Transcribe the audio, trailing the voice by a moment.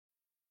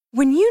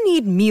When you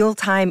need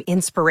mealtime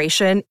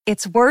inspiration,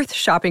 it's worth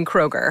shopping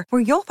Kroger,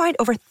 where you'll find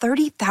over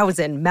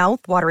 30,000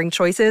 mouth-watering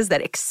choices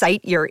that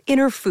excite your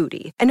inner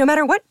foodie. And no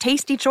matter what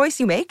tasty choice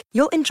you make,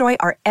 you'll enjoy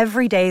our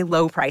everyday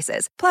low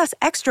prices, plus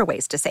extra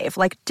ways to save,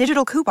 like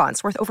digital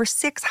coupons worth over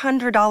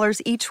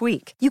 $600 each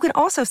week. You can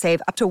also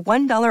save up to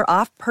 $1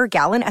 off per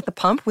gallon at the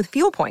pump with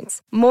fuel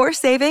points. More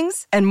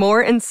savings and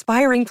more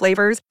inspiring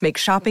flavors make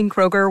shopping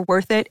Kroger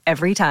worth it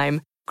every time.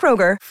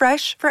 Kroger,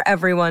 fresh for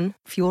everyone.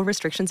 Fuel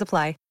restrictions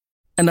apply.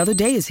 Another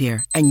day is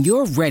here, and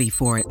you're ready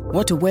for it.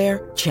 What to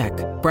wear? Check.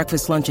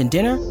 Breakfast, lunch, and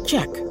dinner?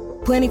 Check.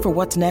 Planning for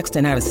what's next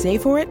and how to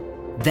save for it?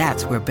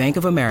 That's where Bank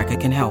of America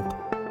can help.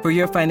 For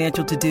your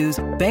financial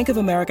to-dos, Bank of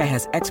America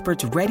has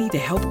experts ready to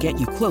help get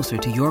you closer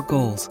to your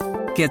goals.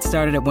 Get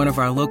started at one of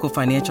our local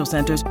financial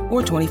centers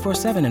or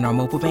 24/7 in our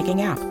mobile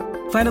banking app.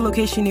 Find a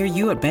location near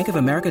you at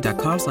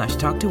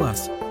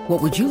bankofamerica.com/talktous.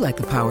 What would you like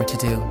the power to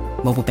do?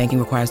 Mobile banking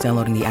requires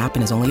downloading the app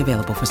and is only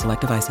available for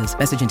select devices.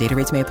 Message and data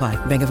rates may apply.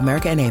 Bank of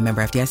America N.A.,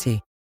 member FDIC.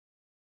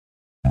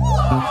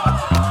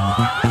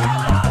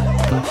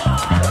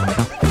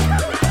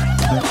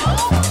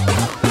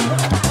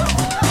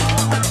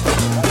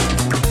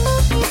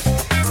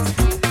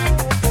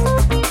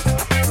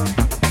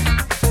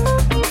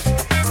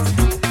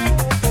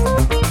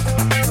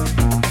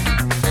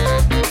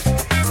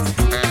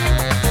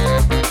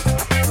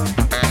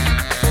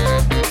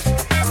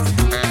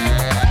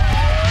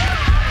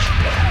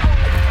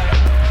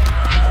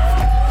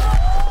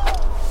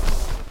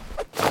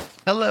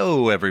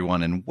 Hello,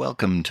 everyone, and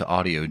welcome to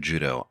Audio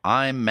Judo.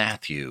 I'm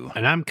Matthew.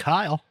 And I'm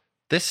Kyle.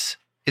 This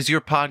is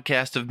your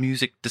podcast of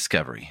music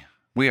discovery.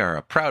 We are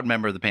a proud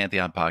member of the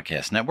Pantheon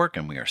Podcast Network,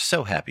 and we are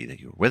so happy that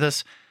you're with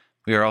us.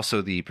 We are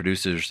also the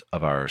producers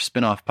of our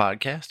spin-off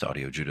podcast,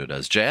 Audio Judo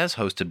Does Jazz,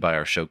 hosted by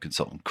our show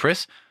consultant,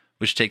 Chris,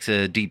 which takes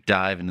a deep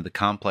dive into the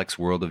complex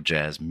world of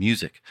jazz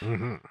music.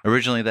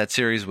 Originally, that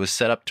series was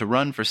set up to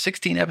run for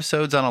 16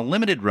 episodes on a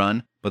limited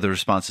run, but the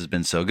response has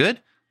been so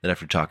good that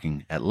after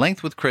talking at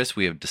length with Chris,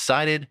 we have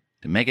decided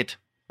to make it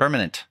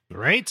permanent.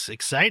 Right?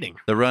 Exciting.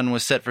 The run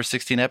was set for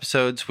 16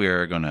 episodes. We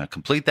are going to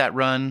complete that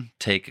run,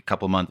 take a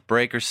couple month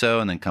break or so,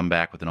 and then come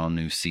back with an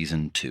all-new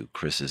season 2.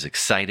 Chris is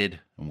excited,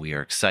 and we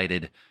are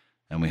excited,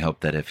 and we hope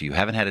that if you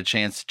haven't had a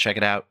chance to check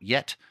it out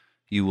yet,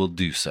 you will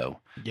do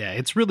so. Yeah,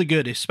 it's really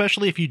good,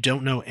 especially if you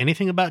don't know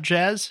anything about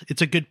jazz.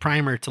 It's a good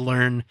primer to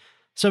learn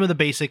some of the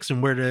basics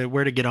and where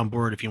to get on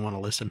board if you want to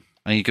listen.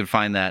 And you can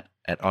find that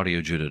at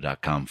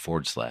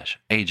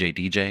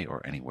audiojudo.com/AJDJ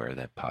or anywhere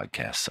that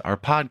podcasts are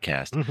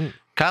podcast.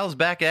 Kyle's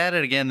back at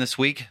it again this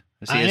week.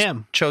 I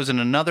am. Chosen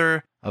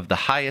another of the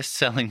highest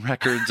selling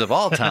records of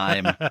all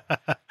time.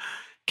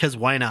 Because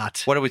why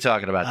not? What are we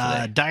talking about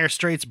today? Dire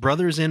Straits'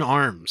 Brothers in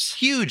Arms.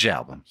 Huge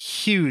album.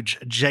 Huge,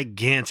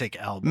 gigantic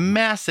album.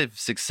 Massive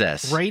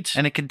success. Right.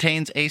 And it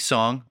contains a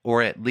song,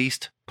 or at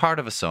least part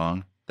of a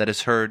song, that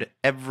is heard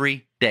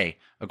every day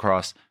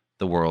across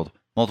the world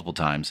multiple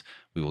times.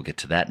 We will get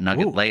to that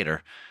nugget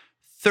later.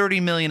 30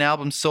 million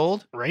albums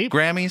sold. Right.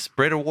 Grammys,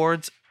 Brit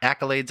Awards,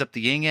 accolades up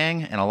the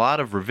yin-yang, and a lot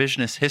of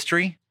revisionist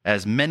history,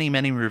 as many,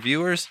 many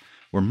reviewers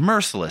were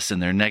merciless in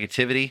their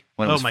negativity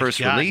when it was first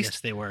released. Yes,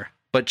 they were.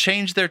 But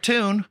changed their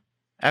tune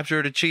after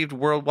it achieved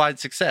worldwide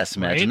success.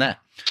 Imagine that.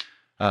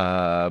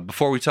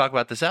 Before we talk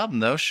about this album,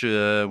 though,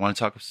 want to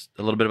talk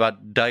a little bit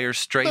about Dire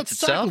Straits Let's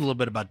itself? talk a little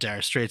bit about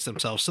Dire Straits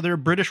themselves. So they're a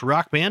British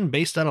rock band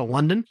based out of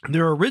London.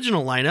 Their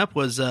original lineup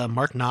was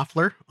Mark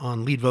Knopfler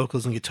on lead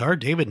vocals and guitar,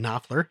 David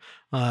Knopfler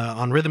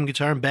on rhythm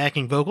guitar and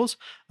backing vocals,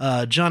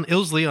 John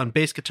Ilsley on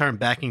bass guitar and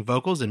backing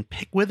vocals, and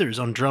Pick Withers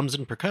on drums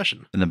and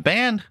percussion. And the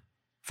band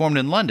formed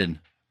in London,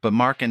 but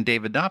Mark and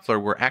David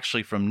Knopfler were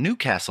actually from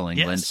Newcastle,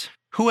 England. Yes.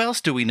 Who else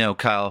do we know,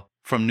 Kyle,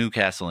 from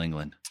Newcastle,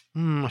 England?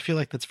 I feel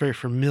like that's very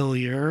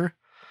familiar.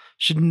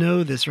 Should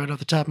know this right off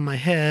the top of my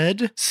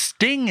head.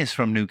 Sting is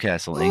from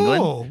Newcastle,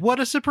 England. Oh,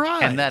 what a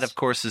surprise. And that, of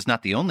course, is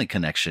not the only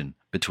connection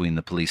between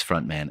the Police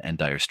frontman and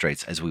Dire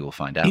Straits, as we will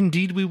find out.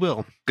 Indeed, we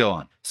will. Go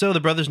on. So the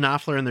brothers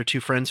Knopfler and their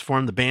two friends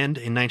formed a band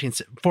in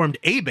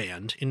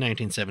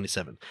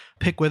 1977.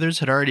 Pick Withers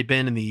had already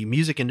been in the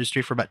music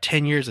industry for about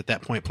 10 years at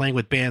that point, playing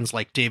with bands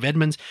like Dave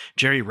Edmunds,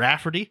 Jerry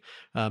Rafferty,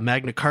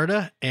 Magna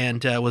Carta,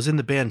 and was in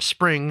the band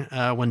Spring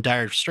when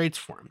Dire Straits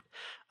formed.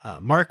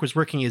 Mark was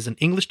working as an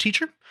English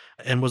teacher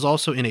and was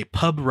also in a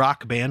pub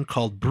rock band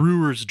called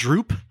Brewer's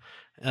Droop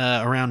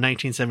around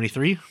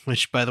 1973,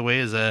 which, by the way,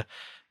 is a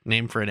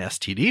name for an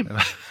STD.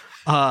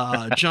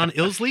 John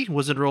Ilsley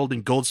was enrolled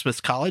in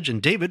Goldsmiths College,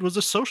 and David was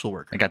a social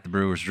worker. I got the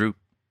Brewer's Droop.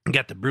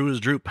 Got the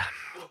Brewer's Droop.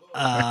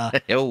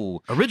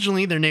 Oh.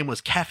 Originally, their name was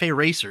Cafe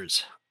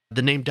Racers.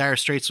 The name Dire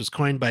Straits was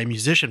coined by a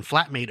musician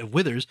flatmate of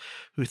Withers,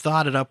 who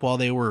thought it up while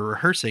they were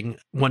rehearsing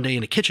one day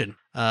in a kitchen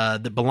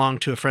that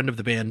belonged to a friend of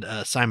the band,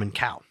 Simon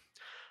Cowell.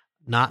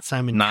 Not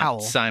Simon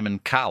Cowell. Simon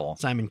Cowell.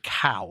 Simon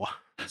Cow.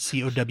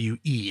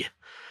 C-O-W-E.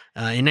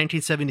 In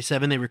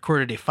 1977, they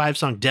recorded a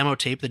 5-song demo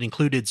tape that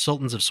included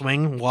Sultans of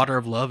Swing, Water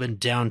of Love, and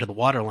Down to the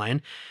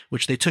Waterline,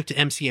 which they took to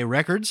MCA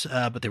Records,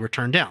 but they were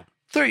turned down.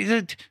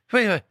 Wait.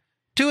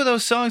 2 of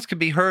those songs could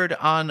be heard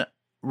on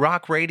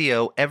rock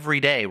radio every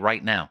day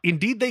right now.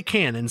 Indeed they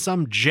can, and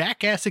some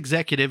jackass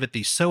executive at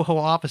the Soho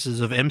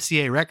offices of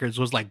MCA Records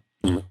was like,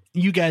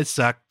 you guys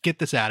suck, get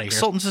this out of here.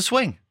 Sultans of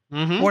Swing,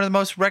 one of the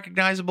most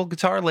recognizable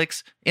guitar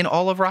licks in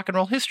all of rock and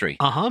roll history.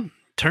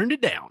 Turned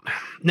it down.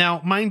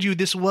 Now, mind you,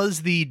 this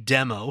was the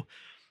demo,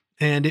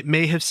 and it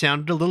may have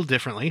sounded a little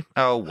differently.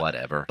 Oh,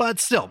 whatever. But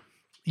still,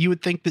 you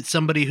would think that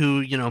somebody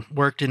who,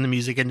 worked in the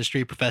music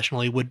industry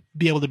professionally would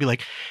be able to be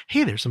like,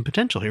 hey, there's some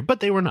potential here, but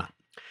they were not.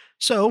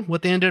 So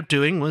what they ended up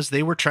doing was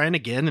they were trying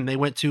again, and they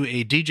went to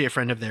a DJ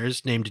friend of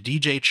theirs named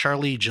DJ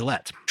Charlie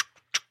Gillette,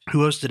 who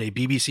hosted a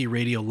BBC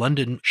Radio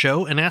London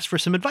show, and asked for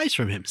some advice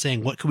from him,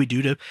 saying, what could we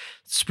do to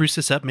spruce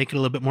this up, make it a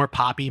little bit more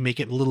poppy, make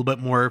it a little bit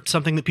more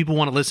something that people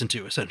want to listen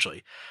to,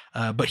 essentially.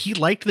 But he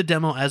liked the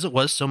demo as it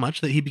was so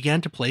much that he began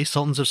to play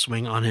Sultans of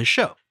Swing on his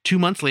show. 2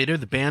 months later,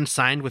 the band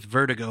signed with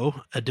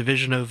Vertigo, a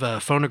division of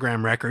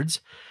Phonogram Records,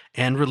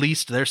 and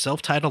released their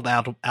self-titled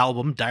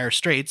album, Dire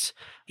Straits,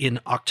 in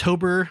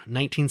October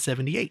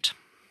 1978.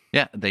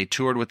 Yeah, they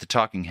toured with the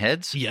Talking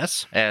Heads.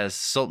 Yes. As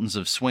Sultans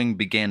of Swing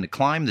began to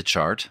climb the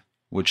chart,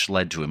 which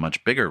led to a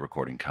much bigger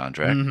recording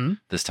contract,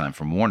 this time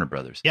from Warner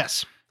Brothers.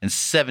 Yes. In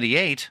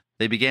 78,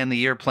 they began the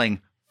year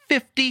playing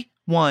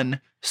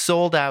 51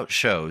 sold-out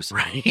shows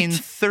in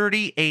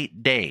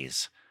 38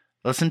 days.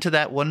 Listen to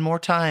that one more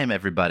time,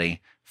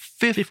 everybody.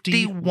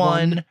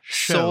 51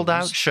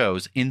 sold-out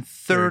shows in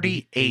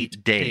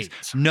 38 days.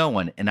 No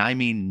one, and I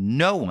mean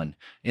no one,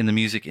 in the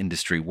music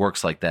industry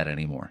works like that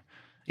anymore.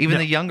 Even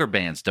the younger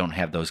bands don't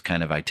have those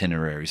kind of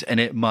itineraries, and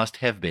it must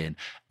have been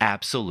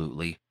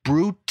absolutely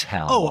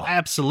brutal. Oh,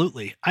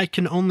 absolutely. I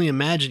can only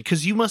imagine,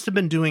 because you must have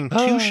been doing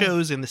 2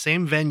 shows in the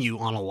same venue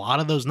on a lot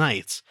of those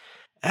nights.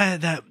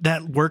 That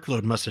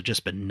workload must have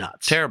just been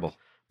nuts. Terrible.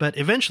 But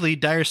eventually,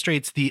 Dire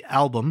Straits, the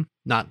album,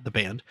 not the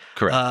band,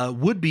 correct,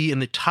 would be in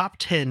the top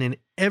 10 in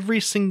every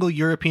single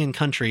European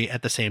country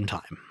at the same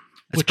time.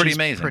 It's pretty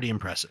amazing. Pretty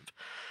impressive.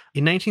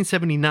 In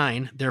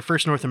 1979, their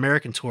first North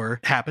American tour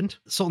happened.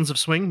 Sultans of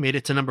Swing made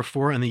it to number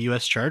 4 on the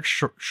U.S. chart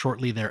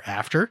shortly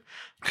thereafter.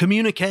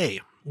 Communique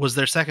was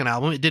their second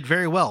album. It did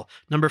very well.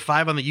 Number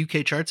 5 on the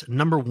U.K. charts,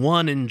 number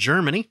 1 in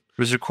Germany. It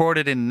was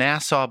recorded in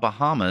Nassau,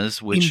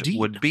 Bahamas, which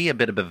would be a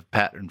bit of a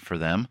pattern for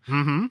them,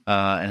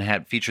 and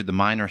had featured the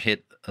minor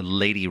hit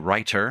Lady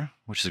Writer,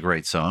 which is a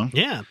great song.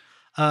 Yeah.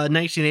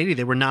 1980,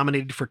 they were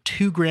nominated for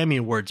 2 Grammy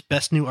Awards,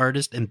 Best New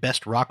Artist and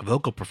Best Rock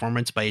Vocal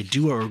Performance by a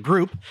Duo or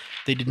Group.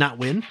 They did not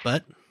win,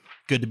 but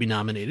good to be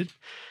nominated.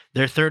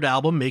 Their third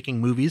album, Making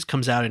Movies,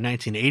 comes out in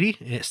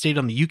 1980, and it stayed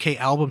on the UK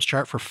albums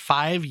chart for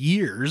 5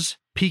 years,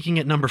 peaking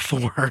at number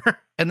 4.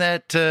 And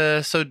that,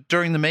 so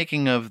during the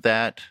making of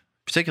that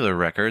particular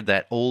record,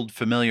 that old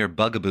familiar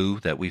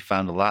bugaboo that we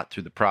found a lot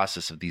through the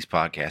process of these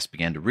podcasts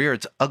began to rear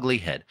its ugly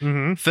head.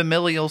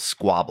 Familial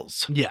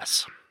squabbles.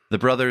 Yes. The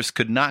brothers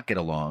could not get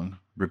along,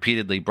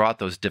 repeatedly brought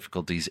those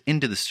difficulties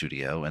into the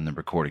studio and the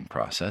recording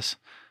process.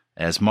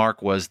 As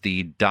Mark was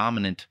the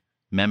dominant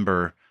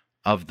member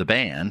of the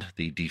band,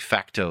 the de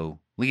facto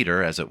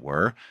leader, as it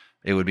were,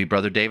 it would be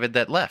Brother David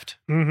that left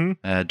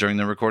during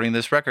the recording of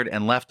this record,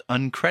 and left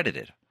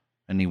uncredited.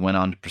 And he went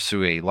on to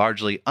pursue a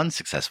largely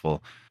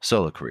unsuccessful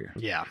solo career.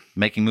 Yeah.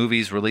 Making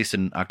Movies released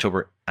in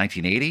October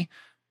 1980.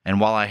 And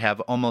while I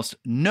have almost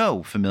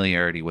no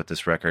familiarity with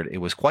this record, it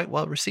was quite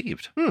well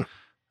received.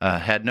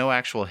 Had no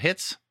actual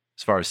hits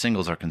as far as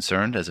singles are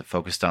concerned, as it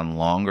focused on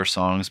longer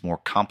songs, more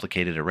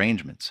complicated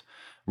arrangements.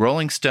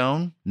 Rolling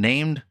Stone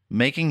named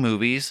Making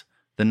Movies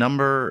the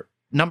number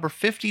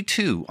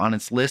 52 on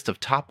its list of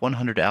top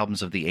 100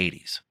 albums of the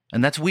 80s.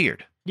 And that's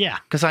weird. Yeah.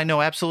 Because I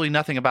know absolutely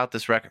nothing about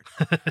this record.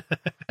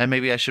 And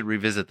maybe I should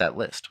revisit that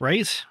list.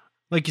 Right.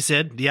 Like you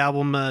said, the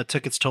album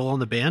took its toll on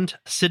the band.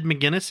 Sid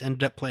McGuinness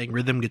ended up playing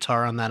rhythm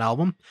guitar on that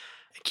album.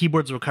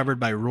 Keyboards were covered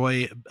by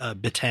Roy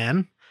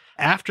Bittan.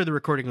 After the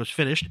recording was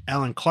finished,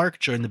 Alan Clark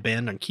joined the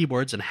band on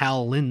keyboards, and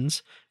Hal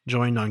Linz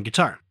joined on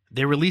guitar.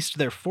 They released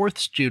their 4th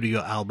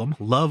studio album,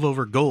 Love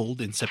Over Gold,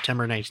 in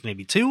September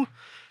 1982,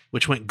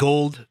 which went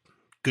gold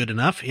good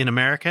enough in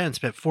America and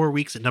spent 4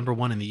 weeks at number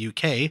 1 in the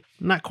UK.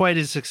 Not quite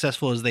as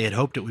successful as they had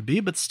hoped it would be,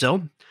 but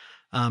still.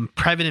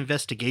 Private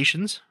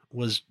Investigations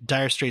was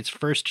Dire Straits'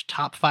 first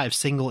top 5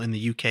 single in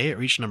the UK. It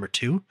reached number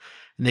 2,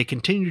 and they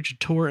continued to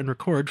tour and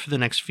record for the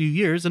next few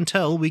years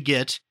until we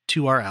get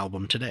to our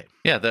album today.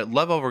 Yeah, the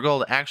Love Over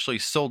Gold actually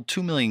sold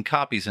 2 million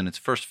copies in its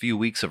first few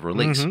weeks of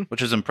release,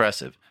 which is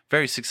impressive.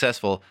 Very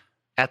successful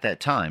at that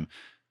time.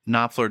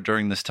 Knopfler,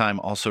 during this time,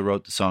 also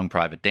wrote the song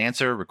Private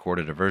Dancer,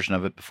 recorded a version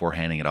of it before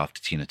handing it off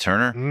to Tina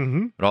Turner.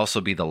 It would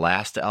also be the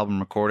last album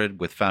recorded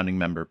with founding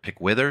member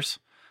Pick Withers.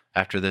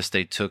 After this,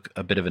 they took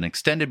a bit of an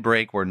extended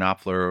break where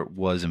Knopfler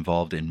was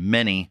involved in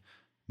many,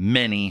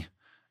 many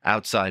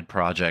outside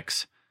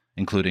projects,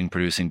 including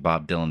producing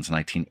Bob Dylan's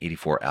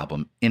 1984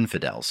 album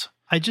Infidels.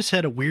 I just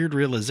had a weird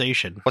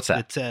realization. What's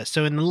that?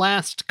 So in the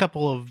last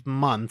couple of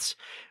months,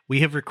 we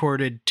have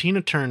recorded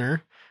Tina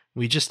Turner,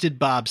 we just did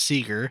Bob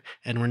Seger,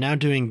 and we're now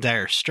doing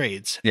Dire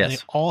Straits. Yes. And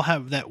they all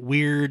have that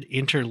weird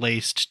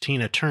interlaced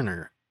Tina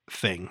Turner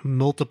thing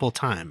multiple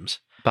times.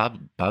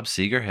 Bob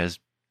Seger has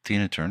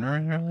Tina Turner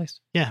in there, at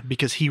least? Yeah,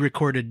 because he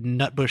recorded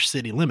Nutbush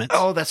City Limits.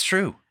 Oh, that's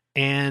true.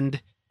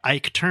 And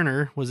Ike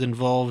Turner was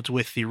involved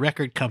with the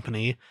record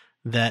company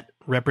that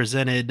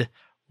represented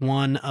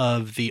one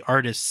of the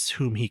artists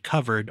whom he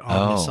covered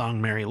on the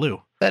song Mary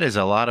Lou. That is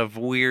a lot of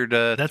weird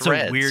That's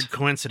threads. a weird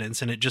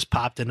coincidence, and it just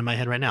popped into my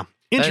head right now.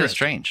 That is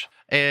strange.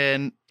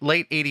 In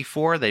late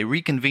 84, they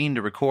reconvened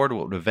to record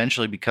what would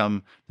eventually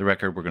become the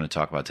record we're going to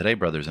talk about today,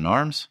 Brothers in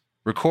Arms.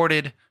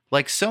 Recorded,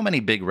 like so many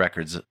big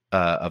records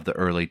of the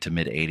early to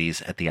mid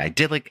 80s, at the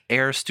idyllic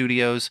Air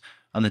Studios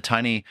on the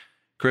tiny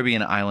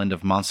Caribbean island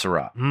of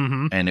Montserrat.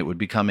 Mm-hmm. And it would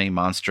become a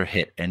monster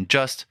hit. And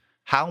just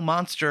how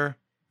monster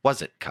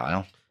was it,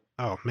 Kyle?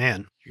 Oh,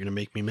 man. You're going to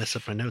make me mess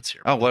up my notes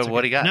here. Oh, what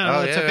do you got?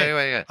 No, it's yeah, okay.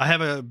 wait. I have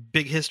a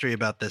big history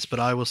about this, but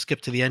I will skip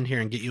to the end here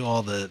and get you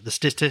all the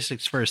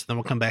statistics first, then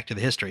we'll come back to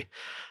the history.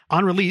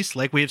 On release,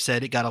 like we have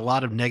said, it got a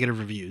lot of negative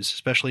reviews,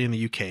 especially in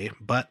the UK,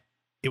 but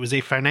it was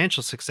a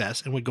financial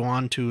success and would go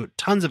on to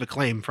tons of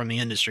acclaim from the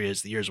industry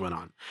as the years went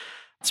on.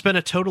 It spent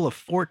a total of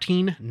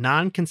 14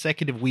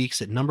 non-consecutive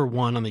weeks at number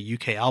 1 on the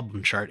UK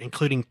album chart,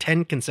 including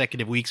 10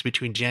 consecutive weeks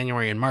between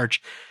January and March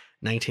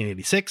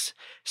 1986.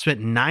 It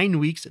spent 9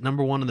 weeks at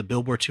number 1 on the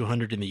Billboard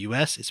 200 in the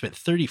US. It spent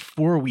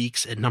 34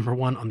 weeks at number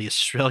 1 on the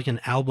Australian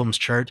albums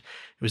chart.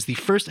 It was the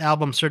first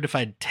album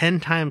certified 10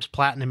 times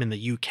platinum in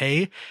the UK.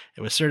 It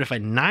was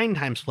certified 9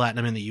 times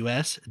platinum in the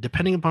US.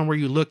 Depending upon where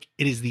you look,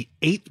 it is the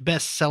 8th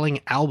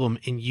best-selling album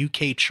in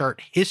UK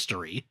chart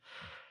history.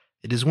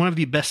 It is one of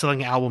the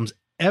best-selling albums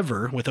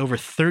ever, with over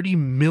 30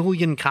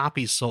 million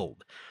copies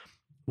sold.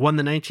 Won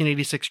the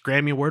 1986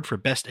 Grammy Award for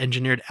Best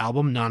Engineered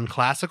Album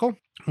Non-Classical.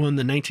 Won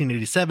the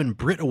 1987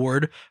 Brit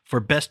Award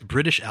for Best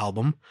British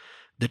Album.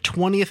 The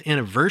 20th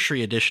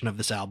anniversary edition of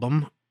this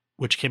album,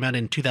 which came out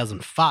in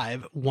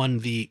 2005, won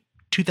the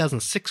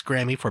 2006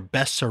 Grammy for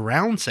Best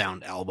Surround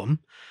Sound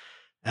Album.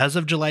 As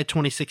of July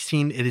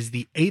 2016, it is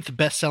the 8th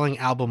best-selling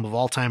album of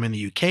all time in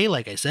the UK,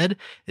 like I said.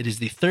 It is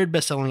the 3rd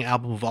best-selling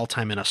album of all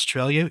time in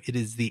Australia. It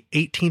is the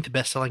 18th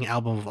best-selling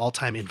album of all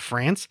time in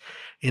France.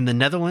 In the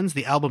Netherlands,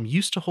 the album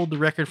used to hold the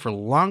record for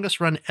longest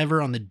run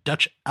ever on the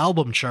Dutch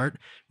album chart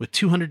with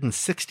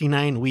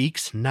 269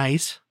 weeks.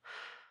 Nice.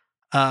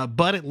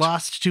 But it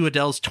lost to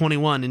Adele's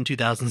 21 in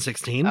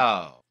 2016.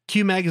 Oh.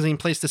 Q Magazine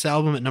placed this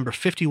album at number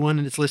 51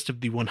 in its list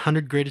of the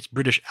 100 greatest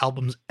British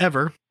albums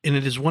ever, and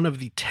it is one of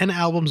the 10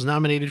 albums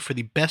nominated for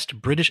the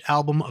Best British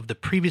Album of the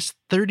previous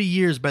 30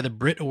 years by the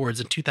Brit Awards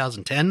in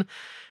 2010.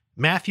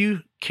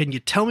 Matthew, can you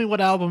tell me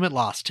what album it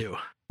lost to?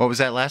 What was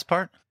that last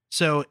part?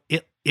 So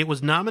it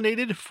was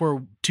nominated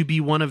to be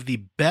one of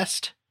the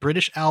best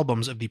British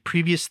albums of the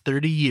previous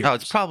 30 years. Oh,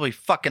 it's probably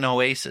fucking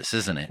Oasis,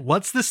 isn't it?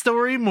 What's the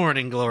Story?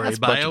 Morning Glory That's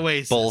by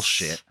Oasis.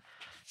 Bullshit.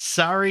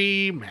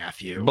 Sorry,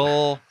 Matthew.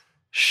 Bullshit.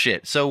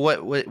 So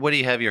what do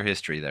you have your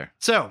history there?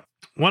 So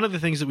one of the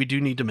things that we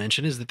do need to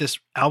mention is that this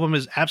album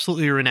is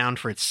absolutely renowned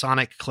for its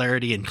sonic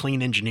clarity and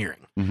clean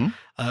engineering. Mm-hmm.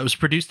 It was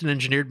produced and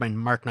engineered by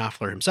Mark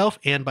Knopfler himself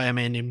and by a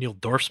man named Neil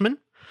Dorfsman.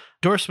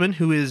 Dorfsman,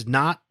 who is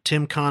not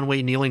Tim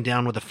Conway kneeling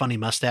down with a funny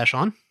mustache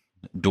on.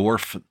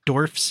 Dorf's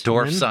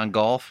on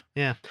Golf.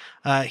 Yeah.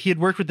 He had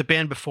worked with the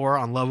band before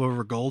on Love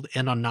Over Gold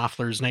and on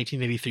Knopfler's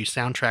 1983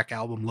 soundtrack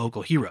album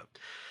Local Hero.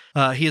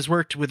 He has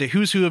worked with a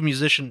who's who of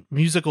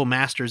musical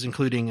masters,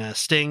 including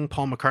Sting,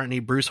 Paul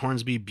McCartney, Bruce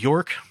Hornsby,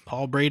 Bjork,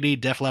 Paul Brady,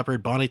 Def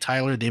Leppard, Bonnie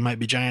Tyler, They Might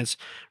Be Giants,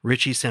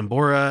 Richie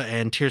Sambora,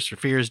 and Tears for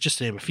Fears, just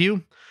to name a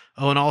few.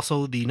 Oh, and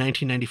also the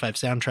 1995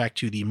 soundtrack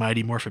to the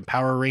Mighty Morphin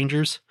Power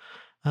Rangers.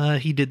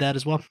 He did that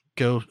as well.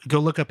 Go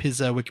look up his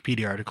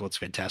Wikipedia article. It's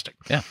fantastic.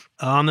 Yeah.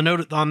 On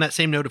that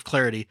same note of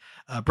clarity,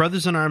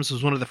 Brothers in Arms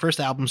was one of the first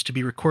albums to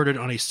be recorded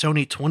on a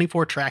Sony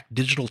 24-track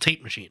digital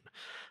tape machine.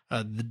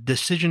 The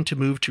decision to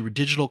move to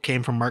digital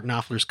came from Mark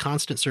Knopfler's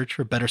constant search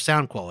for better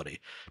sound quality.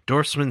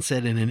 Dorfsman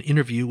said in an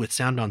interview with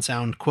Sound on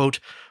Sound, quote,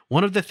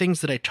 "One of the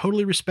things that I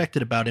totally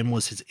respected about him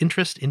was his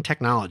interest in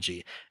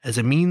technology as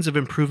a means of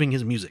improving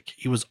his music.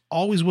 He was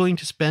always willing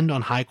to spend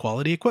on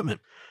high-quality equipment."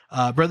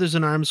 Brothers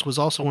in Arms was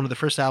also one of the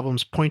first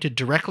albums pointed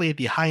directly at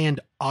the high-end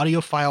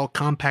audiophile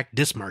compact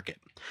disc market.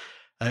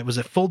 It was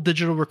a full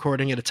digital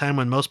recording at a time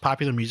when most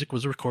popular music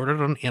was recorded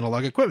on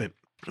analog equipment.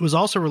 It was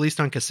also released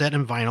on cassette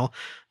and vinyl,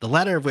 the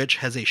latter of which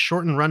has a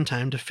shortened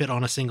runtime to fit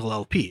on a single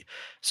LP.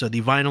 So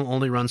the vinyl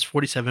only runs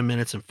 47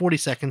 minutes and 40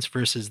 seconds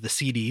versus the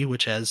CD,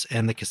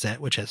 and the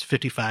cassette, which has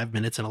 55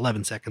 minutes and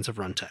 11 seconds of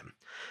runtime.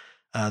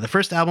 The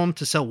first album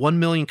to sell 1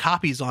 million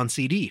copies on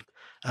CD,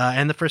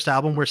 and the first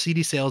album where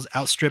CD sales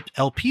outstripped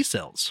LP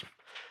sales.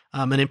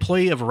 An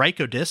employee of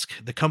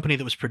Rykodisc, the company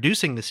that was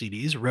producing the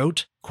CDs,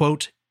 wrote,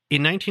 quote,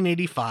 "In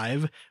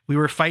 1985, we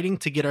were fighting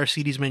to get our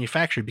CDs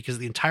manufactured because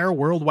the entire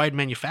worldwide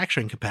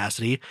manufacturing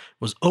capacity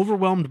was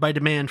overwhelmed by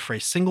demand for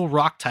a single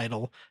rock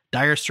title,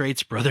 Dire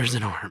Straits' Brothers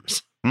in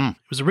Arms." It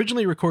was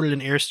originally recorded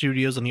in Air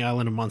Studios on the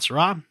island of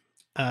Montserrat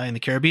in the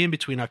Caribbean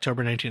between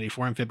October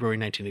 1984 and February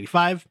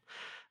 1985.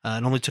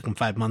 It only took them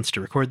 5 months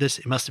to record this.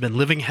 It must have been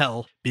living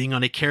hell being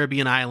on a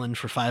Caribbean island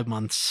for 5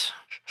 months.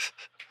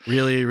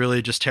 Really,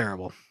 really just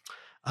terrible.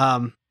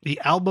 The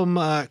album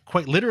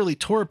quite literally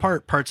tore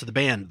apart parts of the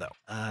band, though.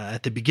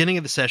 At the beginning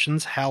of the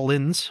sessions, Hal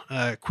Linz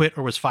quit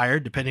or was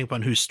fired, depending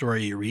upon whose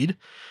story you read.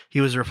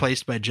 He was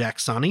replaced by Jack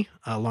Sonney,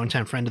 a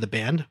longtime friend of the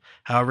band.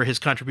 However, his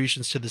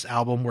contributions to this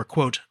album were,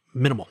 quote,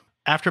 minimal.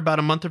 After about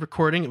a month of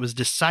recording, it was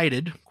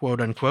decided, quote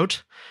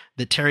unquote,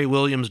 that Terry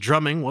Williams'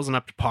 drumming wasn't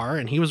up to par,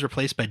 and he was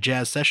replaced by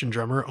jazz session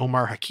drummer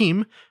Omar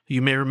Hakim, who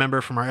you may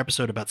remember from our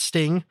episode about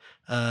Sting,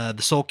 the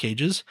Soul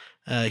Cages.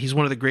 He's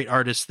one of the great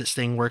artists that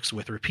Sting works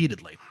with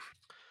repeatedly.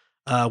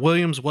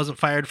 Williams wasn't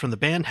fired from the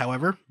band,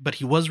 however, but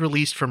he was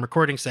released from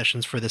recording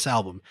sessions for this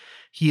album.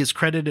 He is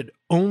credited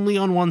only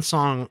on one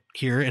song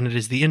here, and it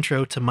is the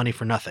intro to Money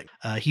for Nothing.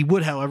 He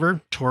would,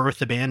 however, tour with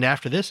the band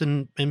after this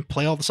and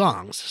play all the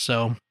songs,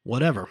 so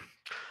whatever.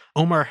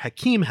 Omar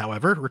Hakim,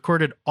 however,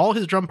 recorded all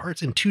his drum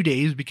parts in 2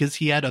 days because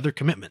he had other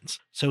commitments.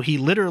 So he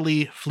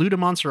literally flew to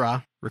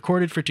Montserrat,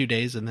 recorded for 2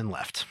 days, and then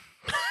left.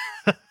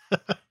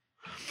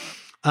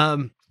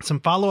 Some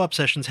follow-up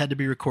sessions had to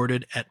be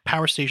recorded at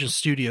Power Station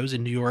Studios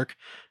in New York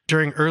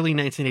during early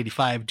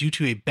 1985 due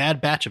to a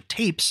bad batch of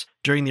tapes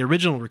during the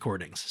original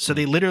recordings. So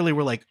they literally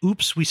were like,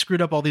 oops, we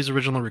screwed up all these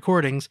original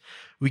recordings.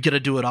 We got to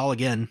do it all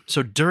again.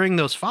 So during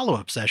those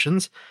follow-up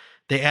sessions,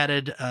 they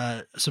added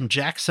some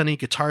Jack Sonney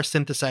guitar and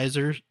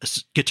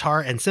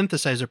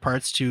synthesizer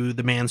parts to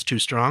The Man's Too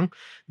Strong.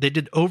 They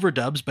did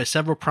overdubs by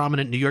several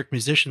prominent New York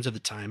musicians of the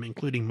time,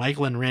 including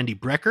Michael and Randy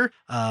Brecker,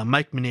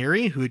 Mike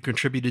Maneri, who had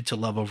contributed to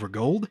Love Over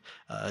Gold,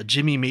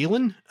 Jimmy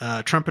Malin,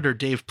 trumpeter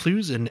Dave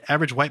Plews, and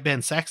average white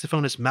band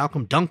saxophonist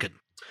Malcolm Duncan.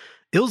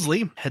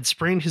 Illsley had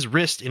sprained his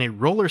wrist in a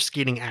roller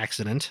skating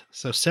accident,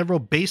 so several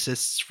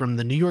bassists from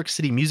the New York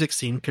City music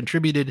scene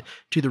contributed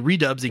to the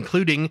redubs,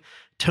 including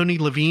Tony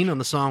Levine on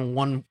the song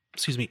One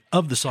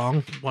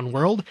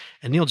World,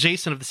 and Neil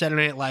Jason of the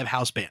Saturday Night Live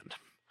house band.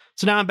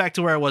 So now I'm back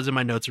to where I was in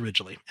my notes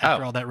originally.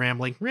 After all that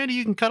rambling, Randy,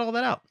 you can cut all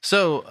that out.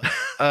 So,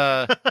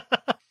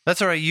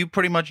 that's all right. You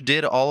pretty much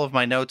did all of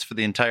my notes for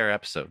the entire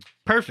episode.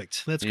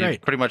 Perfect. That's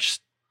great. Pretty much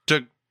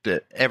took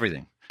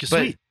everything.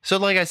 Sweet. So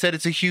like I said,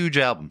 it's a huge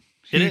album.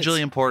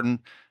 Hugely important,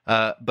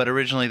 but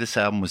originally this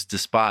album was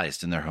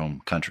despised in their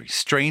home country.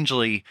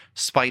 Strangely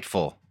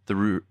spiteful,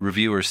 the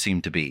reviewers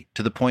seemed to be,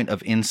 to the point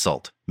of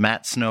insult.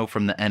 Matt Snow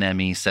from the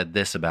NME said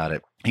this about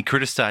it. He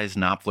criticized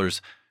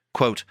Knopfler's,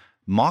 quote,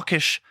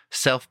 mawkish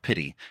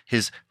self-pity,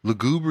 his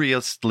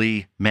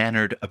lugubriously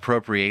mannered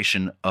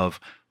appropriation of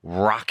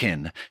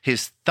rockin',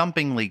 his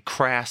thumpingly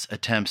crass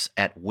attempts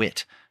at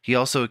wit. He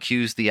also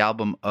accused the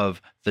album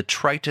of the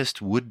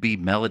tritest would-be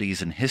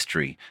melodies in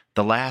history,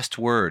 the last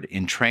word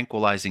in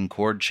tranquilizing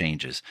chord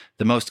changes,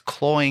 the most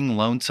cloying,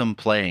 lonesome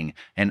playing,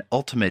 and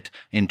ultimate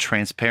in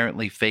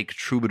transparently fake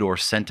troubadour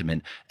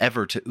sentiment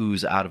ever to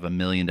ooze out of $1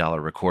 million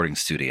recording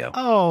studio.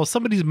 Oh,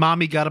 somebody's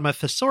mommy got him a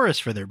thesaurus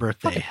for their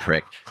birthday. Fucking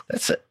prick.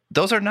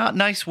 Those are not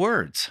nice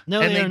words.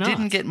 No, and they they are not.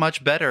 didn't get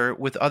much better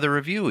with other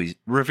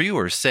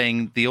reviewers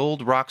saying the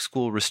old rock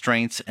school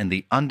restraints and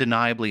the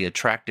undeniably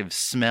attractive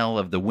smell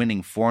of the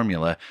winning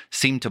formula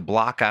seem to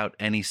block out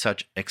any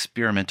such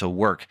experimental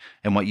work,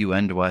 and what you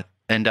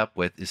end up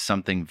with is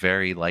something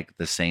very like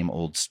the same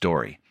old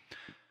story.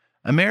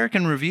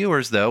 American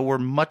reviewers, though, were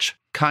much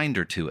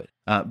kinder to it,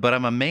 but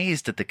I'm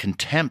amazed at the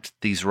contempt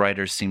these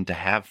writers seem to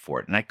have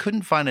for it, and I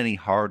couldn't find any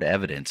hard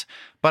evidence,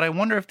 but I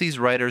wonder if these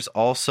writers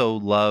also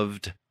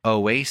loved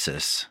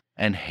Oasis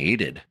and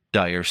hated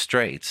Dire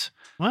Straits.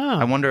 Wow.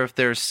 I wonder if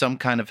there's some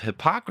kind of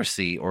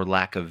hypocrisy or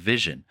lack of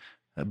vision.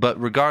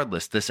 But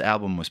regardless, this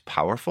album was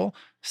powerful,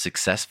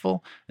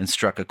 successful, and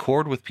struck a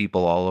chord with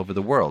people all over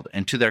the world.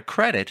 And to their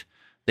credit,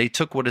 they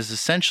took what is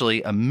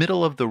essentially a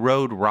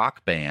middle-of-the-road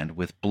rock band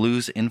with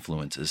blues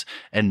influences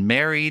and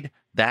married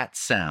that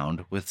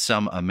sound with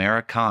some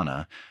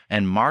Americana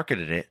and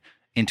marketed it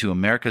into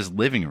America's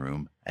living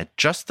room at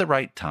just the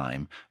right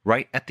time,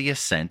 right at the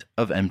ascent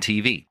of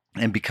MTV.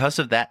 And because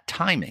of that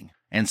timing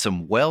and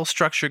some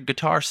well-structured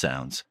guitar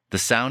sounds, the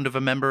sound of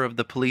a member of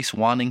the Police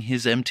wanting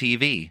his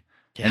MTV,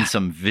 and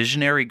some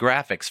visionary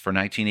graphics for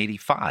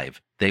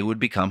 1985, they would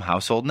become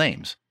household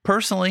names.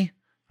 Personally,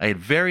 I had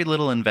very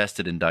little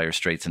invested in Dire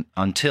Straits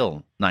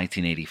until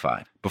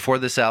 1985. Before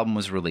this album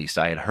was released,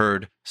 I had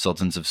heard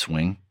Sultans of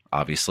Swing,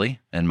 obviously,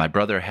 and my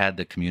brother had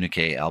the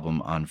Communique album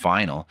on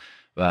vinyl,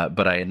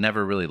 but I had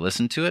never really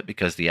listened to it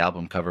because the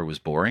album cover was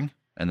boring.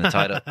 And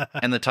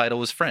the title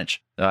was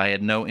French. I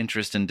had no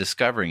interest in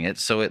discovering it,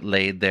 so it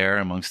laid there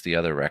amongst the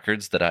other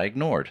records that I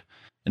ignored.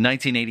 In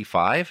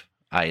 1985,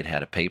 I had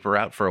had a paper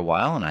out for a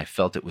while, and I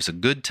felt it was a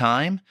good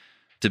time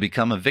to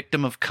become a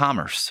victim of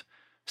commerce.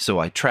 So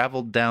I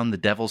traveled down the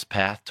devil's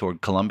path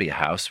toward Columbia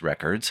House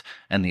Records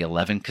and the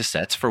 11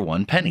 cassettes for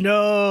 1 penny.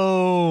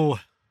 No!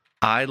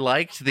 I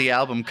liked the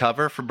album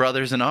cover for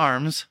Brothers in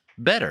Arms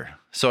better,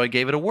 so I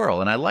gave it a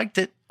whirl, and I liked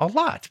it a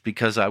lot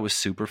because I was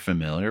super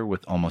familiar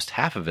with almost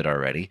half of it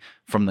already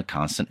from the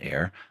constant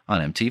air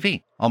on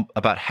MTV.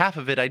 About half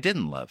of it I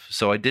didn't love,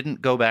 so I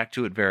didn't go back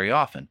to it very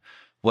often.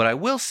 What I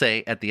will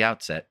say at the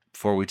outset,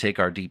 before we take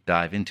our deep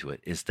dive into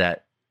it, is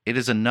that it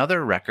is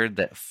another record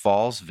that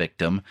falls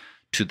victim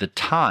to the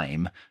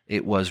time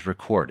it was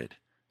recorded.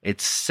 It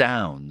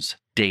sounds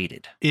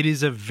dated. It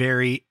is a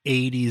very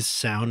 80s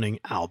sounding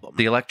album.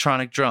 The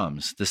electronic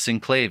drums, the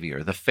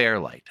synclavier, the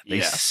Fairlight, they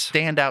Yes.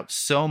 stand out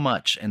so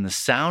much, and the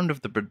sound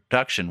of the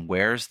production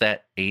wears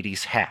that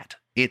 80s hat.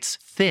 It's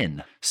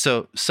thin.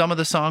 So some of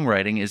the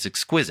songwriting is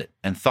exquisite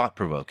and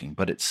thought-provoking,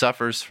 but it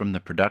suffers from the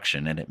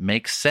production, and it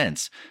makes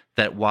sense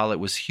that while it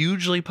was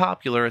hugely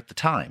popular at the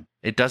time,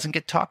 it doesn't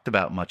get talked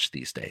about much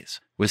these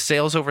days. With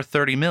sales over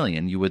 30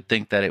 million, you would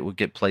think that it would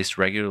get placed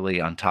regularly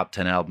on top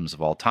 10 albums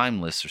of all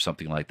time lists or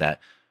something like that.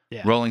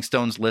 Yeah. Rolling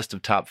Stone's list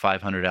of top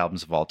 500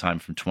 albums of all time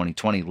from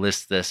 2020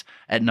 lists this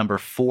at number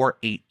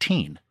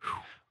 418,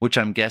 which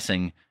I'm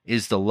guessing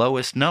is the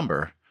lowest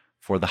number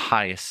for the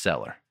highest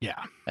seller.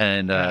 Yeah.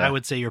 And I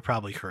would say you're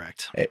probably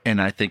correct.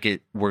 and I think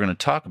we're going to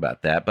talk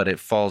about that, but it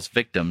falls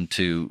victim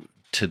to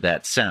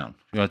that sound.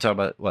 You want to talk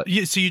about what?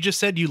 So you just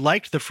said you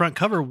liked the front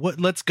cover.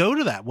 Let's go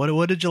to that.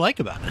 What did you like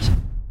about it?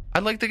 I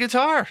like the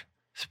guitar.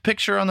 This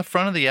picture on the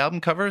front of the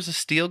album cover is a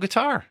steel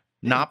guitar.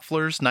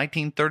 Knopfler's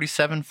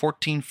 1937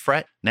 14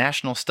 fret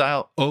National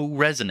Style O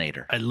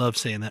Resonator. I love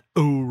saying that.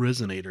 Oh,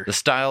 Resonator. The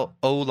Style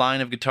O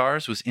line of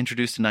guitars was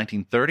introduced in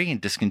 1930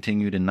 and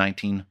discontinued in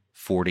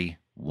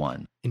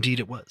 1941. Indeed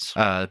it was.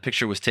 The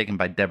picture was taken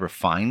by Deborah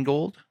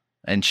Feingold,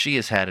 and she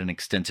has had an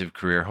extensive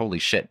career, holy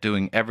shit,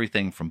 doing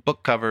everything from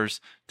book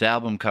covers to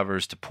album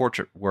covers to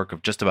portrait work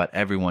of just about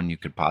everyone you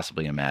could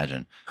possibly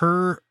imagine.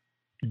 Her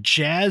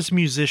jazz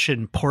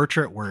musician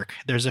portrait work,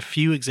 there's a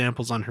few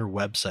examples on her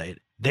website.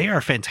 They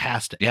are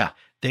fantastic. Yeah.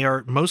 They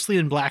are mostly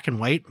in black and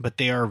white, but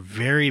they are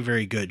very,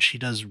 very good. She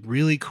does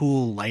really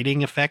cool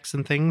lighting effects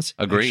and things.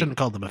 Agreed. I shouldn't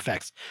call them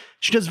effects.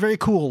 She does very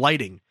cool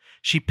lighting.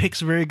 She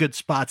picks very good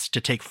spots to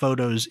take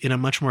photos in a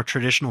much more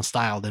traditional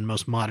style than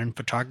most modern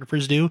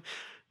photographers do,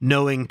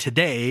 knowing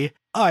today,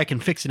 I can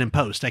fix it in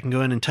post. I can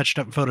go in and touch it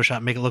up in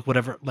Photoshop, make it look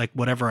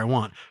whatever I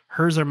want.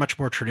 Hers are much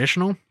more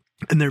traditional,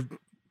 and they're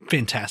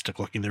fantastic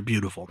looking. They're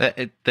beautiful.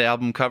 The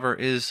album cover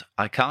is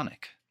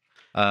iconic.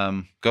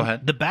 Go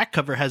ahead. The back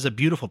cover has a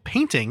beautiful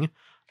painting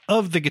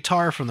of the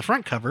guitar from the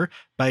front cover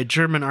by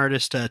German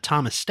artist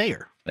Thomas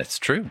Steyer. That's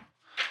true.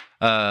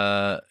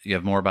 You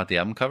have more about the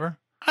album cover?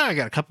 I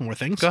got a couple more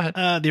things. Go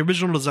ahead. The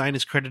original design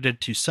is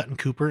credited to Sutton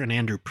Cooper and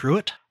Andrew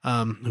Pruitt,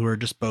 who are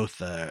just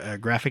both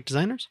graphic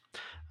designers.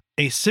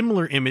 A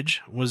similar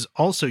image was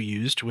also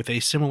used with a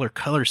similar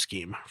color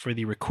scheme for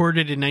the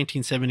recorded in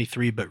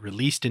 1973 but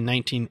released in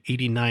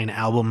 1989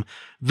 album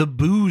The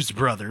Booze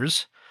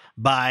Brothers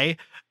by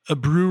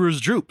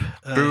Brewer's Droop.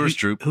 Brewer's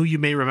Droop. Who you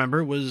may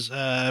remember was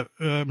Mark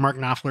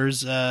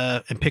Knopfler's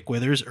and Pick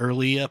Withers'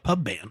 early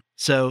pub band.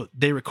 So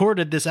they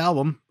recorded this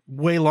album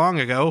way long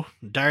ago.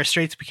 Dire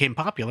Straits became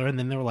popular, and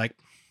then they were like,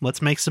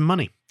 let's make some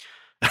money.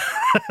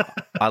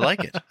 I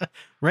like it.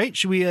 Right?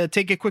 Should we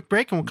take a quick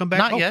break and we'll come back?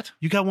 Not yet.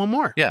 You got one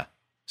more. Yeah.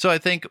 So I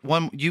think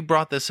you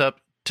brought this up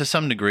to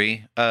some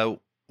degree.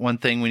 One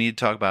thing we need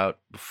to talk about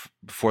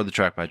before the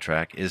track by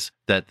track is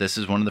that this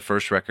is one of the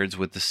first records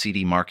with the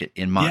CD market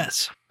in mind.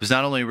 Yes. It was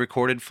not only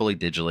recorded fully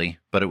digitally,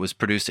 but it was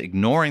produced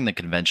ignoring the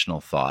conventional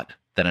thought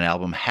that an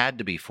album had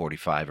to be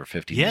 45 or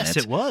 50 minutes.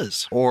 Yes, it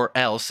was. Or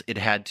else it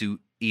had to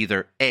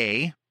either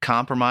A,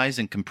 compromise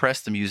and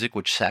compress the music,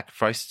 which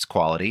sacrificed its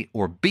quality,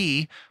 or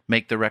B,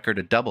 make the record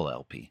a double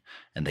LP.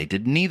 And they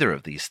did neither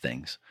of these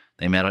things.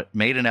 They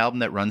made an album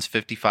that runs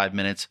 55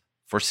 minutes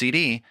for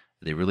CD.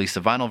 They released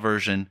a vinyl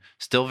version,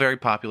 still very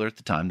popular at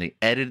the time. They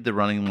edited the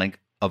running length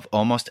of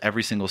almost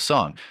every single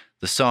song.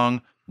 The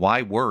song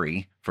Why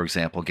Worry, for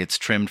example, gets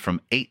trimmed from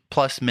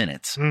 8+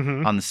 minutes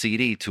on the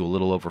CD to a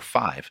little over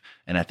 5.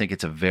 And I think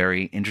it's a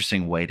very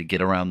interesting way to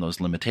get around those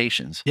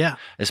limitations. Yeah.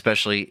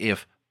 Especially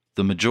if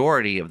the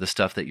majority of the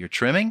stuff that you're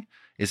trimming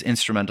is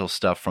instrumental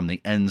stuff from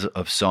the ends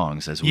of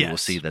songs, as we will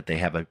see that they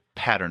have a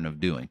pattern of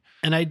doing.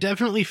 And I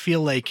definitely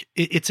feel like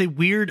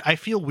I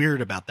feel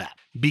weird about that,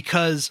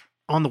 because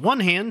on the one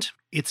hand,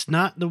 it's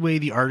not the way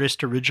the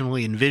artist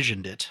originally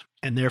envisioned it,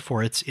 and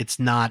therefore it's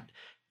not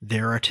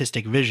their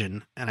artistic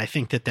vision. And I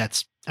think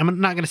that's, I'm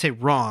not going to say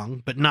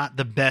wrong, but not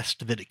the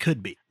best that it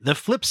could be. The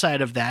flip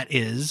side of that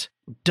is,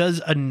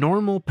 does a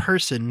normal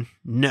person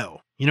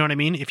know? You know what I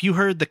mean? If you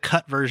heard the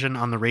cut version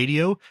on the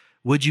radio,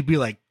 would you be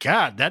like,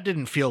 God, that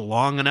didn't feel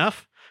long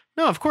enough?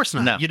 No, of course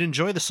not. No. You'd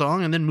enjoy the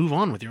song and then move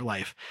on with your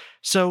life.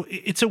 So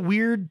it's a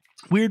weird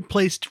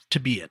place to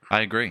be in.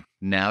 I agree.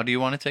 Now, do you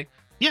want to take?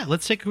 Yeah,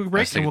 let's take a quick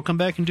break and we'll come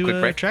back and do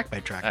a track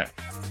by track. All right.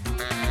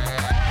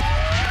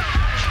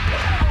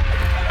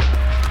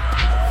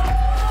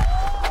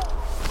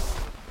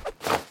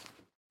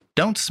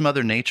 Don't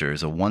Smother Nature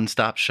is a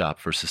one-stop shop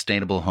for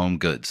sustainable home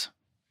goods.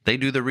 They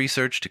do the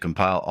research to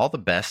compile all the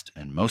best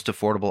and most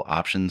affordable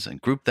options and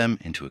group them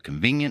into a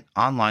convenient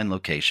online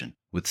location.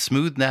 With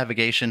smooth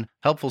navigation,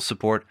 helpful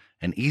support,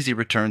 and easy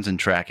returns and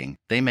tracking,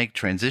 they make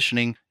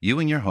transitioning you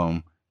and your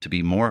home to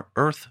be more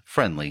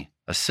earth-friendly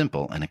a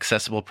simple and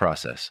accessible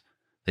process.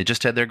 They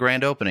just had their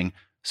grand opening,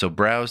 so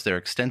browse their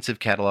extensive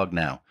catalog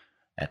now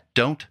at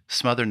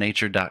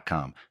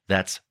don'tsmothernature.com.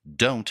 That's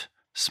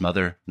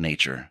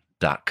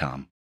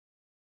don'tsmothernature.com.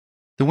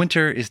 The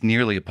winter is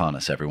nearly upon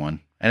us,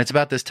 everyone, And it's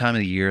about this time of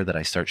the year that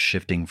I start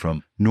shifting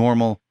from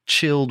normal,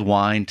 chilled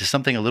wine to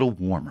something a little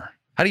warmer.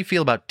 How do you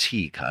feel about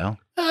tea, Kyle?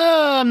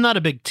 I'm not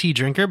a big tea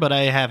drinker, but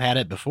I have had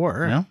it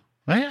before. No?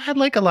 I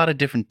like a lot of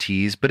different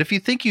teas, but if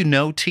you think you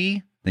know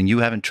tea, then you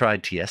haven't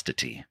tried Tiesta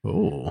tea.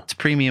 Oh. It's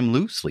premium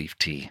loose leaf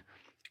tea.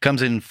 It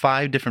comes in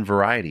 5 different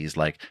varieties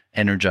like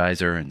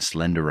Energizer and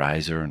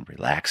Slenderizer and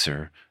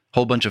Relaxer.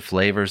 Whole bunch of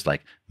flavors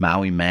like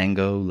Maui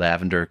Mango,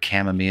 Lavender,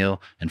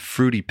 Chamomile, and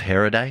Fruity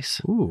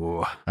Paradise.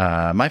 Ooh.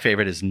 My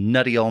favorite is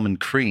Nutty Almond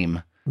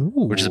Cream,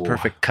 Ooh. which is a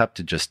perfect cup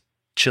to just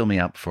chill me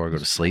out before I go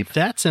to sleep.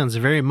 That sounds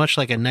very much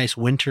like a nice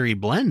wintry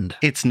blend.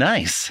 It's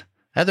nice.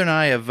 Heather and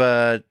I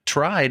have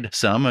tried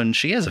some, and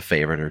she has a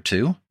favorite or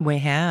two. We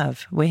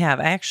have. I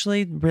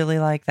actually really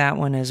like that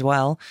one as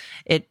well.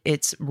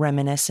 It's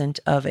reminiscent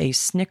of a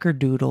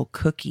Snickerdoodle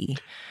cookie.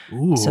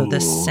 Ooh. So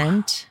the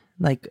scent,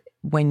 like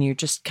when you're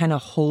just kind of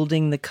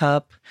holding the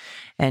cup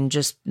and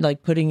just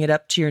like putting it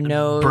up to your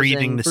nose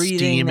breathing and the breathing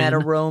steam that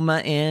in.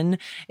 aroma in,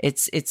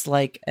 it's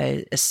like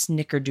a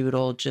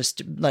Snickerdoodle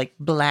just like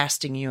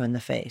blasting you in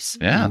the face.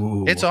 Yeah,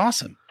 Ooh. It's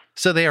awesome.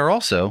 So they are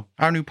also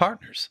our new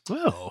partners.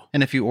 Oh.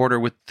 And if you order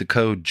with the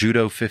code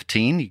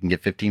JUDO15, you can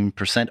get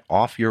 15%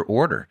 off your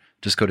order.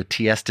 Just go to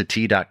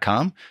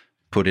tiestatea.com,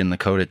 put in the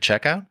code at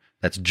checkout.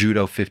 That's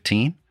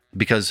JUDO15.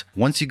 Because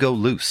once you go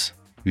loose,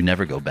 you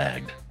never go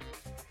bagged.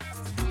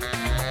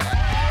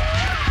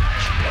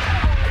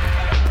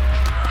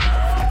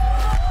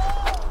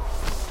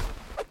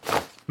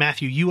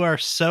 Matthew, you are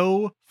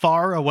so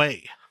far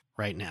away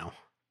right now.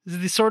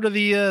 This is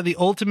the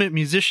ultimate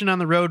musician on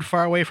the road,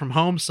 far away from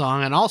home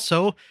song, and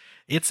also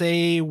it's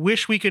a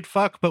wish we could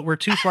fuck, but we're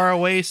too far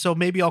away, so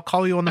maybe I'll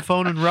call you on the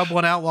phone and rub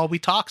one out while we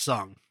talk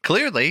song.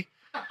 Clearly.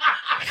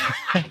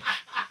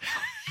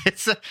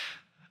 It's a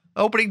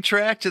opening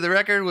track to the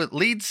record with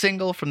lead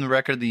single from the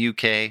record in the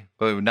UK,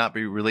 but it would not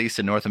be released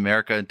in North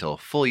America until a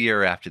full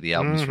year after the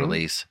album's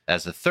release.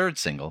 As the third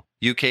single,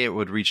 UK it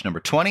would reach number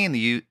 20 in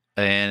the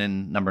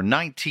and number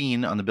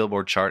 19 on the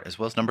Billboard chart, as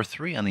well as number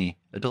 3 on the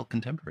Adult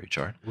Contemporary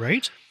chart.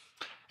 Right?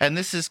 And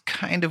this is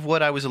kind of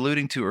what I was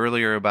alluding to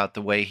earlier about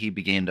the way he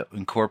began to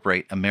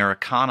incorporate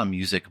Americana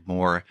music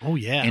more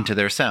into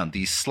their sound.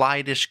 The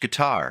slide-ish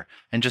guitar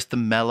and just the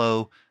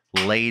mellow,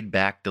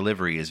 laid-back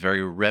delivery is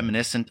very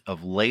reminiscent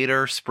of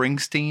later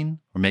Springsteen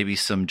or maybe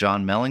some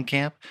John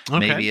Mellencamp,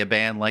 maybe a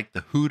band like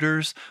the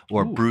Hooters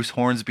or Bruce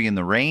Hornsby and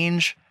the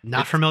Range.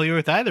 Not familiar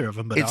with either of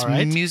them, but It's all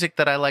right. music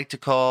that I like to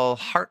call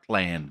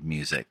heartland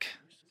music.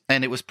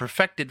 And it was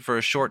perfected for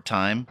a short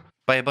time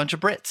by a bunch of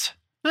Brits.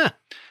 Huh.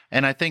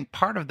 And I think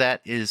part of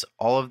that is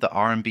all of the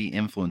R&B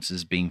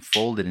influences being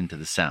folded into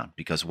the sound.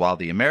 Because while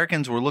the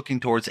Americans were looking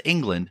towards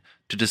England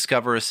to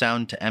discover a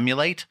sound to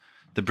emulate,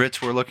 the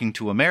Brits were looking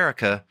to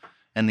America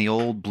and the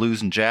old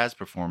blues and jazz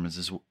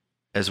performances,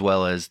 as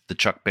well as the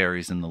Chuck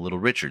Berrys and the Little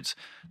Richards.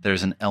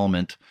 There's an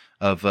element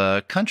of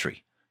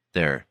country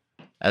there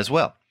as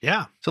well.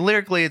 Yeah. So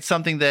lyrically, it's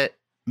something that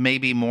may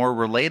be more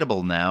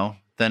relatable now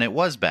than it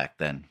was back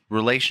then.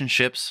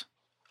 Relationships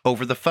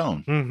over the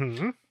phone.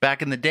 Mm-hmm.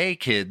 Back in the day,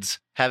 kids,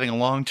 having a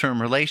long-term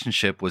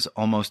relationship was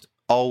almost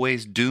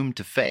always doomed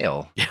to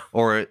fail,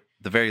 or at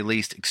the very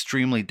least,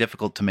 extremely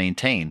difficult to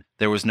maintain.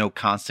 There was no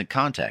constant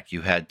contact.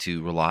 You had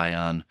to rely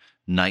on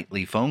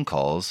nightly phone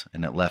calls,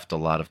 and it left a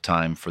lot of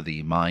time for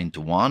the mind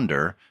to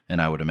wander.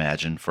 And I would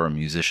imagine for a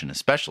musician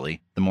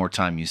especially, the more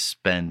time you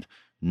spend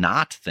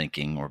not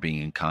thinking or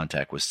being in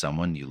contact with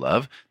someone you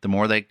love, the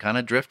more they kind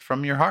of drift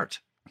from your heart.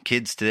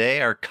 Kids today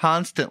are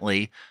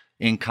constantly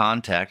in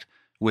contact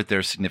with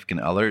their significant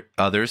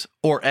others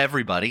or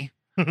everybody.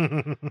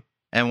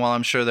 And while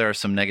I'm sure there are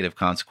some negative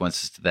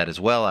consequences to that as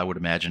well, I would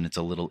imagine it's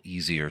a little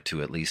easier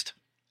to at least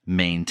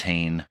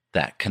maintain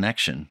that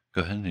connection.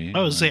 Go ahead.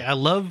 I would say I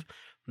love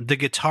the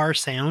guitar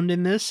sound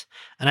in this,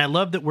 and I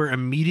love that we're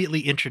immediately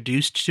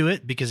introduced to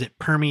it because it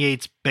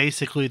permeates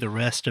basically the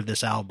rest of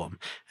this album,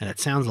 and it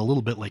sounds a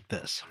little bit like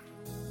this.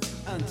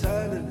 I'm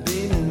tired of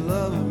being in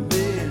love and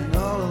being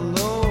all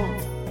alone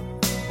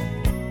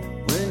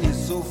when you're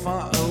so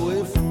far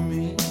away from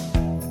me.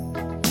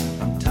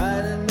 I'm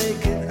tired of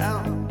making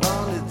out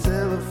on the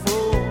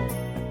telephone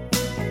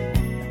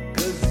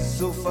 'cause you're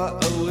so far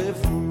away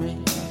from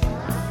me.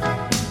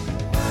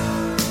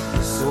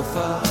 You're so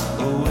far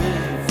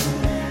away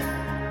from me.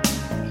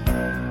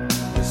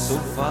 You're so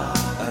far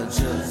I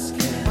just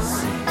can't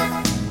see.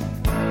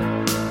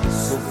 You're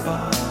so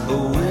far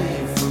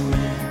away from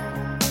me.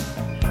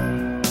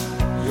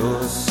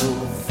 You're so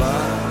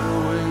far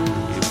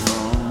away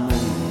from me.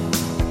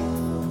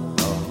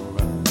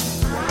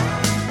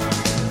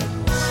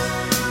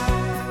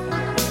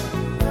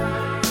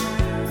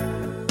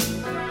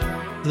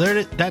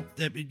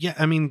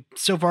 I mean,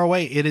 so far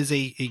away, it is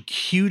a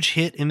huge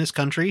hit in this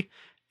country.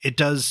 It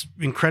does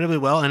incredibly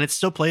well, and it's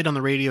still played on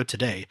the radio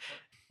today.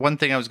 One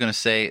thing I was going to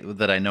say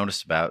that I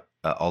noticed about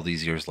all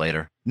these years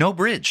later, no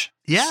bridge.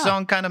 Yeah. The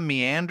song kind of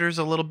meanders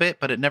a little bit,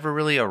 but it never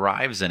really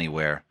arrives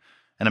anywhere.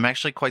 And I'm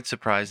actually quite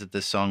surprised that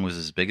this song was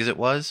as big as it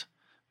was,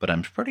 but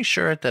I'm pretty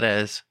sure that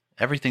has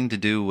everything to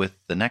do with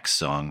the next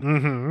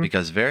song,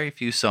 because very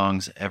few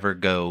songs ever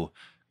go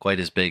quite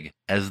as big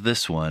as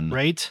this one.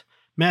 Right?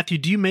 Matthew,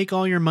 do you make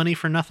all your money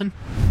for nothing?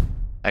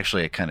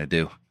 Actually, I kind of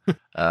do.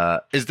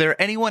 Is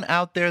there anyone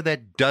out there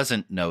that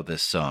doesn't know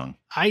this song?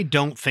 I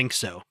don't think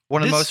so.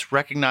 One of the most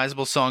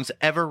recognizable songs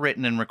ever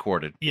written and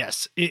recorded.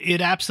 Yes,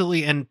 it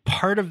absolutely, and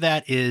part of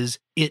that is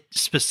it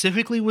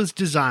specifically was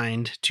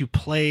designed to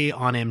play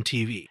on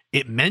MTV.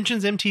 It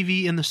mentions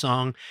MTV in the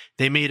song.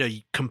 They made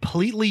a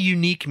completely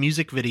unique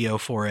music video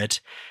for it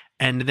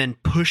and then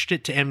pushed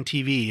it to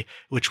MTV,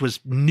 which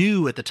was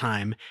new at the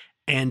time.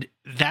 And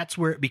that's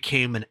where it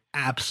became an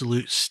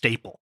absolute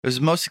staple. It was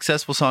the most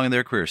successful song in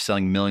their career,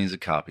 selling millions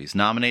of copies.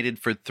 Nominated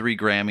for 3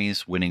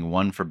 Grammys, winning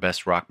 1 for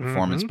Best Rock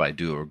Performance by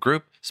Duo or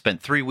Group.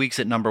 Spent 3 weeks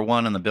at number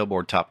 1 on the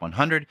Billboard Top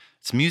 100.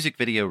 Its music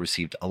video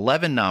received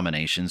 11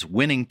 nominations,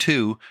 winning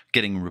 2,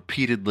 getting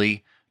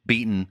repeatedly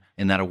beaten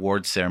in that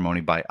awards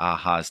ceremony by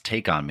a-ha's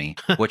Take On Me,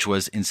 which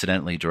was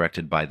incidentally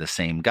directed by the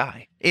same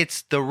guy.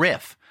 It's the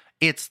riff.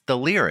 It's the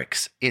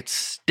lyrics. It's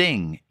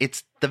Sting.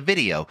 It's the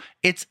video.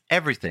 It's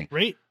everything.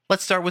 Right.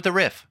 Let's start with the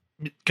riff.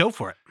 Go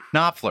for it.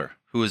 Knopfler,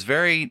 who was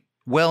very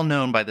well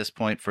known by this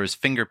point for his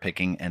finger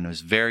picking and his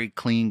very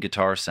clean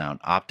guitar sound,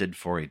 opted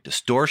for a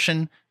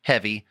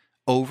distortion-heavy,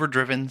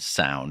 overdriven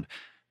sound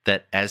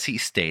that, as he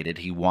stated,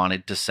 he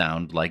wanted to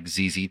sound like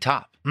ZZ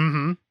Top.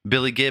 Mm-hmm.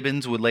 Billy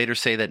Gibbons would later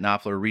say that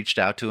Knopfler reached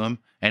out to him,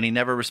 and he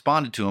never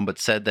responded to him, but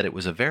said that it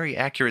was a very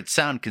accurate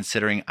sound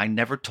considering I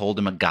never told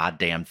him a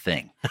goddamn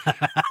thing.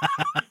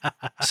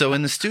 So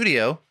in the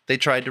studio, they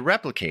tried to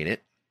replicate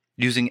it,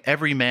 using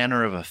every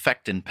manner of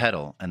effect and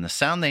pedal, and the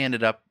sound they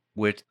ended up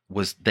with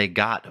was they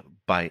got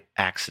by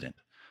accident.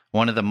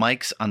 One of the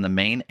mics on the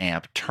main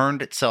amp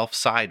turned itself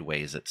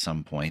sideways at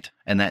some point,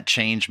 and that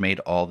change made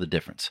all the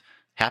difference.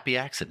 Happy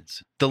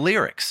accidents. The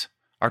lyrics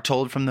are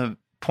told from the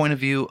point of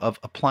view of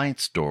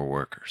appliance store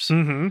workers.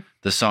 Mm-hmm.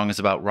 The song is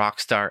about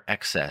rock star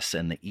excess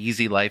and the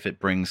easy life it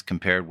brings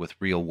compared with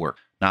real work.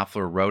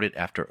 Knopfler wrote it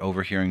after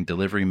overhearing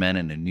delivery men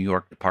in a New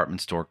York department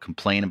store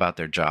complain about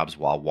their jobs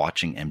while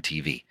watching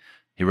MTV.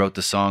 He wrote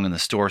the song in the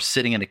store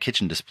sitting at a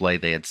kitchen display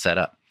they had set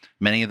up.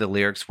 Many of the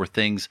lyrics were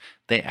things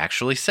they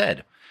actually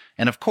said.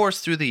 And of course,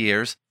 through the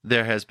years,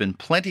 there has been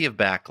plenty of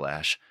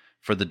backlash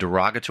for the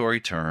derogatory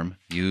term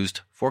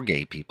used for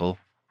gay people.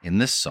 In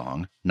this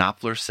song,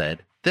 Knopfler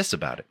said this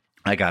about it.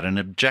 I got an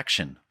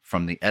objection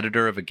from the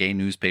editor of a gay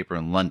newspaper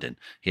in London.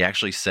 He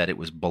actually said it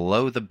was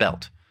below the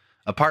belt.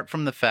 Apart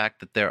from the fact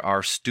that there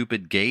are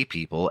stupid gay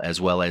people as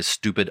well as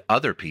stupid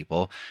other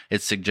people,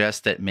 it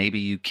suggests that maybe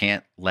you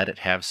can't let it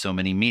have so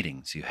many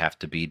meanings. You have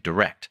to be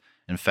direct.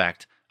 In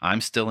fact, I'm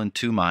still in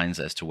 2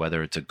 minds as to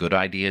whether it's a good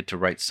idea to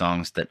write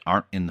songs that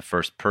aren't in the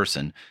first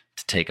person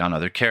to take on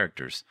other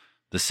characters.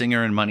 The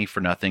singer in Money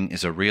for Nothing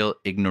is a real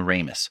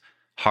ignoramus.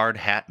 Hard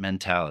hat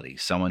mentality,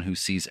 someone who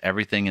sees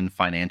everything in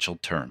financial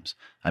terms.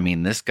 I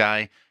mean, this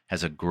guy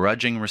has a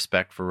grudging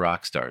respect for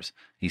rock stars.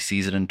 He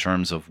sees it in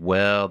terms of,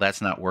 well, that's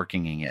not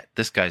working yet.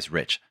 This guy's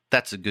rich.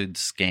 That's a good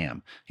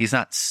scam. He's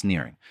not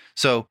sneering.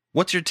 So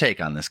what's your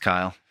take on this,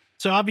 Kyle?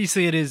 So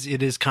obviously it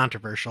is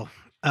controversial.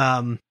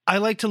 I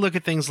like to look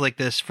at things like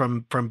this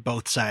from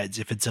both sides,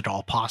 if it's at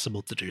all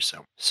possible to do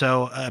so.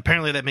 So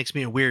apparently that makes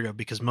me a weirdo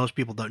because most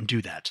people don't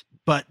do that.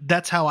 But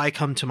that's how I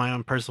come to my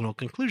own personal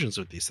conclusions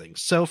with these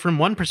things. So from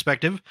one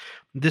perspective,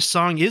 this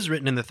song is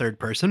written in the third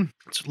person.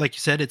 It's, like you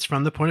said, it's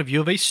from the point of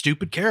view of a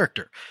stupid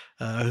character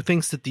who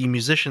thinks that the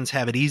musicians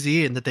have it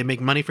easy and that they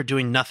make money for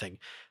doing nothing.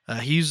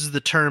 He uses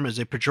the term as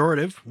a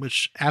pejorative,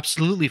 which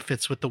absolutely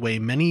fits with the way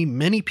many,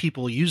 many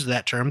people used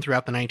that term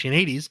throughout the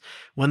 1980s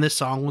when this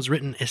song was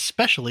written,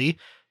 especially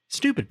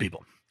stupid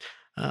people.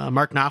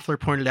 Mark Knopfler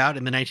pointed out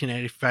in the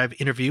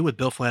 1995 interview with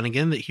Bill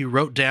Flanagan that he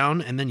wrote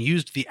down and then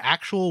used the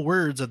actual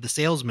words of the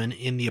salesman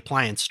in the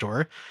appliance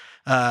store.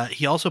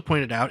 He also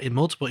pointed out in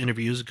multiple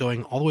interviews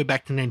going all the way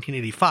back to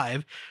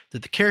 1985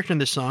 that the character in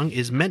this song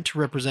is meant to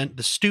represent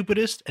the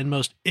stupidest and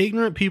most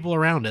ignorant people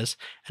around us,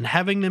 and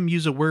having them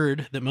use a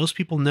word that most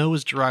people know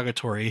is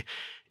derogatory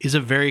is a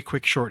very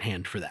quick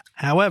shorthand for that.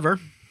 However,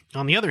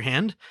 on the other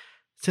hand,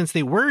 since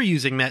they were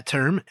using that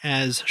term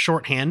as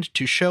shorthand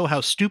to show how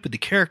stupid the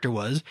character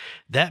was,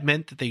 that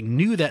meant that they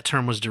knew that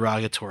term was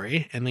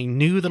derogatory, and they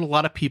knew that a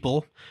lot of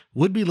people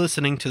would be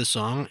listening to the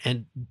song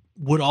and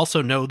would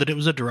also know that it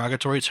was a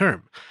derogatory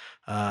term.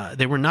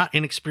 They were not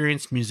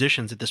inexperienced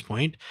musicians at this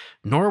point,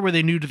 nor were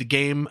they new to the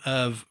game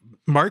of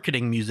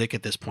marketing music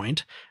at this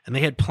point, and they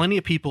had plenty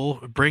of people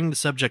bring the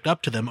subject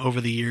up to them over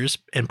the years,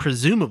 and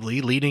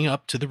presumably leading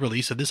up to the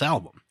release of this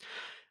album.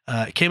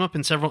 It came up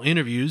in several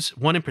interviews,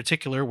 one in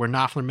particular where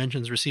Knopfler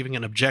mentions receiving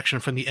an objection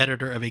from the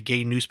editor of a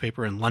gay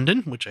newspaper in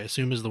London, which I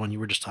assume is the one you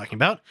were just talking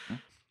about.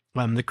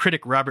 The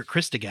critic Robert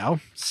Christgau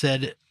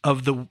said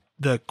of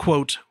the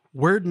quote,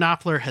 "Word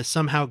Knopfler has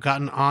somehow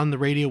gotten on the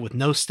radio with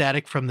no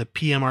static from the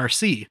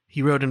PMRC."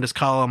 He wrote in his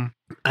column,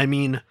 "I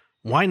mean,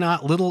 why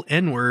not little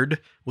N-word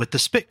with the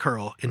spit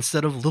curl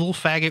instead of little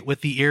faggot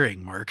with the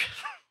earring, Mark?"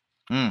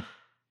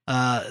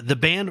 The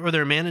band or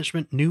their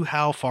management knew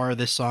how far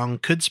this song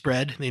could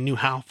spread. They knew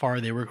how far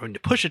they were going to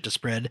push it to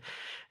spread.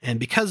 And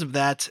because of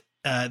that,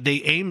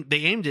 they aimed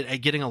it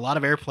at getting a lot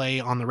of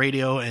airplay on the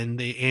radio, and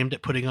they aimed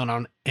at putting it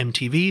on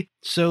MTV.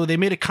 So they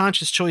made a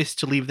conscious choice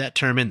to leave that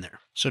term in there.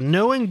 So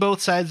knowing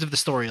both sides of the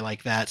story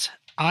like that,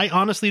 I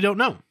honestly don't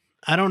know.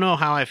 I don't know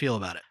how I feel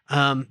about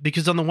it.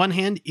 Because on the one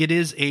hand, it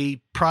is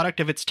a product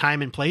of its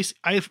time and place.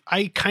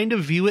 I kind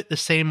of view it the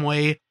same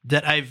way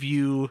that I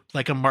view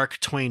like a Mark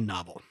Twain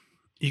novel.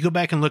 You go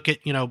back and look at,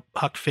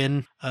 Huck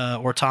Finn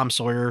or Tom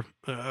Sawyer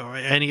or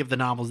any of the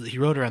novels that he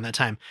wrote around that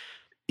time.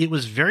 It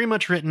was very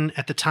much written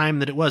at the time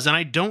that it was. And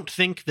I don't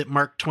think that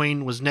Mark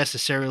Twain was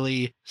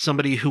necessarily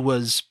somebody who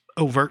was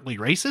overtly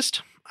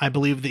racist. I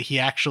believe that he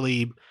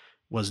actually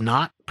was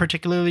not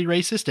particularly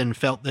racist and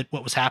felt that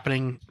what was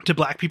happening to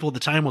black people at the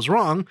time was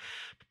wrong.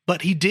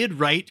 But he did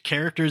write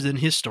characters in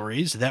his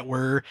stories that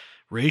were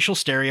racial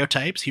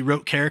stereotypes. He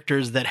wrote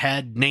characters that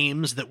had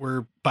names that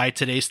were, by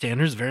today's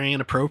standards, very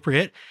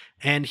inappropriate.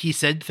 And he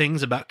said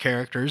things about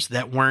characters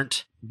that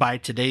weren't, by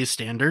today's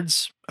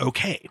standards,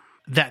 okay.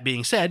 That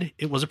being said,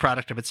 it was a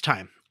product of its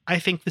time. I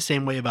think the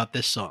same way about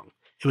this song.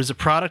 It was a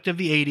product of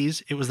the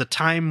 80s. It was the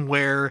time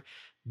where,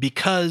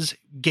 because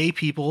gay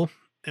people,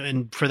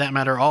 and for that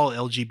matter, all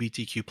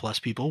LGBTQ plus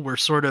people, were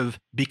sort of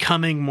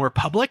becoming more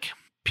public.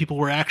 People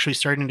were actually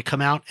starting to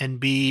come out and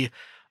be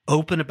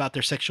open about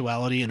their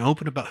sexuality and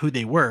open about who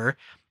they were.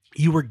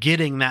 You were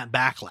getting that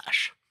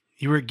backlash.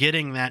 You were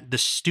getting that the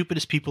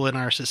stupidest people in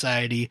our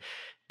society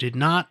did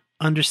not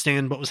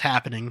understand what was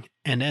happening.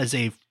 And as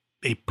a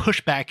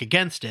pushback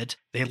against it,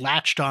 they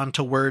latched on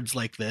to words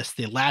like this.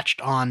 They latched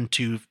on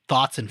to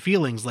thoughts and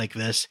feelings like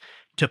this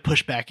to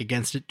push back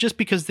against it just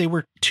because they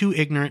were too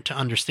ignorant to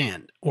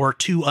understand or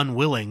too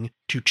unwilling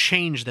to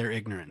change their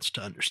ignorance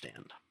to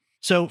understand.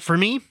 So for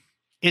me,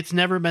 it's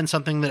never been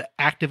something that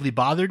actively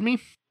bothered me,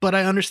 but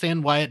I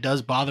understand why it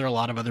does bother a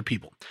lot of other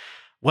people.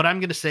 What I'm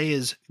going to say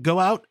is go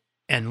out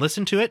and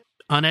listen to it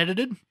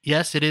unedited.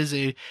 Yes, it is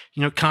a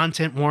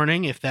content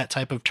warning if that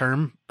type of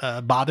term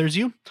bothers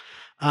you.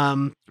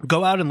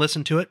 Go out and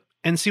listen to it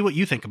and see what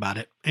you think about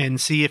it, and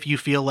see if you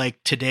feel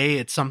like today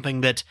it's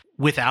something that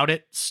without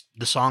it,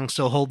 the song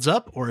still holds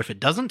up, or if it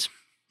doesn't,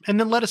 and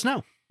then let us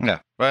know. Yeah,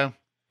 well,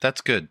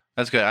 that's good.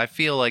 That's good. I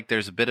feel like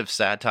there's a bit of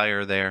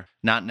satire there,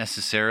 not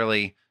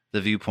necessarily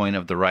the viewpoint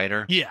of the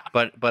writer. Yeah.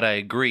 But I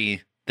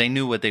agree, they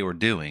knew what they were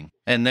doing,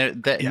 and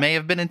that may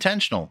have been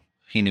intentional.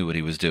 He knew what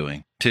he was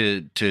doing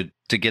to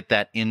get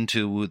that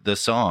into the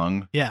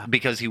song. Yeah.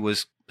 Because he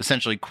was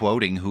essentially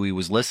quoting who he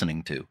was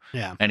listening to.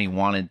 Yeah. And he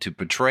wanted to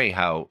portray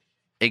how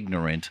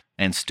ignorant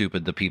and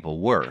stupid the people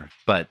were,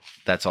 but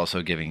that's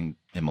also giving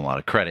him a lot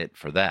of credit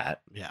for that.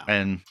 Yeah.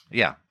 And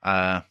yeah,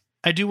 I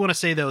do want to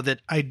say though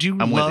that I do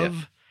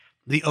love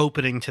the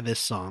opening to this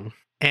song.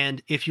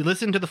 And if you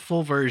listen to the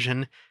full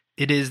version,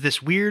 it is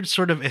this weird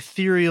sort of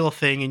ethereal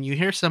thing, and you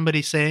hear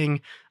somebody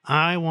saying,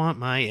 "I want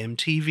my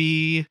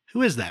MTV."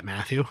 Who is that,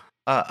 Matthew?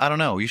 I don't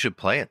know. You should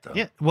play it though.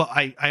 Yeah. Well,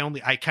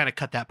 I kind of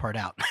cut that part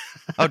out.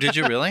 Oh, did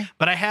you really?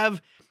 But I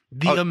have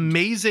the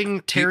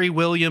amazing Terry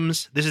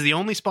Williams. This is the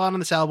only spot on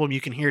this album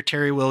you can hear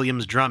Terry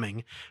Williams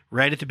drumming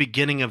right at the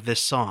beginning of this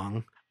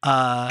song.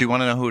 Do you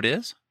want to know who it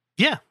is?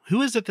 Yeah.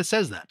 Who is it that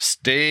says that?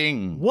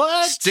 Sting.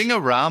 What?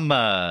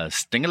 Stingorama.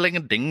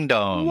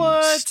 Sting-a-ling-a-ding-dong.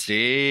 What?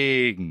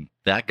 Sting.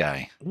 That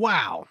guy.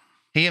 Wow.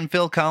 He and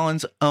Phil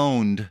Collins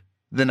owned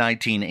the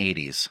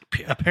 1980s.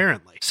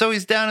 Apparently. So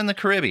he's down in the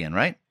Caribbean,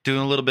 right?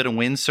 Doing a little bit of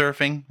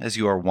windsurfing, as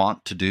you are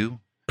wont to do.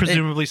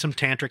 Presumably some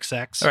tantric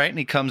sex. All right, and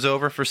he comes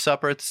over for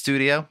supper at the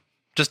studio.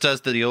 Just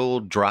does the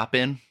old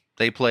drop-in.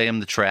 They play him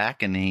the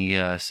track, and he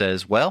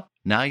says, "Well,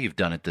 now you've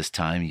done it this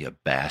time, you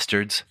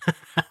bastards."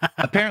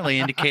 Apparently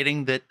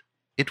indicating that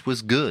it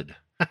was good.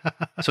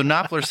 So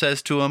Knopfler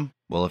says to him,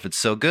 "Well, if it's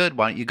so good,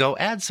 why don't you go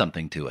add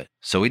something to it?"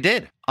 So he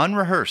did.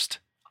 Unrehearsed.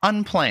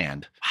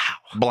 Unplanned.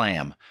 Wow.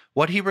 Blam.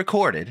 What he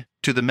recorded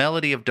to the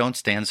melody of Don't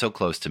Stand So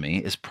Close to Me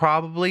is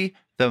probably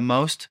the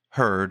most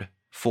heard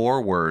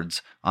 4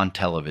 words on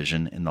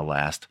television in the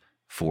last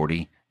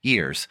 40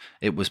 years.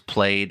 It was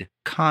played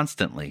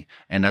constantly.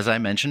 And as I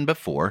mentioned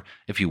before,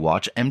 if you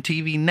watch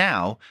MTV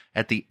now,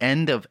 at the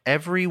end of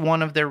every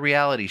one of their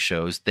reality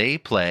shows, they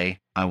play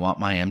I Want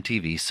My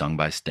MTV sung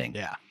by Sting.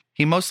 Yeah.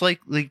 He most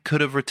likely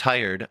could have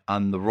retired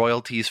on the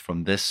royalties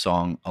from this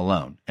song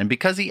alone. And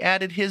because he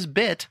added his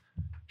bit,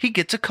 he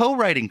gets a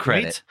co-writing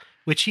credit. Right?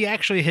 Which he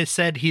actually has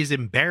said he's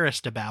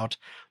embarrassed about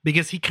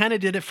because he kind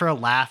of did it for a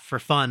laugh, for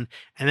fun.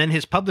 And then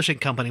his publishing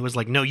company was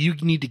like, "No, you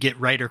need to get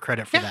writer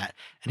credit for that."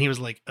 And he was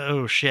like,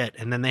 "Oh, shit."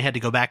 And then they had to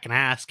go back and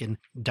ask. And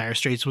Dire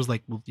Straits was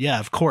like, "Well, yeah,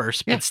 of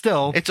course." But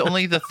still. It's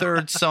only the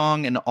 3rd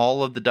song in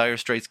all of the Dire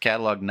Straits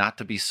catalog not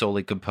to be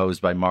solely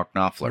composed by Mark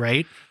Knopfler.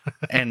 Right.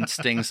 And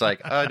Sting's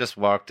like, "I just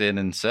walked in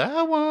and said,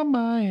 I want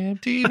my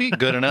MTV."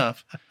 Good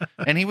enough.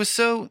 And he was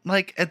so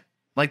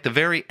at the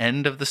very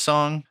end of the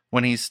song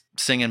when he's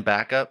singing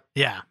backup.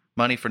 Yeah.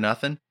 Money for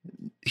Nothing.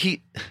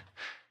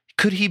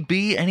 Could he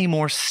be any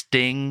more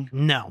Sting?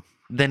 No.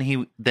 Than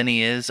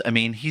he is? I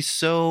mean, he's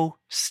so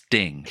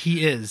Sting.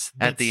 He is.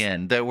 At the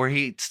end, that where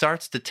he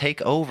starts to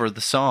take over the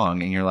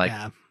song and you're like,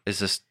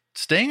 is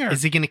Sting or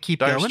Is he going to keep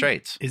Dire going?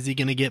 Straits? Is he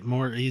going to get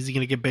more? Is he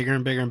going to get bigger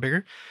and bigger and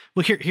bigger?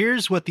 Well,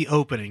 here's what the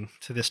opening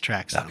to this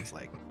track sounds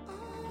like.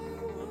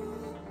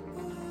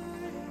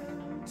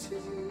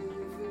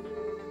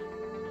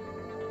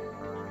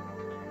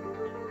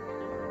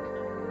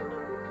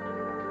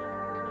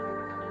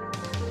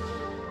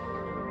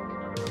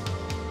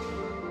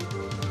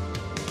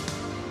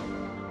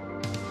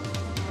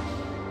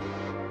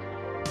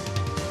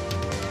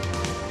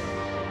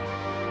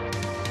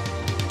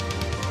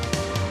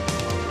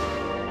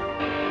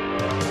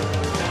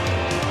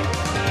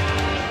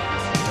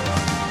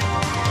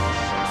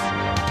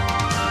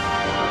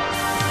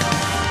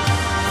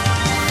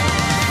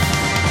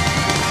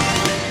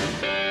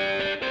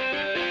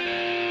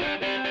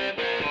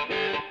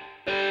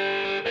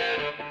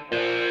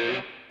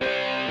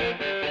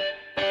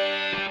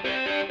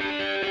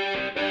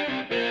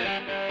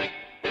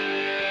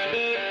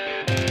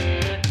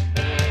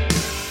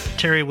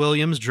 Terry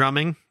Williams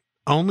drumming.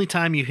 Only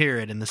time you hear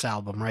it in this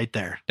album right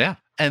there. Yeah.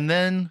 And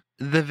then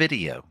the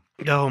video.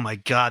 Oh my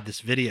God,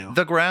 this video.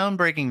 The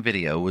groundbreaking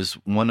video was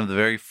one of the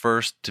very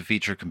first to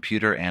feature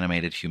computer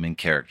animated human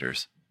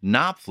characters.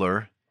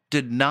 Knopfler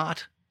did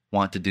not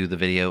want to do the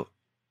video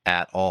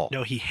at all.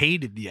 No, he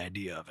hated the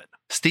idea of it.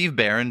 Steve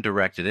Barron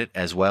directed it,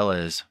 as well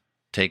as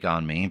Take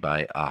On Me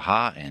by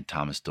Aha and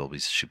Thomas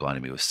Dolby's She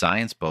Blinded Me With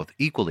Science, both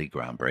equally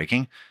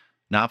groundbreaking.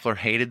 Knopfler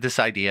hated this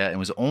idea and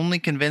was only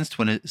convinced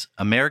when his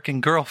American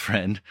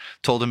girlfriend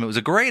told him it was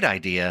a great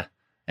idea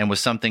and was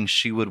something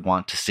she would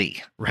want to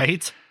see.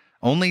 Right?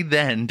 Only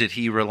then did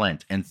he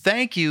relent. And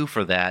thank you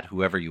for that,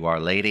 whoever you are,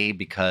 lady,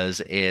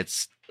 because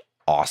it's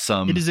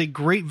awesome. It is a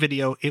great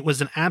video. It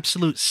was an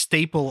absolute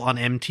staple on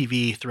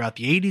MTV throughout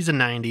the 80s and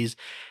 90s.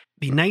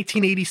 The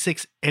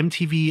 1986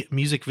 MTV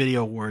Music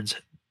Video Awards,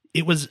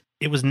 it was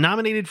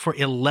nominated for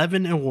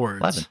 11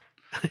 awards. 11.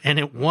 And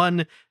it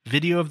won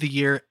Video of the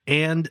Year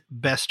and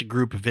Best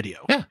Group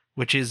Video. Yeah.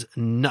 Which is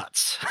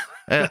nuts.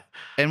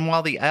 And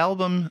while the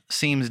album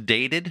seems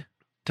dated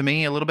to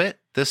me a little bit,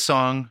 this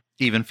song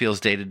even feels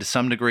dated to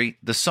some degree.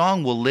 The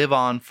song will live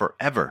on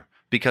forever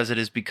because it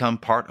has become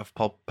part of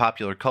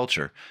popular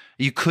culture.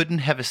 You couldn't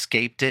have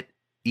escaped it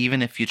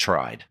even if you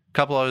tried. A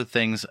couple other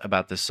things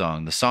about this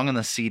song. The song on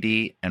the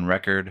CD and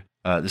record,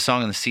 the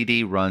song on the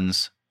CD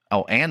runs,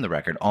 and the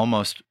record,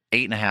 almost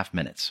 8.5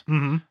 minutes.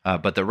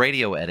 Mm-hmm. But the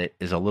radio edit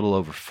is a little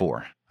over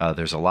 4.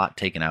 There's a lot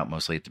taken out,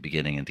 mostly at the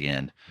beginning and the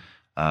end.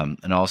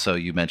 And also,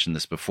 you mentioned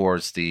this before,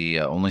 it's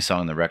the only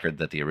song on the record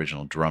that the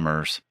original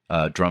drums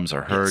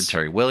are heard. Yes.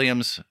 Terry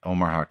Williams,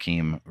 Omar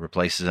Hakim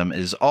replaces him. It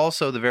is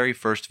also the very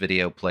first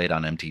video played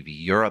on MTV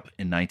Europe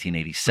in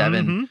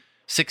 1987, Mhm.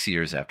 6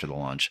 years after the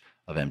launch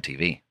of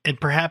MTV. And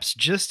perhaps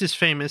just as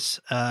famous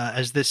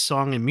as this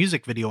song and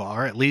music video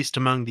are, at least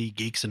among the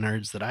geeks and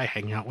nerds that I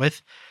hang out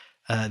with,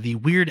 the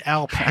Weird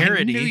Al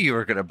parody. I knew you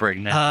were going to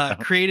bring that up.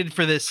 created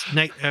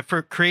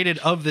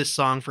of this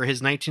song for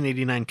his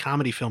 1989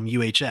 comedy film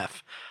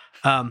UHF.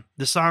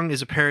 The song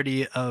is a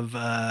parody of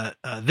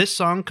this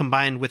song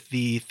combined with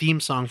the theme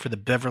song for the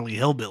Beverly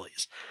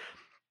Hillbillies.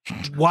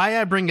 Why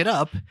I bring it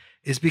up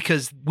is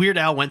because Weird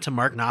Al went to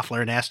Mark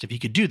Knopfler and asked if he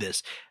could do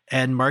this.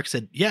 And Mark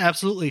said, yeah,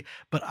 absolutely,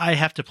 but I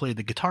have to play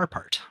the guitar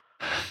part.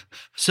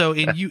 So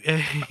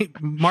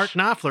Mark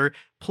Knopfler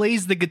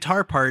plays the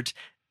guitar part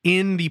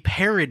in the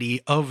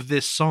parody of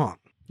this song,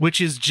 which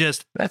is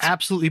just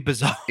absolutely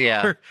bizarre.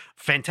 Yeah.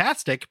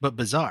 Fantastic, but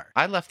bizarre.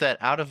 I left that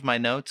out of my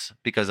notes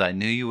because I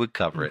knew you would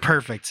cover it.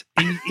 Perfect.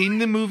 In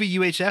the movie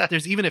UHF,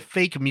 there's even a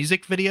fake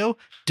music video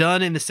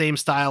done in the same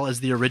style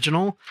as the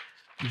original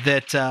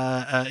that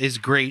is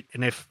great.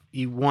 And if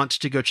you want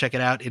to go check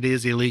it out, it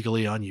is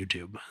illegally on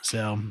YouTube.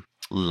 So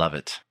Love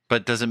it.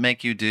 But does it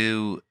make you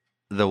do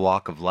the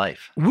walk of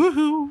life?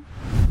 woohoo.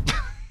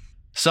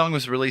 Song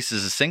was released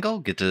as a single,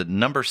 get to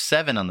number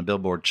 7 on the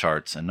Billboard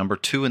charts, and number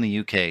 2 in the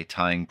UK,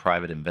 tying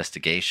Private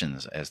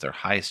Investigations as their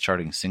highest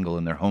charting single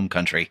in their home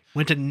country.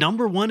 Went to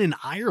number 1 in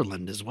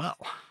Ireland as well,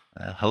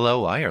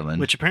 Hello,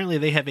 Ireland. which apparently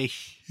they have a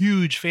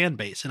huge fan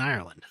base in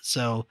Ireland.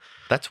 So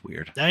That's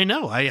weird. I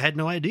know, I had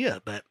no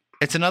idea, but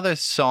It's another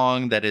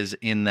song that is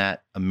in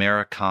that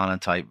Americana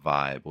type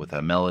vibe with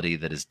a melody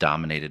that is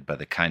dominated by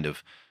the kind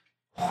of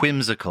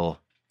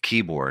whimsical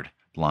keyboard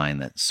line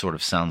that sort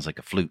of sounds like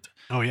a flute.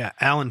 oh yeah,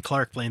 Alan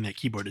Clark playing that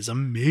keyboard is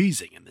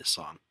amazing in this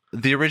song.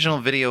 The original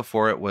video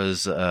for it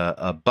was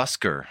a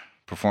busker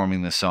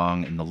performing the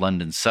song in the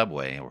London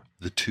subway, or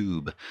the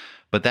Tube.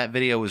 But that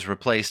video was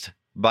replaced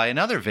by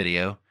another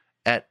video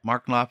at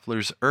Mark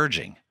Knopfler's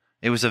urging.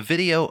 It was a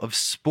video of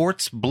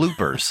sports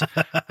bloopers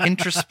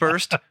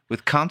interspersed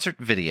with concert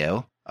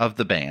video of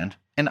the band,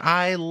 and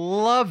I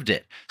loved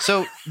it.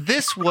 So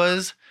this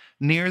was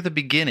near the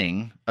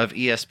beginning of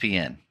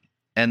ESPN,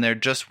 and there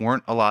just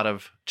weren't a lot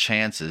of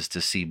chances to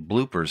see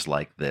bloopers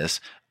like this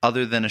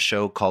other than a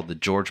show called the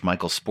George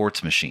Michael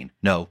Sports Machine.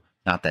 No,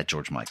 not that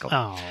George Michael.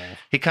 Oh,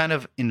 He kind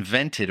of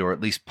invented or at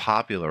least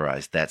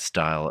popularized that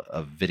style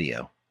of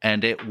video,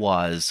 and it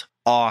was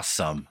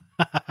awesome.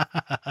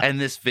 And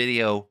this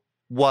video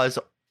was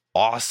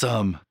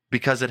awesome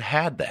because it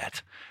had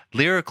that.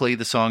 Lyrically,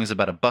 the song is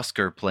about a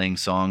busker playing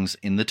songs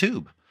in the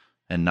tube.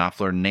 And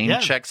Knopfler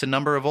name-checks a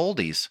number of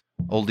oldies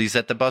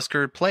that the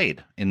busker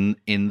played in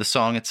the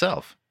song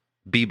itself.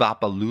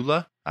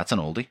 Bebop-a-Lula, that's an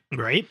oldie.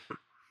 Right.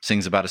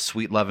 Sings about a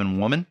sweet-loving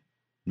woman,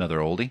 another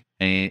oldie.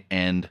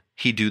 And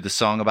He Do the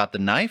Song About the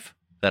Knife,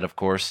 that, of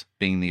course,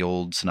 being the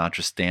old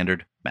Sinatra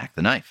standard, Mac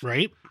the Knife.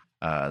 Right.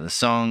 The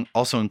song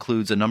also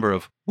includes a number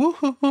of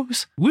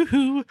woohoos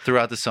Woohoo.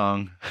 throughout the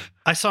song.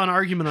 I saw an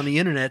argument on the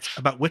internet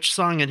about which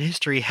song in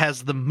history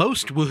has the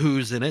most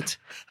woohoos in it,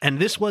 and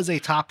this was a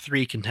top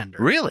 3 contender.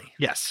 Really?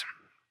 Yes.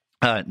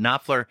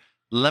 Knopfler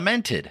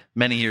lamented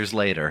many years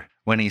later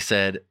when he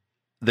said,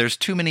 "There's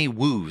too many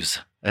woos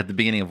at the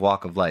beginning of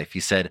Walk of Life." He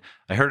said,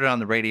 "I heard it on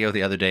the radio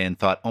the other day and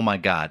thought, oh my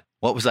God,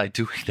 what was I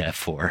doing that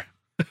for?"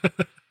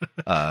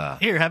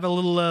 Here, have a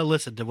little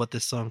listen to what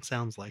this song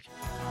sounds like.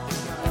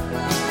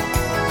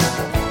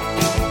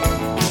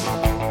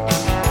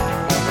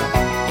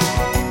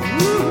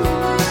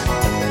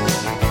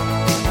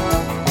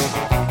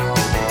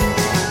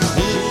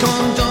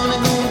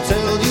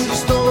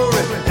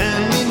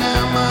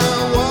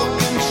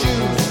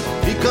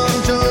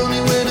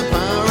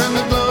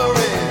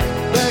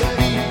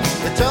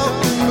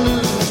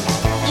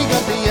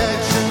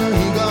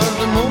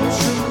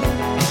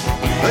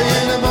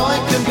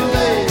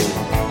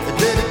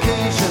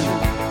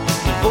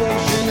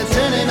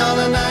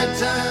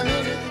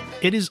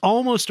 It is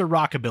almost a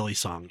rockabilly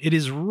song. It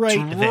is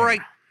right there.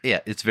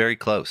 Yeah, it's very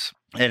close.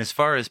 And as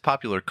far as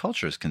popular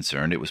culture is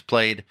concerned, it was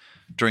played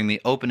during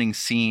the opening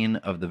scene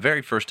of the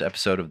very first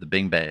episode of the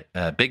Big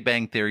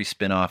Bang Theory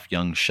spinoff,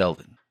 Young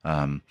Sheldon.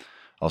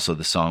 Also,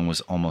 the song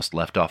was almost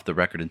left off the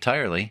record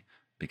entirely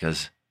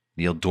because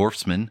Neil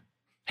Dorfman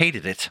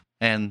hated it.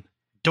 And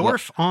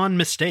Dorf on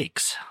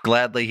mistakes.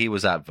 Gladly, he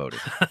was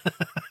outvoted.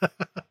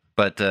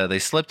 But they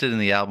slipped it in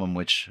the album,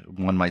 which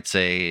one might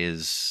say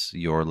is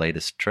your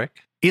latest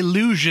trick.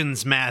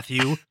 Illusions,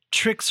 Matthew.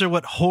 Tricks are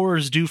what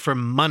whores do for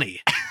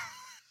money.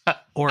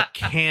 Or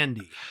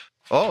candy.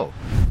 Oh,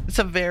 it's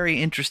a very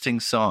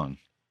interesting song.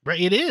 Right,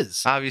 it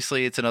is.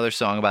 Obviously, it's another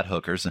song about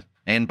hookers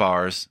and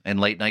bars and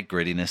late-night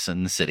grittiness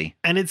in the city.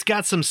 And it's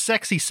got some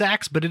sexy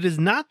sax, but it is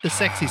not the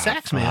sexy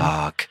sax man.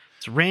 Fuck.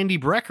 It's Randy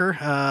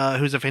Brecker,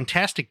 who's a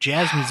fantastic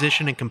jazz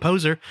musician and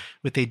composer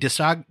with a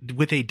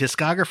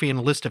discography and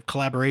a list of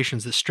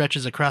collaborations that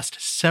stretches across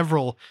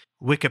several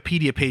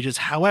Wikipedia pages.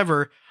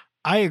 However,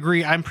 I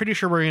agree. I'm pretty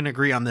sure we're going to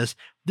agree on this.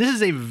 This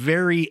is a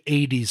very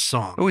 80s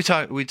song. Are we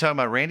talking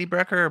about Randy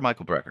Brecker or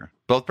Michael Brecker?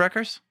 Both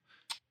Breckers?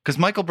 Because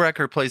Michael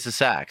Brecker plays the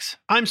sax.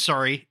 I'm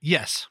sorry.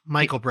 Yes,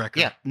 Michael Brecker.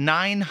 Yeah,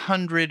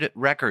 900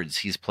 records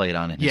he's played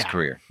on in his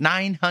career.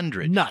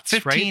 900. Nuts,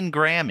 15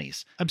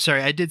 Grammys. I'm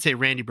sorry. I did say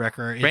Randy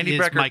Brecker. It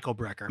is Michael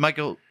Brecker.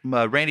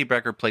 Randy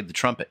Brecker played the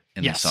trumpet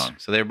in the song.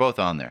 So they're both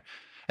on there.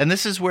 And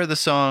this is where the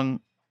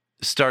song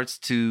starts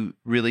to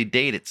really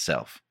date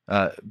itself.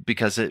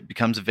 Because it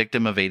becomes a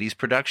victim of 80s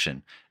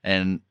production,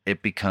 and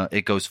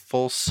it goes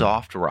full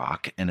soft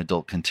rock and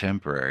adult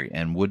contemporary,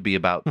 and would be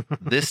about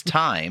this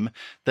time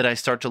that I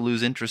start to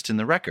lose interest in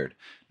the record.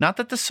 Not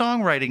that the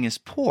songwriting is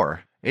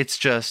poor, it's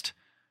just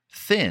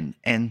thin,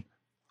 and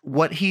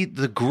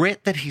the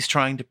grit that he's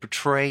trying to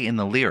portray in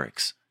the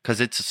lyrics,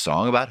 because it's a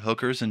song about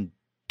hookers and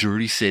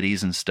dirty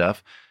cities and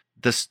stuff.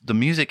 The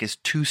music is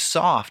too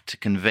soft to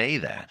convey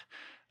that.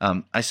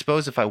 I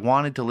suppose if I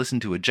wanted to listen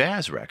to a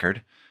jazz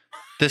record,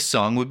 this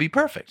song would be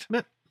perfect.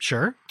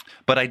 Sure.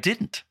 But I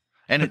didn't.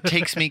 And it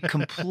takes me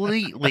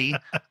completely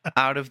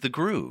out of the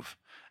groove.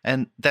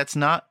 And that's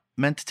not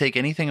meant to take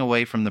anything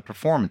away from the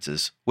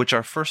performances, which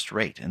are first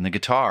rate. And the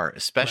guitar,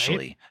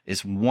 especially,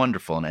 is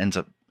wonderful and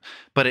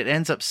it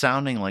ends up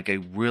sounding like a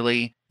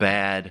really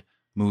bad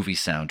movie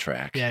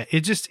soundtrack. Yeah,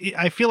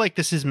 I feel like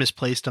this is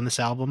misplaced on this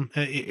album.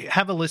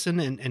 Have a listen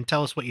and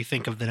tell us what you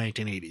think of the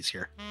 1980s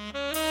here.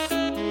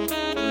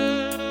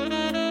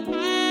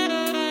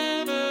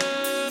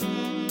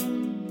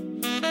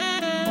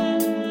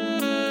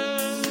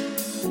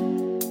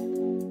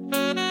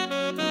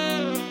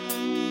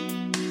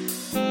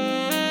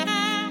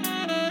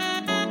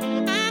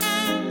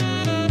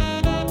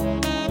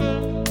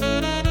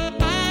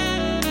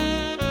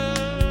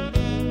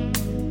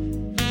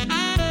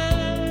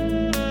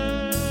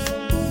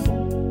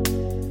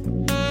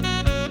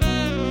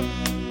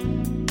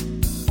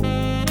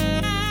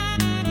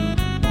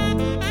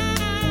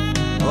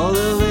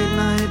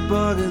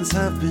 Bargains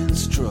have been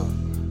struck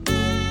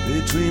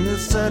between the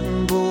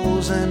satin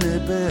bowls and their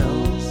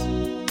bells.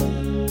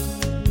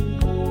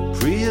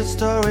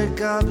 Prehistoric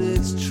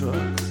garbage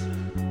trucks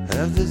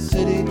have the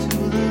city to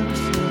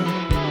themselves.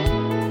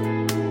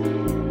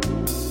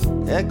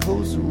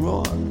 Echoes and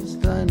roars,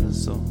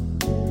 dinosaurs,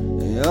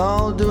 they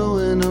all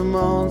doing a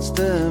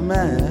monster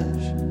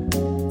mash.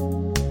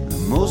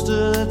 And most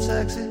of the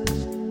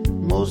taxis,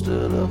 most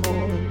of the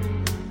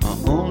whores are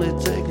only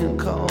taking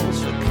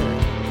calls for cash.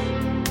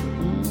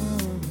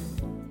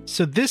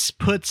 So this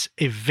puts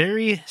a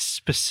very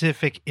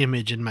specific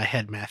image in my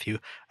head, Matthew.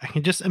 I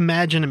can just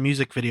imagine a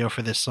music video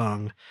for this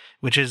song,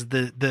 which is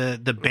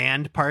the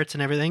band parts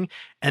and everything.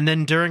 And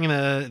then during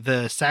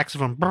the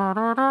saxophone,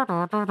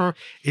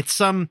 it's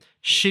some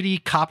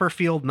shitty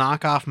Copperfield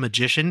knockoff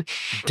magician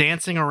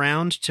dancing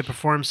around to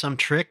perform some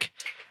trick.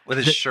 With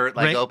his shirt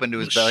open to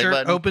his belly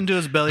button. Open to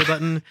his belly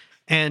button.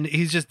 And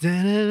he's just,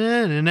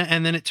 and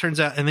then it turns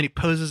out, and then he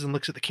poses and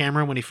looks at the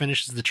camera when he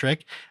finishes the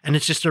trick. And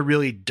it's just a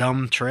really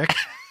dumb trick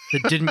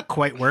that didn't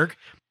quite work.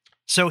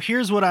 So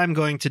here's what I'm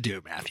going to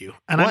do, Matthew.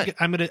 And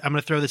I'm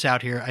gonna throw this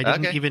out here. I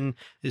didn't even,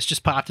 this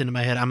just popped into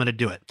my head. I'm gonna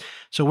do it.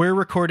 So we're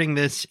recording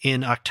this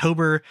in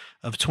October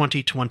of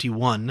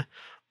 2021.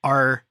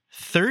 Our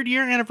 3rd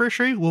year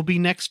anniversary will be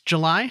next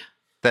July.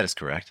 That is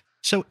correct.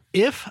 So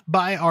if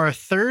by our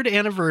 3rd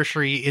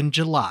anniversary in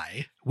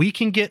July, we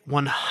can get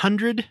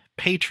 100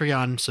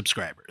 Patreon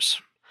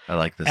subscribers. I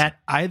like this. At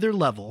either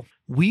level,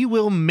 we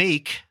will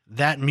make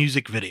that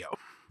music video.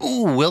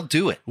 Ooh, we'll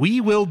do it.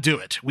 We will do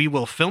it. We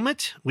will film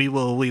it. We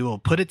will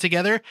put it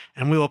together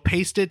and we will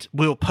paste it.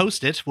 We'll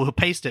post it. We'll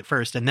paste it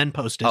first and then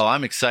post it. Oh,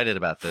 I'm excited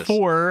about this.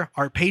 For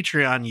our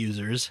Patreon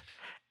users.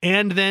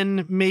 And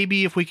then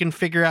maybe if we can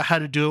figure out how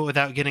to do it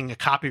without getting a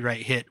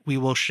copyright hit, we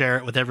will share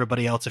it with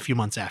everybody else a few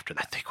months after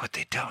that. I think what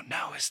they don't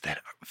know is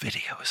that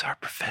video is our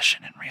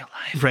profession in real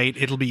life. Right.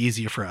 It'll be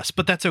easier for us,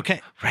 but that's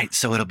okay. Right.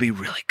 So it'll be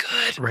really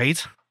good.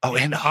 Right. Oh,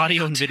 and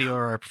audio and video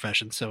are our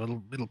profession.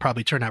 So it'll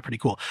probably turn out pretty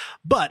cool.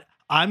 But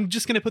I'm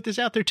just going to put this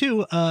out there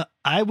too.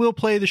 I will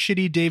play the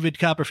shitty David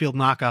Copperfield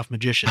knockoff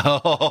magician.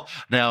 Oh,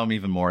 now I'm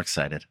even more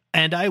excited.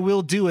 And I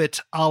will do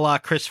it a la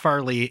Chris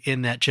Farley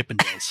in that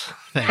Chippendales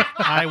thing.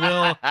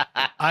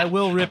 I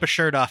will rip a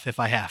shirt off if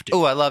I have to.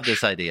 Oh, I love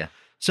this idea.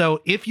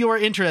 So if you're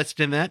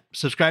interested in that,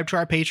 subscribe to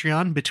our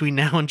Patreon between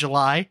now and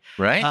July.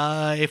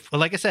 Right. If,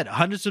 like I said,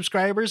 100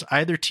 subscribers,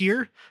 either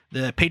tier,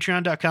 the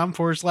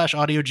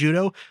patreon.com/audio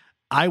judo,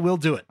 I will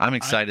do it. I'm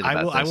excited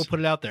about this. I will put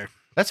it out there.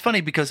 That's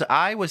funny because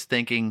I was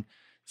thinking,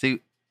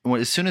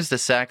 as soon as the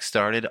sax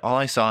started, all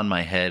I saw in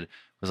my head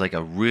was like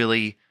a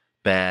really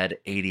bad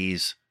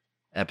 80s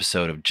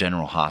episode of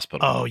General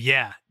Hospital. Oh,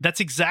 yeah.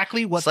 That's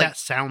exactly what that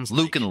sounds like.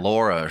 Luke and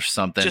Laura or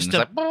something. Just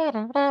a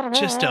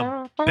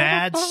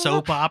bad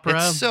soap opera.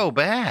 It's so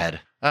bad.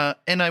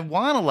 And I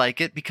want to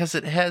like it because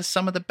it has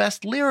some of the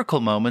best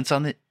lyrical moments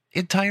on the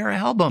entire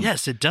album.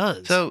 Yes, it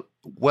does. So,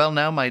 well,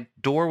 now my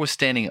door was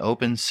standing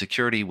open,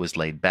 security was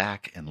laid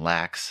back and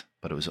lax,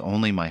 but it was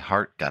only my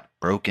heart got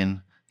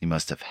broken. You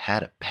must have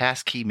had a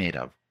passkey made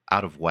out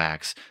of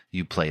wax.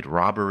 You played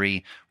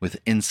robbery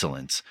with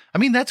insolence. I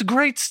mean, that's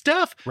great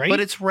stuff, right? But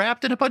it's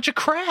wrapped in a bunch of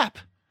crap.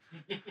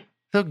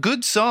 A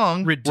good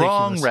song, ridiculous.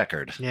 Wrong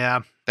record.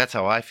 Yeah. That's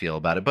how I feel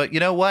about it. But you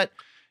know what?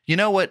 You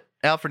know what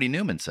Alfred E.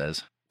 Newman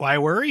says? Why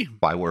worry?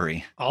 Why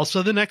worry?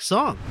 Also the next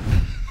song.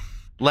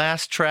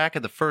 Last track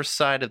of the first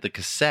side of the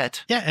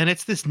cassette. Yeah, and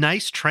it's this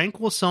nice,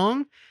 tranquil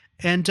song.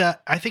 And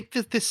I think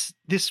that this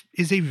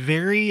is a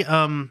very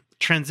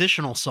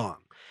transitional song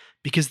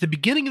because the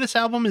beginning of this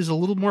album is a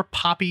little more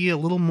poppy, a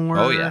little more,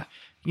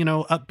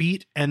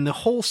 upbeat. And the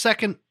whole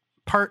second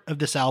part of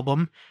this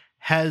album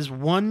has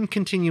one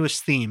continuous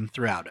theme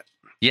throughout it.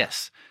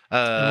 Yes.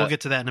 And we'll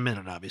get to that in a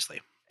minute,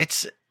 obviously.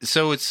 It's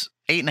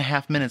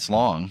 8.5 minutes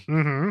long,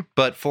 mm-hmm.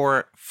 but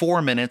for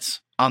 4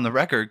 minutes on the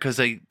record, because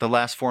the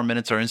last 4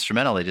 minutes are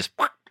instrumental, they just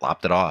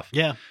lopped it off.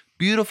 Yeah.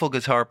 Beautiful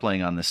guitar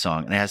playing on this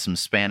song, and it has some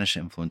Spanish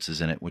influences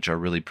in it, which are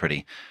really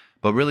pretty.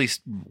 But really,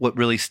 what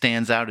really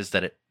stands out is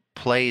that it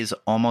plays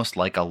almost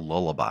like a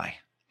lullaby.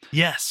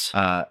 Yes.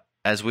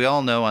 As we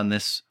all know on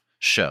this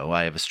show,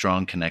 I have a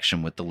strong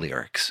connection with the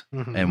lyrics.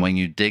 Mm-hmm. And when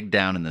you dig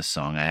down in this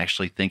song, I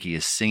actually think he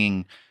is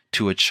singing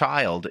to a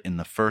child in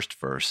the first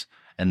verse,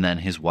 and then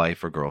his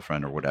wife or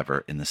girlfriend or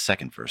whatever in the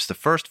second verse. The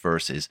first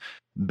verse is,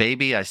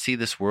 "Baby, I see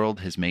this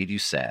world has made you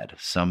sad.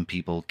 Some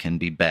people can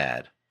be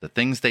bad. The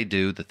things they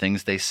do, the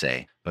things they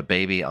say. But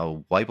baby,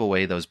 I'll wipe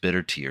away those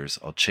bitter tears.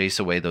 I'll chase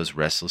away those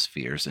restless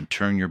fears and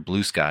turn your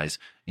blue skies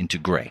into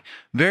gray."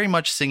 Very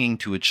much singing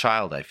to a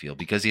child, I feel,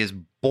 because he has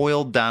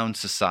boiled down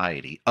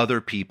society.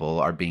 Other people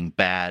are being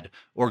bad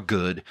or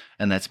good,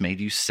 and that's made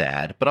you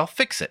sad, but I'll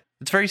fix it.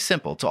 It's very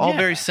simple. It's all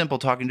very simple.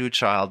 Talking to a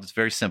child, it's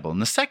very simple. In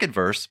the second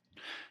verse,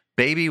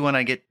 "Baby, when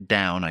I get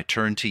down, I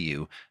turn to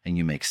you, and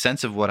you make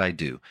sense of what I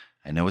do.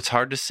 I know it's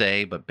hard to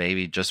say, but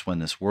baby, just when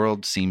this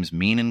world seems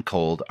mean and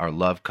cold, our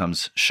love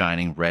comes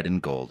shining red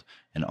and gold,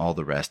 and all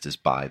the rest is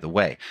by the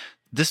way."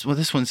 This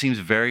one seems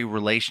very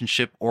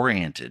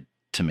relationship-oriented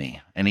to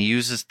me, and he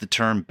uses the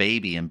term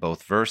baby in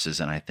both verses,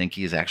 and I think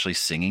he is actually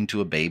singing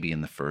to a baby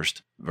in the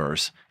first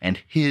verse and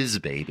his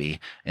baby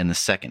in the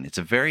second. It's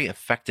a very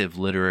effective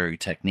literary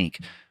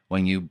technique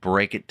when you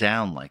break it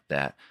down like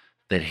that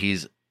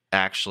he's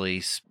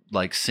actually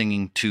like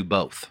singing to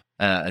both.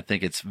 I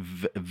think it's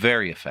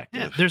very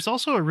effective. Yeah, there's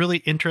also a really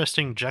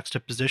interesting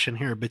juxtaposition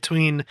here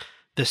between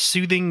the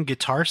soothing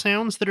guitar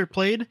sounds that are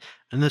played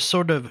and the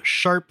sort of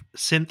sharp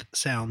synth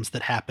sounds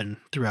that happen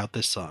throughout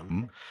this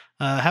song.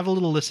 Have a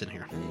little listen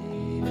here.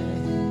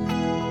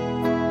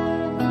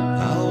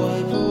 I'll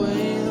wipe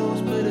away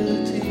those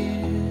bitter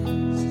tears.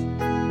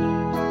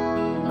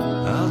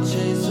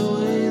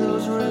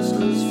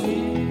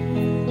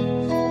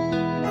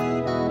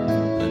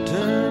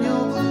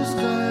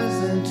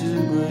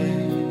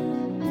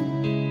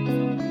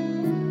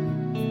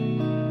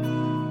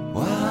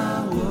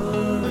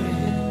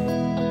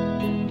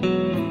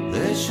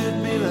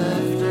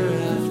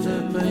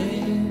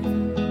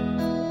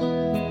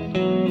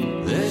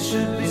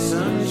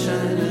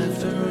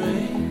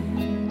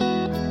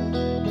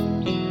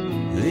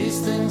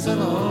 things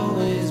have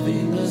always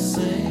been the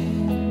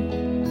same.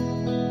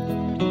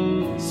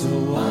 So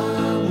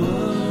why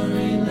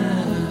worry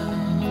now?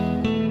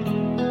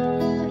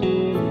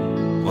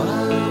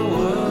 Why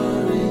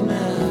worry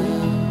now?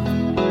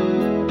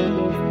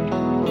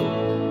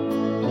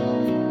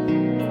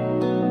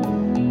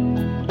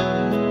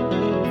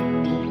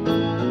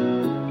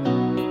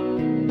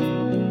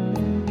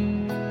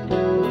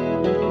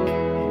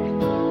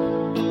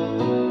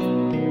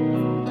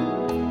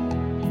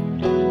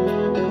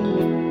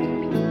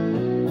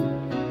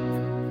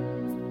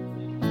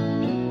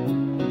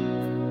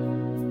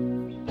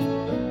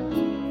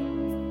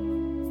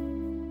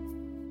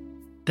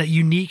 That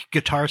unique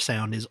guitar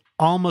sound is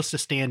almost a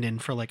stand-in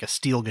for like a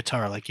steel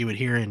guitar, like you would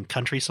hear in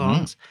country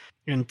songs.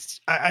 And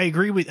I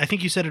agree with, I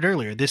think you said it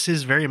earlier, this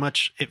is very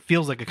much, it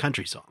feels like a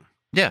country song.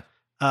 Yeah.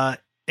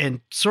 And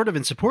sort of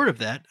in support of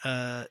that,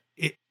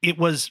 it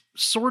was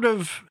sort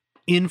of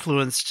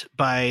influenced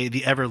by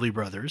the Everly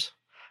Brothers.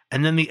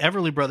 And then the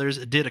Everly Brothers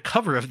did a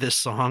cover of this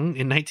song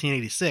in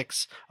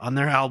 1986 on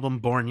their album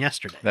Born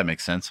Yesterday. That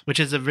makes sense. Which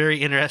is a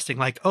very interesting,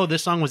 like, oh,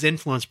 this song was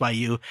influenced by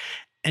you,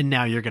 and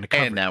now you're going to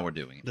cover And now it. we're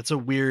doing it. That's a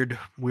weird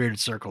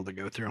circle to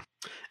go through.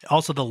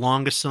 Also, the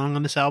longest song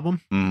on this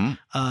album.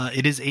 Mm-hmm.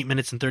 It is 8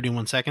 minutes and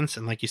 31 seconds.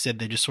 And like you said,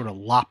 they just sort of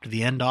lopped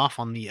the end off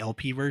on the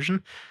LP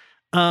version.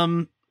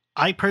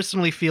 I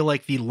personally feel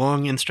like the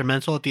long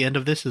instrumental at the end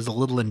of this is a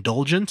little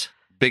indulgent.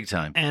 Big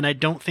time. And I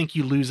don't think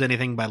you lose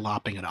anything by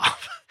lopping it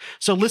off.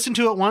 So listen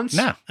to it once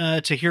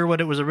to hear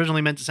what it was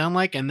originally meant to sound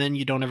like, and then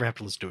you don't ever have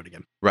to listen to it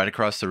again. Right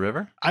across the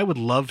river? I would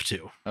love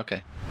to.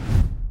 Okay.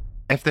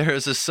 If there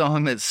is a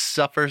song that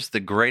suffers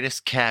the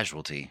greatest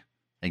casualty,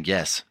 and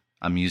yes,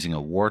 I'm using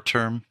a war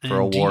term for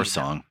a war Indeed.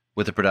 song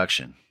with a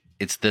production,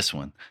 it's this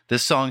one.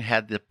 This song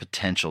had the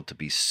potential to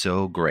be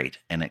so great,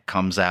 and it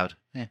comes out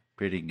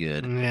pretty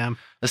good. Yeah.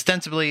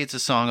 Ostensibly, it's a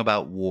song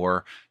about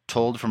war,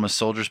 told from a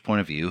soldier's point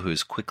of view who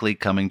is quickly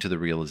coming to the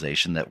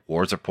realization that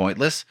wars are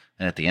pointless,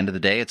 and at the end of the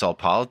day, it's all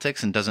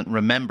politics, and doesn't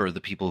remember the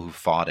people who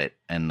fought it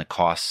and the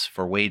costs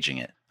for waging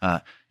it.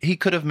 He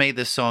could have made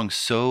this song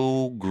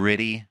so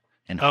gritty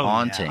and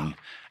haunting,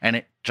 and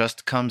it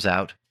just comes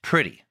out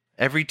pretty.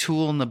 Every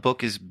tool in the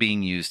book is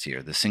being used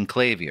here. The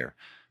synclavier,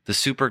 the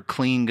super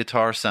clean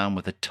guitar sound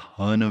with a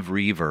ton of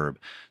reverb,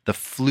 the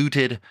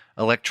fluted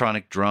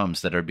electronic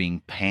drums that are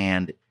being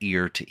panned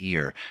ear to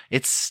ear.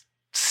 It's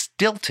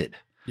stilted.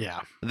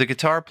 Yeah. The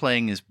guitar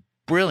playing is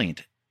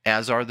brilliant,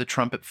 as are the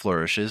trumpet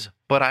flourishes,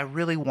 but I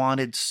really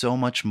wanted so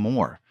much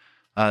more.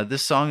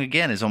 This song,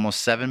 again, is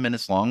almost 7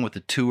 minutes long with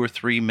a 2 or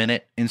 3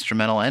 minute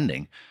instrumental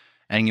ending.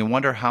 And you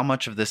wonder how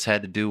much of this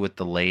had to do with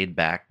the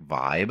laid-back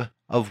vibe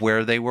of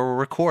where they were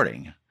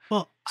recording.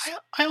 Well,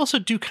 I also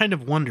do kind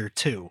of wonder,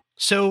 too.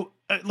 So,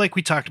 like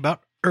we talked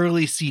about,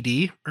 early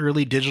CD,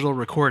 early digital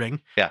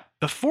recording. Yeah.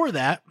 Before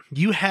that,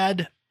 you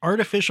had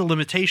artificial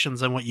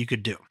limitations on what you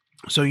could do.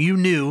 So you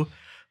knew,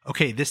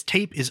 okay, this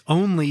tape is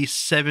only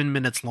 7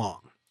 minutes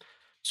long.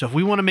 So if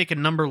we want to make a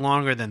number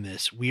longer than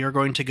this, we are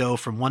going to go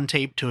from one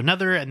tape to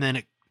another, and then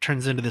it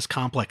turns into this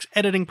complex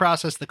editing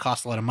process that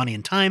costs a lot of money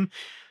and time.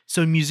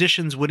 So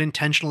musicians would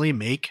intentionally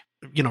make,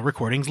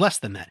 recordings less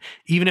than that.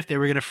 Even if they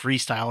were going to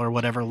freestyle or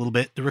whatever a little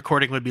bit, the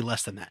recording would be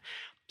less than that.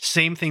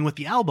 Same thing with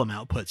the album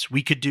outputs.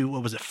 We could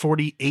do,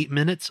 48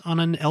 minutes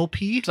on an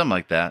LP? Something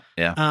like that,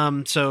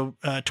 yeah. So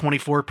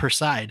 24 per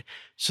side.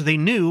 So they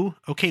knew,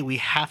 okay, we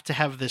have to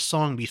have this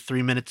song be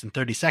 3 minutes and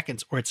 30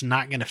 seconds or it's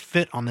not going to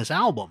fit on this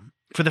album.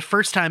 For the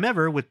first time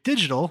ever with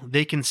digital,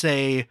 they can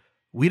say,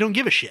 we don't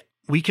give a shit.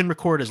 We can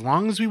record as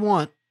long as we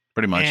want.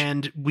 Pretty much.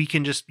 And we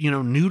can just,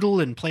 noodle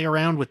and play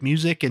around with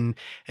music and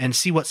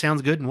see what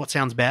sounds good and what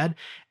sounds bad.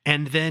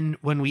 And then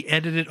when we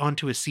edit it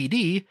onto a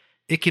CD,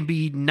 it can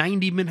be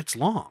 90 minutes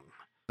long.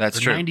 That's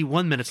or true.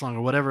 91 minutes long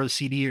or whatever the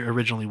CD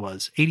originally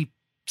was.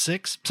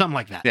 86, something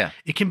like that. Yeah.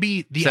 It can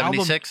be the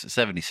 76? album.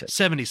 76.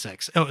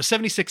 76. Oh,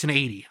 76 and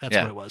 80. That's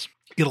Yeah. what it was.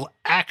 It'll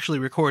actually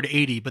record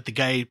 80, but the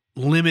guy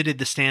limited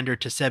the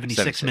standard to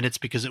 76 minutes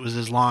because it was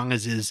as long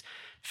as his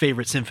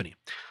favorite symphony.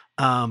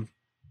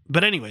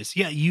 But anyways,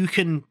 yeah, you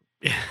can,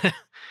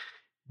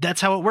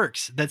 that's how it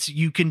works.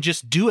 You can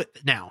just do it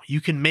now.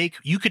 You could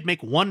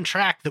make one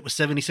track that was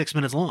 76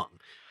 minutes long,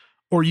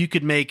 or you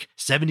could make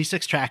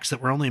 76 tracks that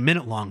were only a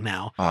minute long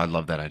now. Oh, I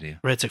love that idea.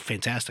 Right. It's a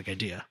fantastic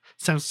idea.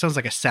 Sounds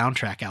like a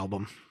soundtrack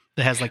album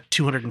that has like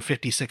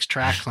 256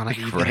 tracks on it.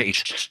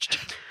 Great.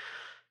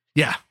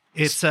 Yeah.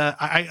 It's,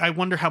 I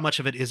wonder how much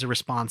of it is a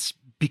response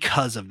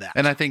because of that.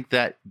 And I think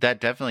that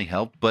definitely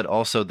helped, but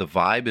also the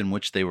vibe in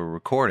which they were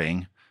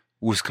recording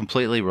was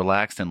completely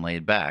relaxed and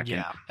laid back.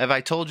 Yeah. And have I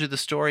told you the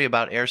story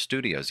about Air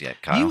Studios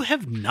yet, Kyle? You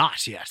have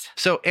not yet.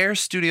 So Air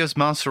Studios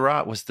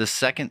Montserrat was the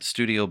second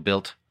studio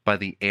built by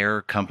the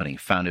Air Company,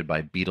 founded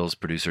by Beatles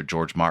producer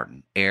George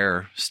Martin.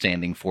 Air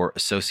standing for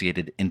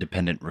Associated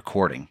Independent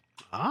Recording.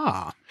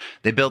 Ah.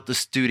 They built the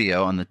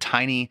studio on the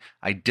tiny,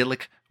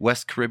 idyllic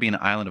West Caribbean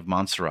island of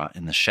Montserrat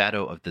in the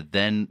shadow of the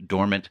then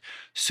dormant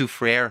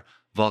Soufriere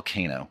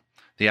volcano.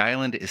 The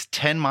island is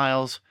 10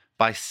 miles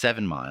by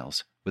 7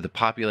 miles, with a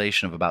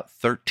population of about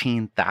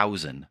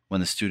 13,000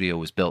 when the studio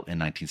was built in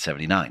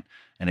 1979,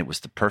 and it was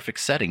the perfect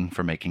setting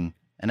for making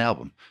an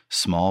album.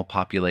 Small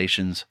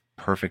populations,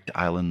 perfect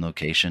island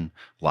location,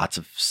 lots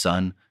of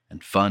sun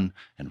and fun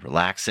and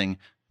relaxing,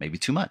 maybe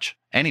too much.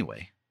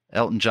 Anyway,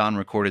 Elton John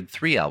recorded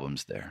 3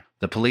 albums there.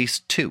 The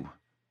Police, 2.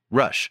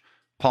 Rush,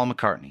 Paul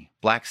McCartney,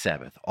 Black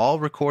Sabbath, all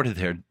recorded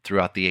there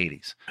throughout the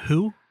 80s.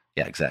 Who?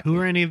 Yeah, exactly. Who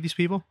are any of these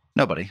people?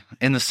 Nobody.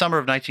 In the summer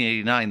of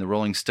 1989, the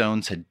Rolling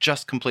Stones had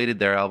just completed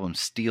their album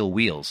Steel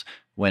Wheels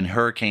when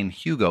Hurricane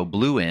Hugo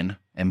blew in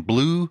and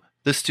blew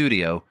the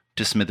studio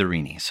to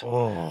smithereens.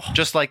 Oh.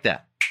 Just like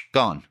that.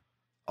 Gone.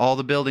 All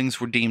the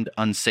buildings were deemed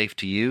unsafe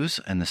to use,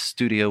 and the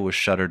studio was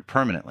shuttered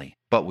permanently.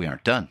 But we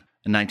aren't done.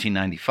 In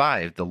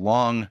 1995, the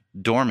long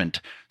dormant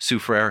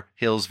Soufriere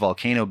Hills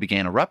volcano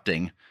began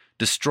erupting,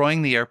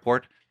 destroying the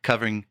airport,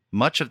 covering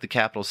much of the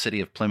capital city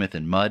of Plymouth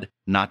in mud.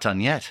 Not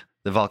done yet.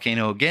 The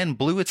volcano again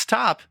blew its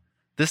top,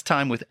 this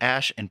time with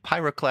ash and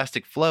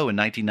pyroclastic flow in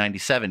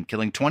 1997,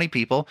 killing 20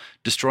 people,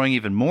 destroying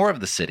even more of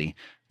the city.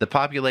 The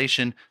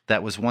population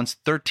that was once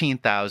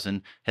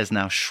 13,000 has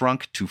now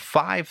shrunk to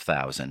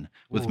 5,000,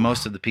 with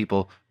most of the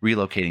people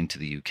relocating to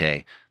the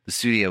UK. The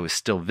studio is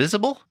still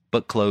visible,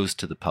 but closed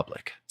to the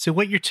public. So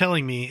what you're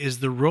telling me is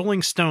the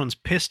Rolling Stones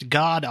pissed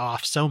God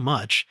off so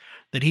much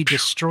that he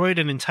destroyed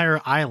an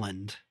entire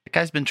island. The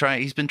guy's been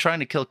trying. He's been trying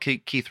to kill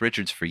Keith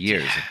Richards for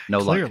years. No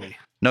luck. Clearly.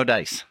 No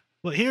dice.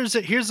 Well, here's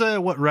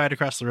what Ride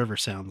Across the River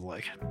sounds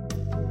like.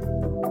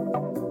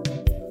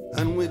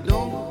 And we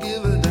don't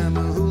give a damn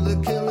who the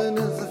killing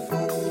is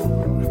for.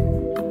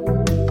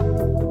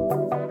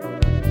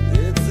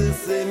 It's the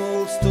same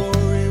old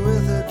story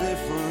with a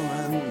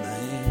different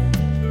name.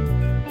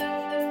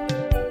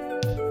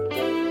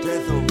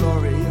 Death or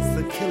glory is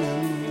the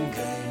killing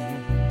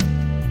game.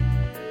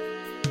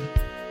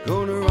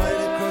 Gonna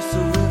ride across the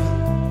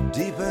river,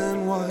 deep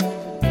and wide.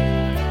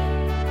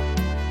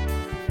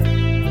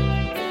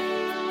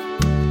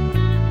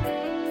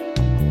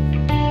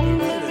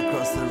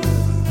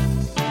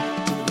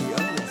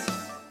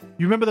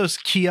 You remember those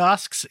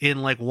kiosks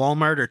in like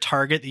Walmart or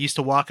Target that you used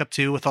to walk up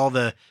to with all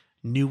the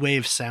new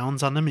wave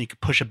sounds on them and you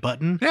could push a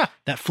button? Yeah.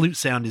 That flute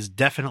sound is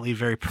definitely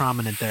very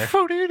prominent there.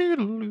 So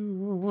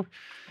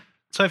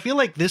I feel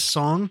like this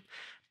song,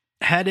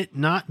 had it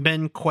not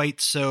been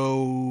quite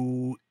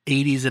so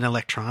 80s and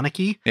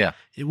electronic-y, Yeah.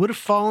 it would have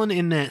fallen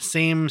in that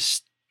same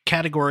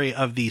category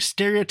of the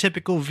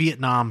stereotypical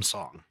Vietnam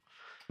song.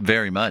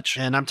 Very much.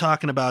 And I'm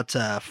talking about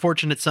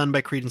Fortunate Son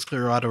by Creedence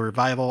Clearwater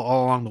Revival,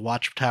 All Along the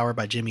Watchtower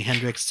by Jimi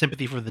Hendrix,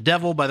 Sympathy for the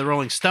Devil by the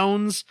Rolling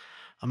Stones,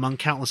 among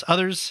countless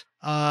others,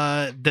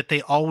 that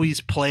they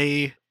always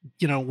play,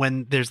 you know,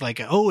 when there's like,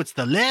 it's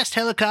the last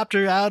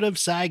helicopter out of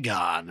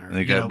Saigon.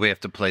 Or, We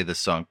have to play this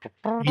song.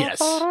 yes.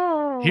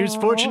 Here's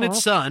Fortunate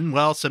Son.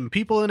 Well, some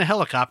people in a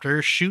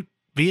helicopter shoot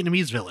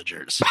Vietnamese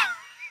villagers.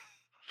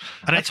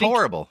 And That's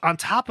horrible. On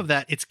top of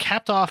that, it's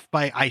capped off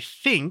by, I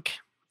think,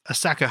 a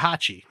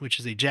shakuhachi, which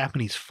is a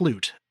Japanese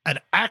flute. An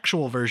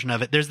actual version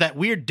of it, there's that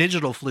weird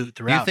digital flute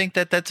throughout. You think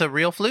that that's a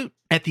real flute?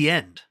 At the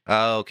end.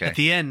 Oh, okay. At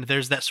the end,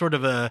 there's that sort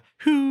of a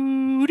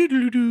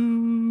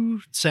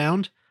hoo-doo-doo-doo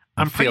sound.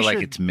 I feel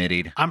like it's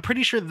midied. I'm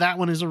pretty sure that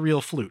one is a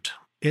real flute.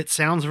 It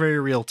sounds very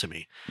real to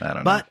me. I don't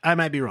know. But I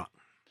might be wrong.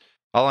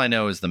 All I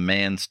know is the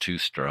man's too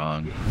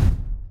strong.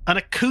 An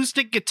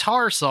acoustic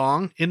guitar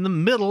song in the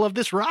middle of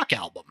this rock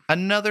album.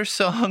 Another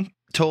song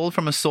told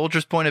from a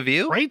soldier's point of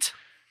view? Right?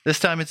 This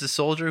time it's a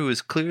soldier who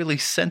is clearly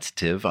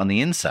sensitive on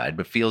the inside,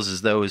 but feels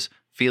as though his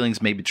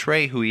feelings may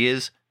betray who he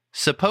is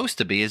supposed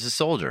to be as a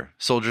soldier.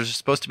 Soldiers are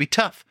supposed to be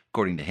tough,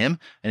 according to him,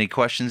 and he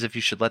questions if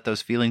you should let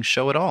those feelings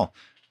show at all.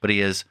 But he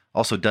has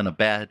also done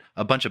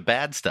a bunch of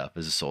bad stuff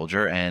as a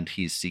soldier, and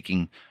he's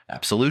seeking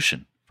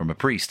absolution from a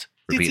priest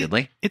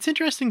repeatedly. It's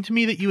interesting to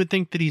me that you would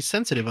think that he's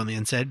sensitive on the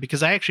inside,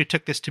 because I actually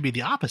took this to be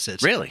the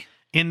opposite. Really?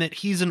 In that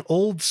he's an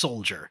old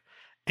soldier.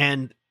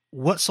 And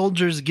what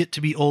soldiers get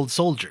to be old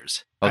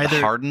soldiers? Oh,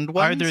 the hardened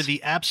ones? Either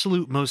the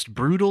absolute most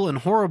brutal and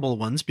horrible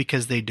ones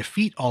because they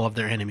defeat all of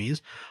their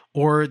enemies,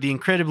 or the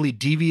incredibly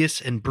devious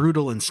and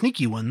brutal and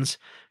sneaky ones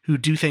who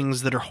do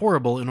things that are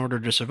horrible in order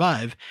to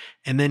survive.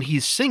 And then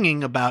he's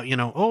singing about,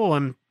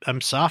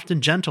 I'm soft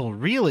and gentle.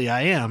 Really,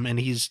 I am. And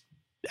he's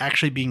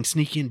actually being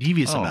sneaky and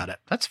devious about it.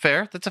 That's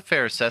fair. That's a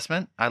fair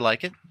assessment. I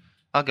like it.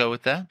 I'll go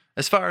with that.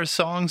 As far as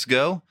songs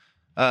go,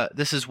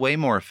 this is way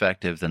more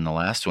effective than the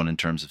last one in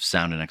terms of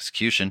sound and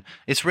execution.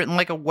 It's written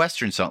like a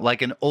Western song,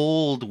 like an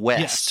Old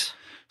West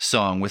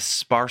song with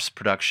sparse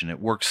production. It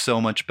works so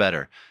much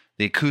better.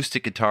 The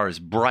acoustic guitar is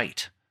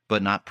bright,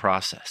 but not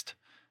processed.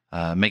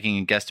 Making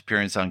a guest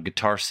appearance on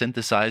guitar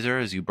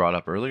synthesizer, as you brought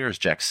up earlier, is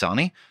Jack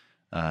Sonny.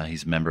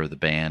 He's a member of the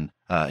band.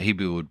 He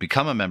would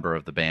become a member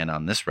of the band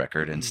on this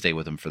record and stay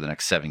with them for the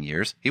next 7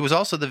 years. He was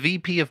also the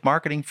VP of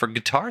marketing for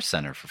Guitar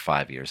Center for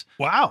 5 years.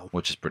 Wow.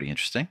 Which is pretty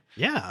interesting.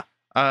 Yeah.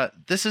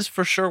 This is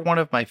for sure one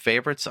of my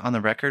favorites on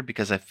the record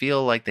because I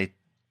feel like they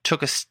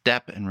took a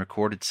step and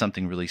recorded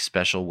something really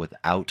special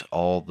without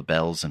all the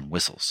bells and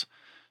whistles.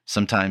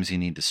 Sometimes you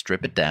need to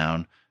strip it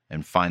down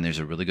and find there's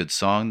a really good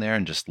song there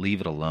and just leave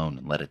it alone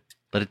and let it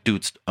let it do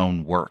its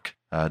own work.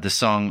 This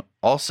song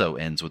also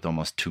ends with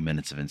almost 2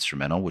 minutes of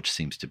instrumental, which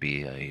seems to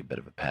be a bit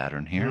of a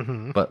pattern here,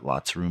 but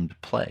lots of room to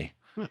play.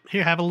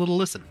 Here, have a little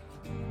listen.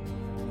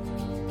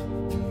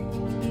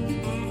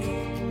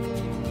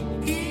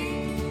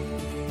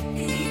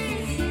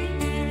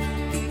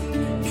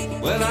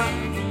 Well,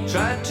 I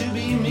tried to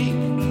be me,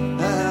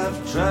 I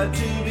have tried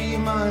to be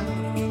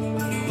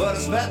mine, but I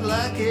spat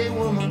like a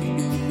woman,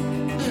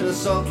 and I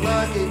soft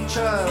like a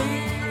child.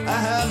 I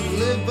have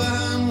lived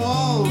behind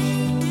walls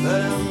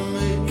that have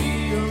made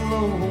me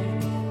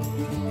alone,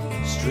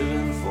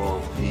 striven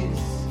for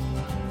peace,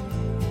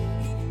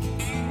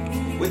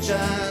 which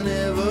I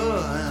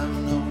never have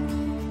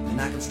known.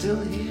 And I can still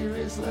hear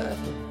his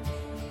laughter,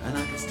 and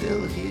I can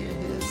still hear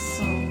his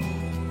song.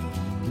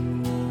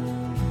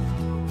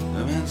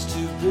 The man's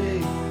too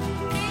big,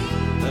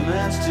 the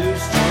man's too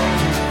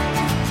strong.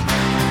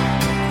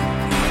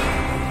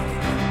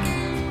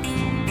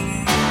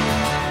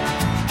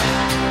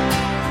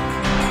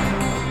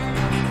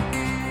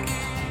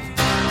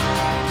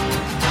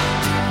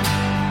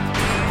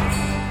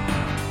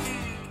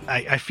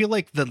 I feel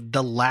like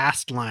the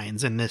last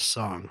lines in this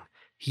song,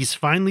 he's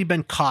finally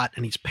been caught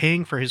and he's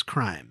paying for his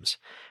crimes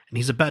and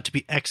he's about to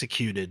be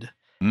executed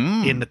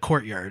in the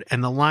courtyard.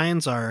 And the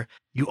lines are,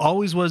 "You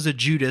always was a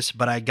Judas,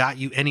 but I got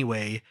you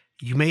anyway.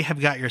 You may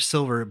have got your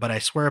silver, but I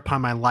swear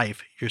upon my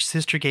life, your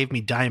sister gave me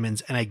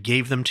diamonds and I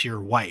gave them to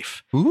your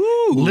wife."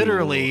 Ooh.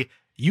 Literally,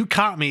 you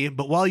caught me,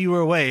 but while you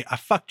were away, I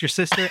fucked your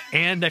sister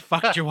and I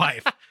fucked your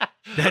wife.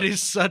 That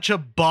is such a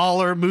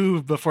baller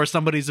move before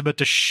somebody's about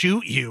to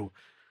shoot you.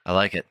 I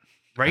like it.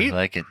 Right? I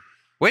like it.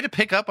 Way to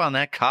pick up on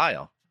that,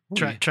 Kyle.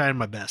 Trying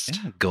my best.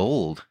 Yeah,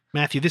 gold.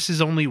 Matthew, this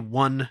is only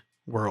one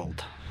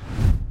world.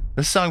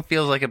 This song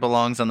feels like it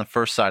belongs on the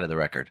first side of the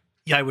record.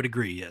 Yeah, I would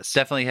agree, yes.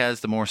 Definitely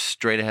has the more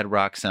straight-ahead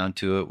rock sound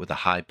to it with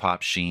a high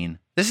pop sheen.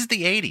 This is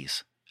the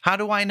 80s. How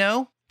do I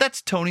know?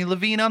 That's Tony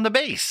Levine on the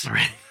bass.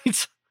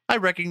 Right. I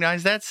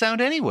recognize that sound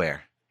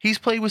anywhere. He's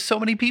played with so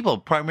many people,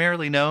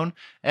 primarily known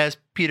as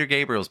Peter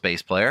Gabriel's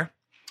bass player.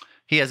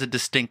 He has a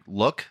distinct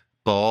look,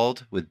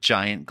 bald with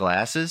giant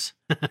glasses,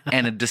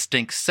 and a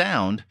distinct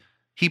sound.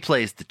 He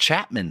plays the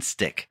Chapman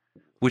stick,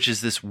 which is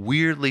this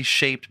weirdly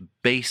shaped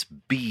bass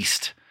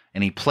beast,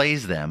 and he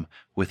plays them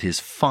with his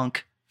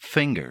funk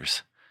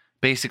fingers.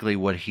 Basically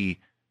what he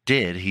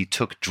did, he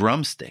took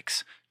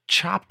drumsticks,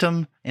 chopped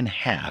them in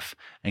half,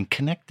 and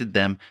connected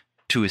them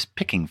to his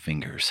picking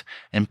fingers,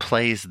 and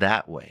plays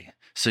that way.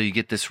 So you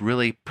get this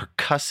really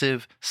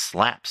percussive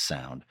slap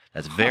sound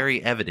that's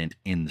very evident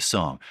in the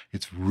song.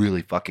 It's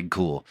really fucking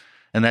cool.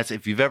 And that's,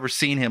 if you've ever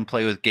seen him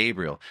play with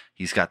Gabriel,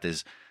 he's got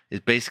this,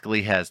 it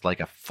basically has like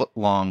a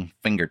foot-long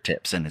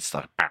fingertips, and it's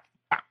like,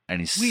 and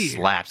he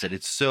slaps it.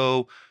 It's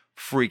so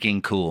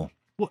freaking cool.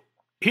 Well,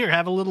 here,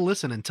 have a little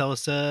listen and tell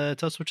us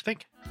what you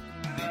think.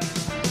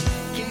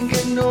 Can't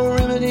get no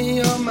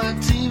remedy on my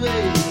TV.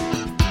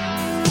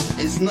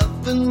 It's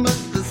nothing but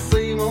the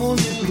same old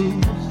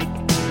news.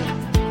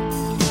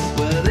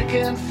 Well, they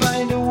can't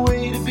find a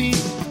way to be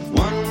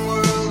one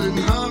world in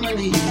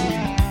harmony.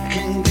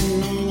 Can't get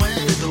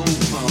nowhere to go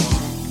far.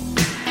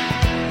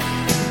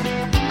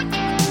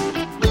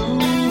 Ooh.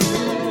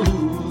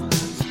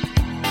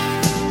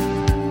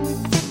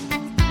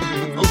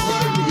 Oh,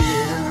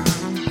 yeah.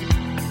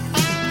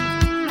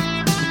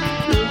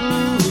 Ooh.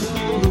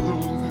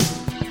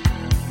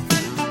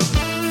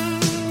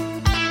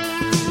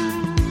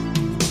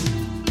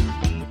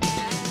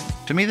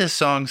 To me, this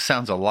song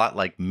sounds a lot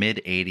like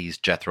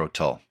mid-80s Jethro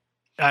Tull.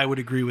 I would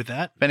agree with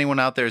that. If anyone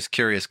out there is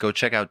curious, go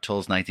check out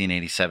Tull's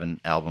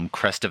 1987 album,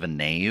 Crest of a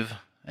Knave,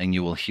 and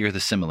you will hear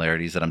the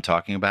similarities that I'm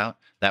talking about.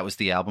 That was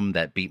the album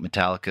that beat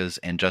Metallica's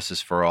And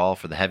Justice for All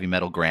for the Heavy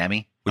Metal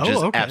Grammy, which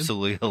is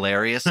absolutely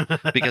hilarious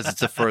because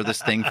it's the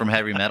furthest thing from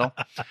heavy metal.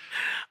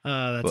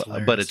 That's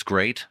hilarious. But it's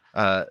great.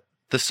 The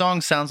song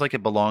sounds like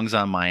it belongs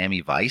on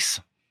Miami Vice.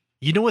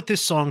 You know what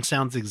this song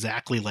sounds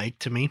exactly like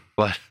to me?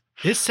 What?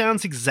 This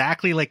sounds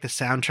exactly like the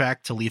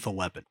soundtrack to Lethal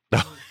Weapon.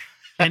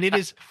 And it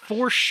is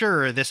for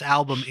sure this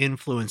album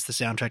influenced the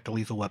soundtrack to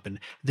Lethal Weapon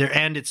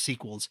and its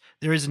sequels.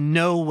 There is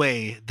no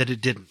way that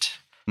it didn't.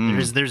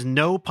 There's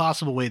no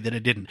possible way that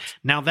it didn't.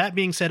 Now, that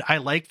being said, I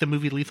like the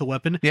movie Lethal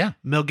Weapon. Yeah.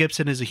 Mel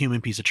Gibson is a human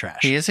piece of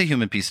trash. He is a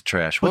human piece of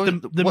trash.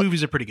 But the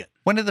movies are pretty good.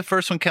 When did the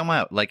first one come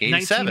out? Like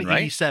 87,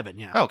 right? 1987,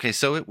 yeah. Oh, okay,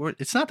 so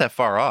it's not that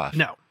far off.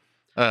 No.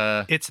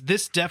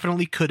 This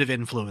definitely could have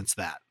influenced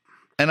that.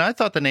 And I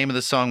thought the name of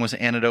the song was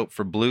Antidote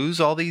for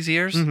Blues all these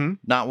years,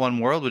 Not One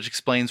World, which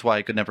explains why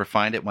I could never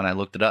find it when I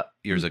looked it up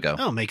years ago.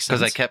 Oh, makes sense.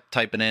 Because I kept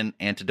typing in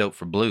Antidote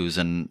for Blues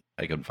and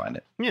I couldn't find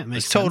it. Yeah, it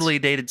makes It's sense. totally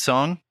dated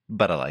song,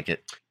 but I like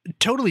it.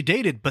 Totally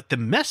dated, but the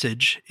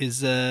message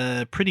is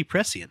pretty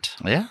prescient.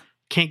 Yeah.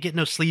 Can't get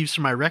no sleeves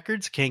for my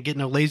records. Can't get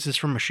no laces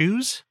for my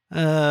shoes.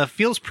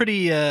 Feels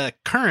pretty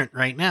current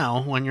right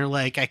now when you're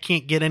like, I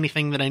can't get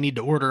anything that I need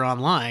to order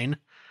online.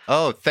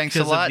 Oh, thanks a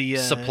because lot, of the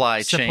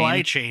supply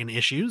chain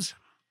issues.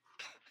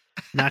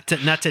 Not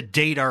to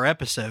date our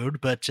episode,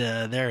 but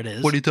there it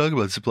is. What are you talking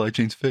about? Supply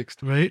chain's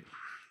fixed. Right?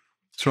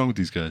 What's wrong with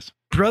these guys?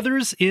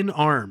 Brothers in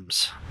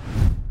Arms.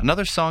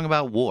 Another song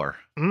about war.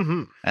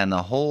 Mm-hmm. And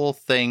the whole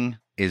thing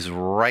is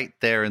right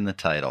there in the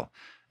title.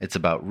 It's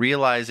about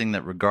realizing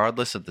that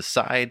regardless of the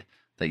side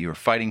that you are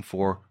fighting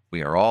for,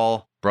 we are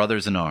all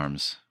brothers in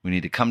arms. We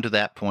need to come to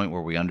that point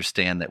where we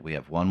understand that we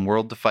have one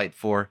world to fight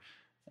for,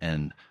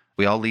 and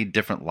we all lead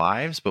different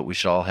lives, but we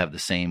should all have the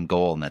same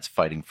goal, and that's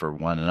fighting for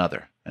one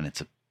another. And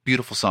it's a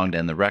beautiful song to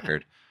end the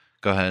record.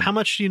 Go ahead. How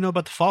much do you know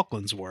about the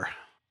Falklands War?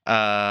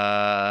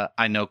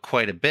 I know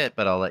quite a bit,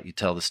 but I'll let you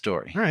tell the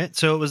story. All right.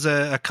 So it was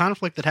a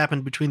conflict that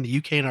happened between the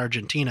UK and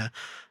Argentina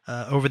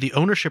over the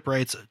ownership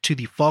rights to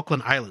the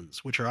Falkland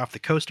Islands, which are off the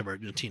coast of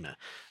Argentina.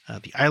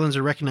 The islands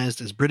are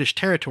recognized as British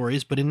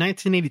territories, but in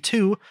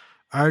 1982,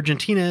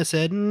 Argentina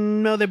said,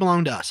 no, they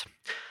belong to us.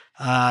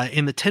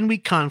 In the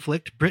 10-week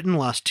conflict, Britain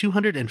lost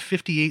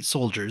 258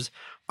 soldiers,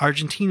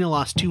 Argentina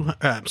lost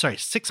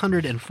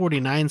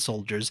 649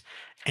 soldiers,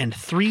 and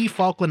 3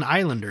 Falkland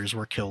Islanders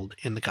were killed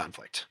in the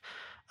conflict.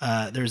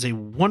 There's a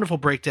wonderful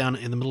breakdown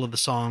in the middle of the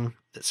song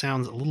that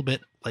sounds a little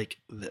bit like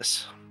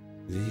this.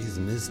 These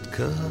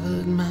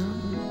mist-covered mountains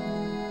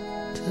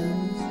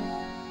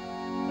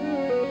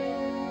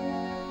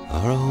are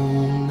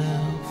home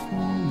now for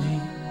me,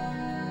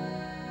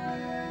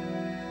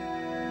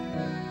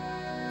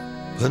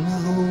 but my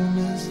home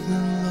is the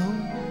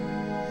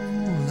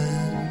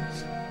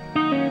lowlands,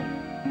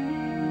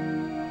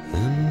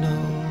 and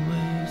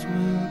always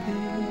will be.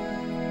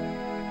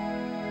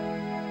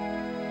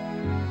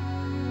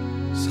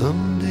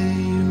 Someday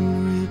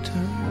you'll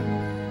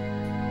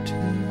return to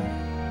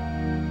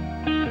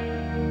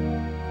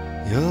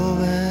your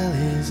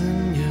valleys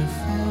and your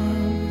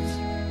farms,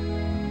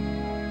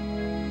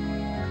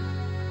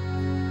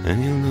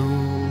 and you'll no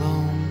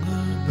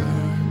longer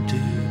burn to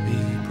be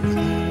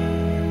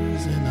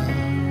brothers in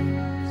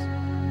arms.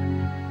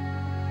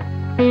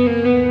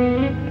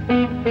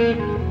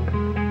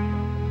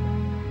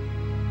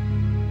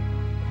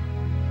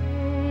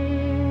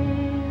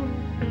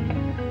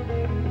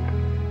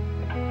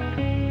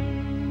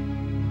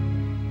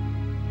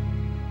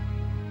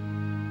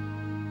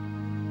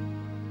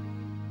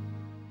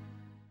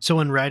 So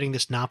when writing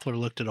this, Knopfler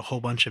looked at a whole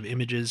bunch of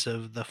images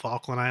of the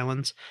Falkland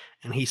Islands,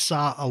 and he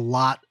saw a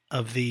lot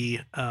of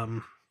the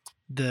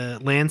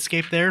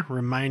landscape there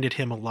reminded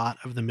him a lot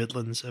of the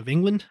Midlands of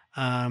England,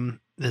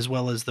 as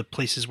well as the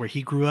places where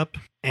he grew up.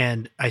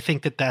 And I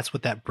think that that's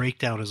what that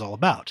breakdown is all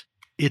about.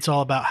 It's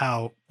all about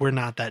how we're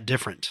not that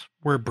different.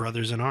 We're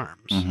brothers in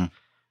arms. Mm-hmm.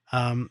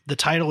 The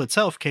title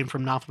itself came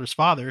from Knopfler's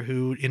father,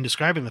 who, in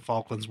describing the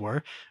Falklands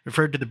War,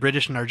 referred to the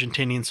British and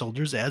Argentinian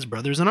soldiers as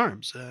brothers in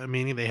arms,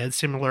 meaning they had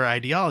similar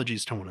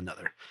ideologies to one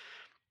another.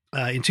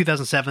 In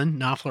 2007,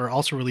 Knopfler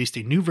also released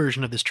a new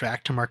version of this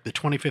track to mark the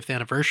 25th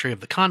anniversary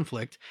of the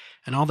conflict,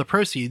 and all the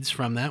proceeds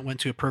from that went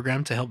to a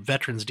program to help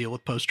veterans deal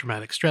with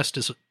post-traumatic stress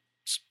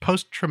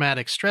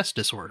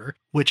disorder,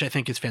 which I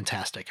think is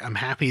fantastic. I'm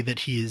happy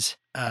that he's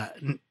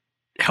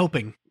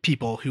helping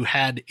people who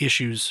had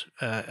issues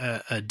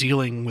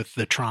dealing with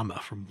the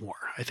trauma from war.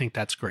 I think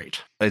that's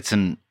great. It's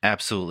an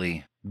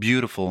absolutely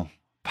beautiful,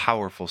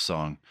 powerful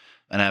song.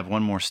 And I have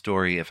one more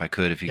story, if I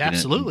could, if you can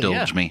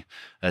indulge me.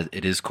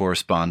 It is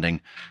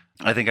corresponding.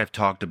 I think I've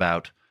talked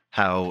about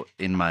how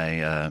in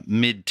my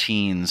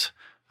mid-teens,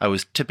 I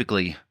was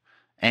typically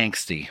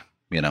angsty,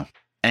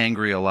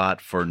 angry a lot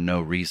for no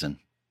reason,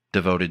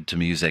 devoted to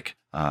music.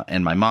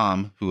 And my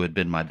mom, who had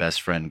been my best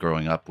friend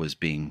growing up, was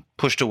being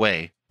pushed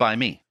away by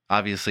me.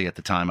 Obviously, at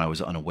the time, I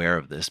was unaware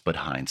of this, but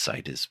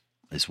hindsight is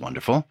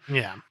wonderful.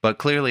 Yeah. But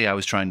clearly, I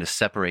was trying to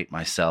separate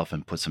myself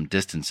and put some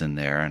distance in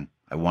there, and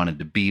I wanted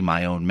to be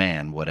my own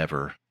man,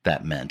 whatever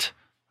that meant.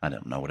 I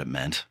don't know what it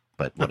meant,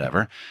 but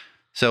whatever.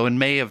 So in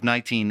May of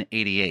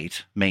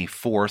 1988, May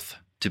 4th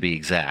to be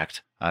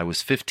exact, I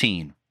was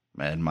 15,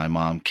 and my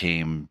mom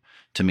came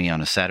to me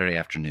on a Saturday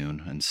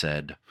afternoon and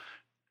said,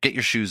 "Get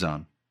your shoes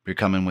on. You're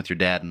coming with your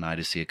dad and I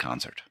to see a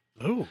concert."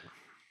 Oh.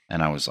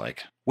 And I was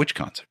like, "Which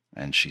concert?"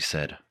 And she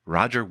said,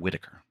 "Roger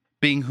Whittaker."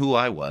 Being who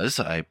I was,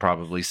 I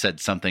probably said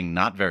something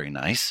not very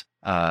nice,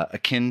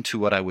 akin to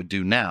what I would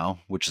do now,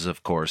 which is,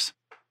 of course,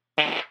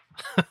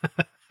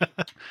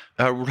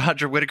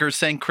 Roger Whittaker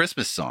sang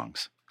Christmas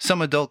songs,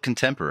 some adult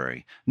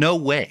contemporary. No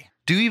way.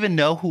 Do you even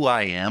know who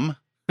I am?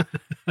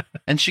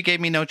 And she gave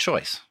me no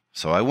choice.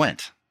 So I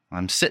went.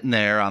 I'm sitting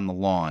there on the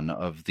lawn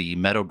of the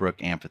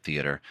Meadowbrook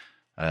Amphitheater,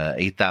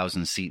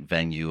 8,000-seat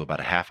venue about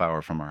a half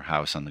hour from our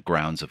house on the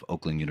grounds of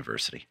Oakland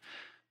University.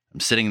 I'm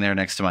sitting there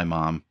next to my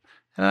mom,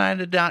 and I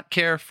did not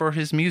care for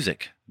his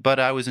music, but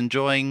I was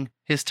enjoying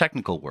his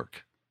technical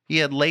work. He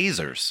had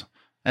lasers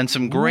and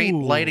some great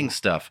lighting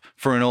stuff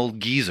for an old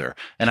geezer,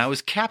 and I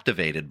was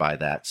captivated by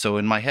that. So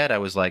in my head, I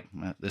was like,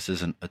 this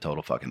isn't a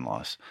total fucking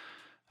loss.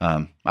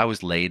 I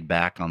was laid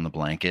back on the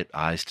blanket,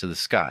 eyes to the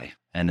sky.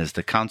 And as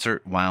the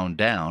concert wound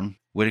down,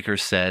 Whittaker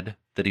said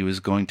that he was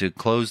going to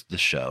close the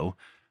show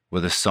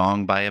with a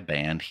song by a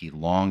band he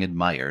long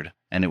admired,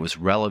 and it was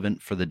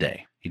relevant for the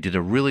day. He did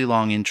a really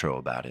long intro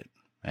about it,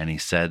 and he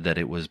said that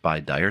it was by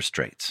Dire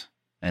Straits,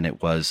 and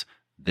it was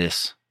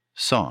this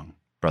song,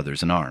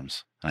 Brothers in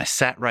Arms. And I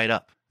sat right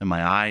up, and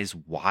my eyes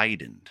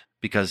widened,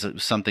 because it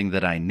was something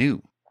that I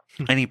knew.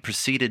 And he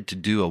proceeded to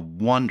do a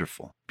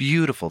wonderful,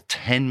 beautiful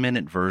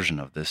 10-minute version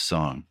of this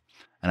song.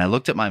 And I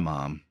looked at my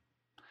mom,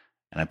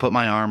 and I put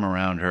my arm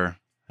around her,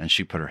 and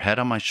she put her head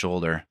on my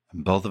shoulder,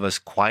 and both of us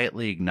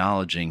quietly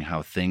acknowledging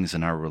how things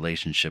in our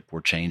relationship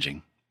were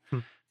changing.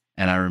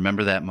 And I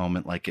remember that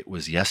moment like it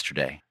was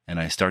yesterday. And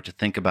I start to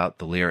think about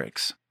the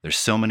lyrics. There's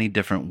so many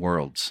different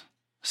worlds,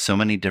 so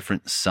many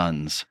different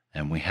suns,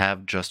 and we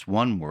have just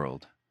one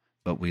world,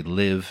 but we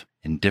live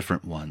in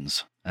different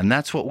ones. And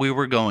that's what we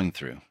were going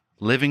through,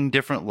 living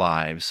different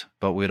lives,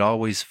 but we'd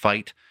always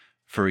fight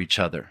for each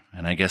other.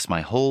 And I guess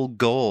my whole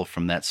goal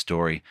from that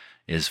story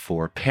is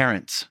for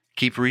parents,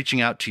 keep reaching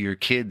out to your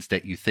kids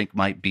that you think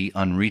might be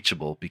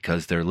unreachable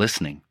because they're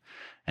listening.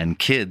 And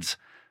kids,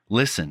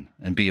 listen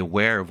and be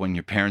aware of when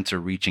your parents are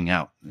reaching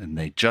out and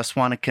they just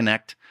want to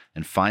connect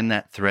and find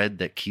that thread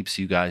that keeps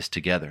you guys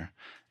together.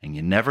 And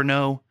you never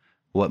know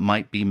what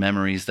might be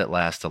memories that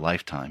last a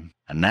lifetime.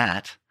 And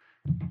that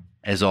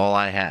is all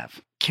I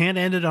have. Can't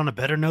end it on a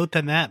better note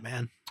than that,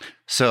 man.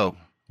 So,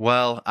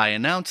 well, I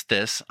announced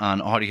this on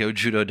Audio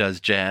Judo Does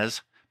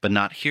Jazz, but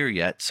not here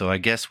yet. So I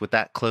guess with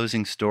that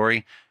closing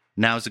story,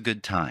 now's a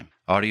good time.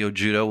 Audio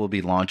Judo will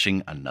be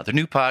launching another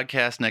new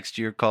podcast next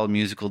year called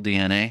Musical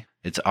DNA.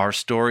 It's our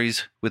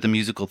stories with a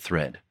musical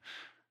thread.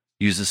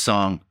 Use a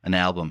song, an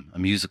album, a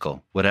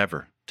musical,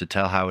 whatever, to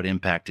tell how it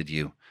impacted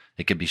you.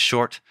 It could be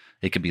short,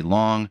 it could be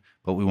long,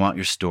 but we want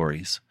your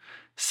stories.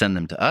 Send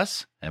them to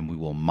us, and we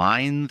will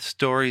mine the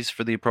stories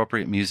for the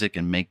appropriate music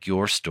and make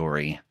your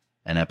story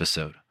an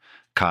episode.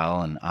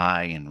 Kyle and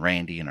I and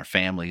Randy and our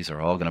families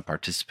are all going to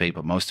participate,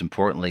 but most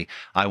importantly,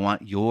 I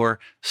want your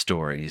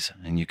stories,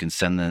 and you can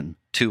send them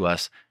to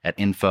us at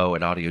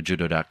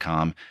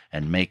info@audiojudo.com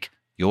and make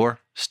your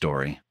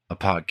story a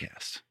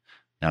podcast.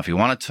 Now, if you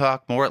want to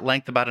talk more at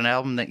length about an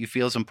album that you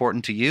feel is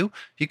important to you,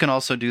 you can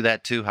also do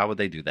that too. How would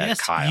they do that, yes,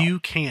 Kyle? You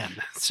can.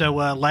 So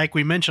like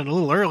we mentioned a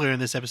little earlier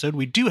in this episode,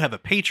 we do have a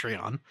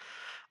Patreon.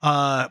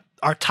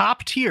 Our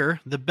top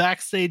tier, the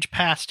Backstage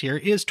Pass tier,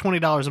 is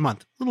 $20 a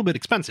month. A little bit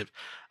expensive.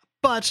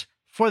 But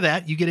for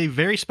that, you get a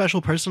very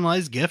special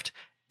personalized gift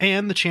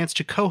and the chance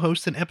to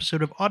co-host an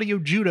episode of Audio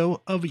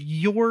Judo of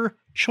your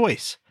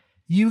choice.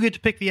 You get to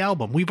pick the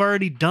album. We've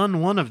already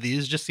done one of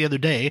these just the other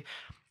day,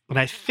 and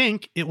I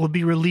think it will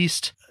be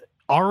released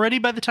already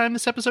by the time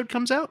this episode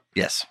comes out.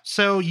 Yes.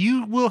 So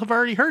you will have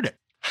already heard it,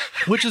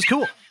 which is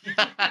cool.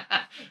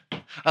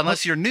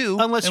 Unless you're new.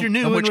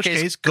 In which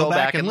case, go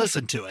back and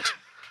listen to it.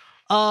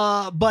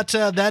 But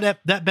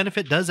that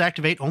benefit does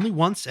activate only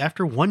once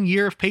after 1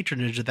 year of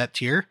patronage of that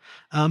tier.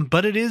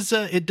 But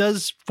it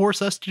does force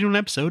us to do an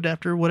episode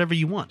after whatever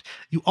you want.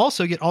 You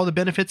also get all the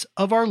benefits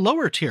of our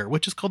lower tier,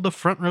 which is called the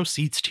Front Row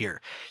Seats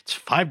tier. It's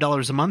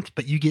 $5 a month,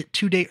 but you get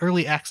 2-day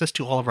early access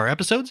to all of our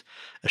episodes,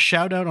 a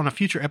shout out on a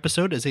future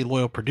episode as a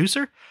loyal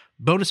producer,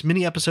 bonus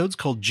mini episodes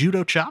called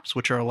Judo Chops,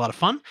 which are a lot of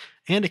fun,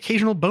 and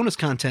occasional bonus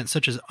content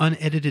such as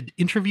unedited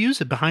interviews,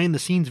 behind the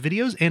scenes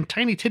videos, and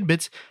tiny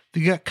tidbits that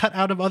got cut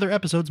out of other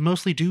episodes,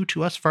 mostly due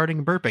to us farting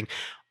and burping.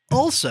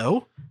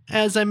 Also,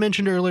 as I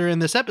mentioned earlier in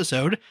this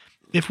episode,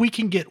 if we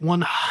can get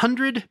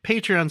 100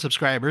 Patreon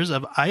subscribers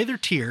of either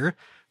tier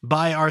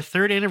by our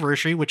 3rd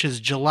anniversary, which is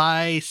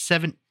July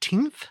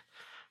 17th,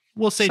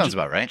 Sounds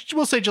about right.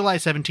 We'll say July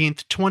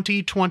 17th,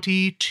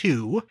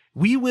 2022,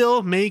 we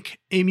will make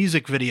a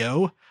music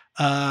video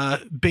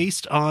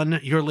based on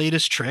your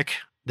latest trick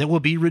that will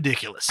be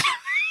ridiculous.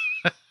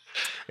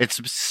 It's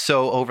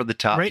so over the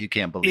top, right? You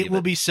can't believe it. It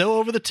will be so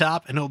over the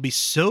top, and it will be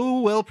so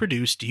well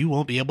produced, you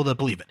won't be able to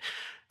believe it.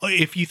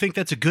 If you think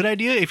that's a good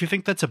idea, if you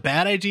think that's a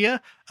bad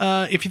idea,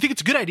 if you think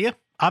it's a good idea,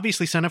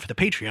 obviously sign up for the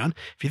Patreon.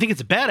 If you think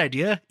it's a bad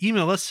idea,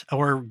 email us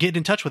or get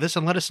in touch with us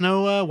and let us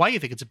know why you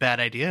think it's a bad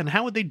idea. And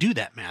how would they do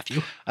that,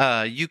 Matthew?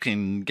 You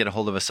can get a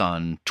hold of us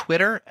on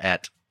Twitter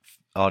at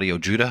Audio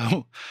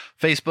Judo,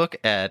 Facebook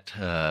at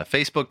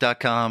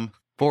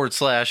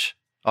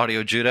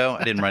facebook.com/Audio Judo.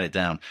 I didn't write it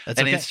down. That's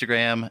and okay.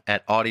 Instagram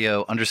at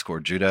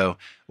audio_judo,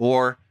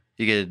 or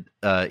you could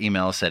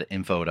email us at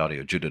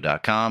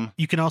info@audiojudo.com.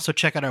 You can also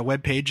check out our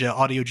webpage,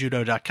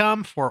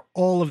 audiojudo.com, for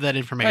all of that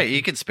information. Hey,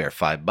 you can spare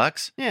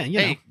 $5. Yeah, you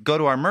Hey, know. go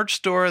to our merch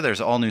store.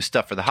 There's all new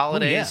stuff for the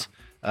holidays.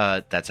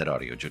 That's at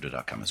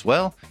audiojudo.com as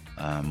well.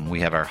 We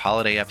have our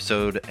holiday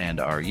episode and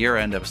our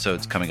year-end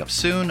episodes coming up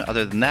soon.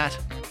 Other than that,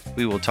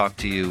 we will talk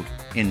to you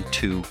in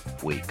 2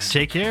 weeks.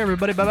 Take care,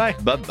 everybody. Bye-bye.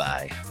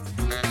 Bye-bye.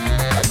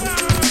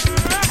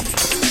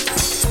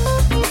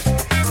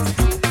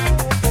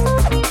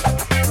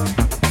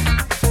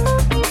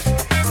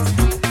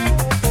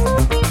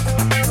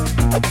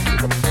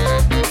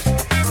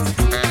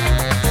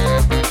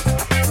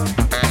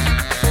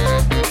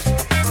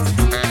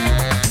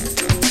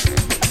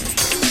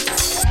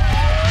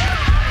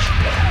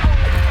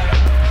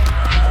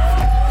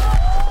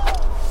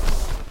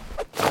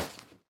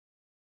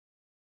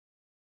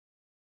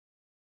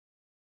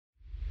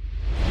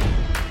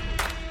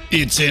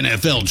 It's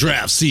NFL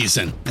draft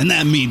season, and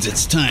that means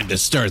it's time to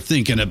start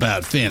thinking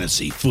about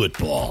fantasy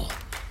football.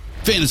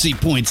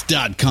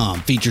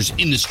 FantasyPoints.com features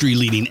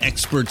industry-leading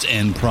experts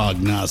and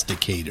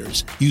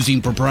prognosticators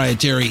using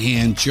proprietary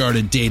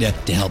hand-charted data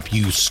to help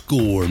you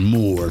score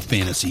more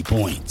fantasy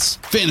points.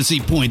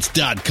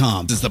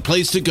 FantasyPoints.com is the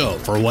place to go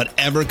for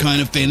whatever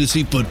kind of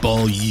fantasy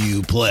football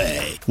you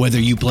play. Whether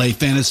you play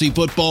fantasy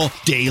football,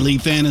 daily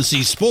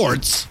fantasy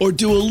sports, or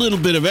do a little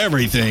bit of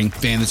everything,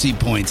 Fantasy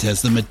Points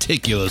has the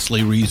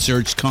meticulously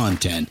researched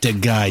content to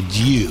guide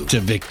you to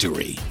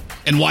victory.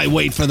 And why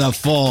wait for the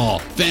fall?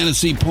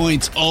 Fantasy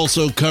Points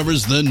also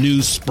covers the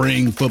new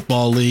spring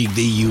football league,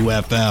 the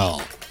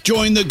UFL.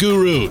 Join the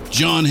guru,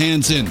 John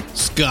Hansen,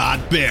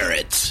 Scott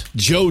Barrett,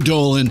 Joe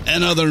Dolan,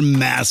 and other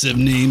massive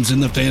names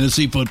in the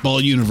fantasy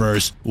football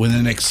universe with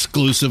an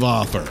exclusive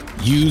offer.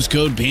 Use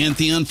code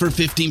Pantheon for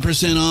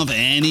 15% off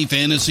any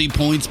Fantasy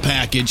Points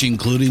package,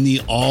 including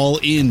the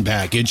all-in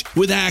package,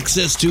 with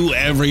access to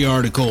every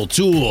article,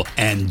 tool,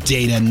 and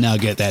data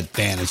nugget that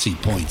Fantasy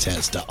Points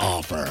has to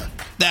offer.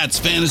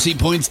 That's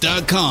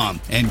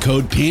FantasyPoints.com and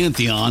code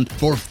Pantheon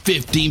for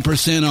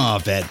 15%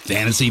 off at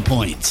Fantasy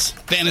Points.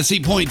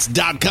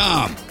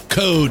 FantasyPoints.com,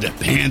 code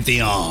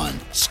Pantheon.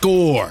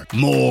 Score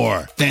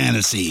more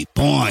fantasy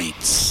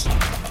points.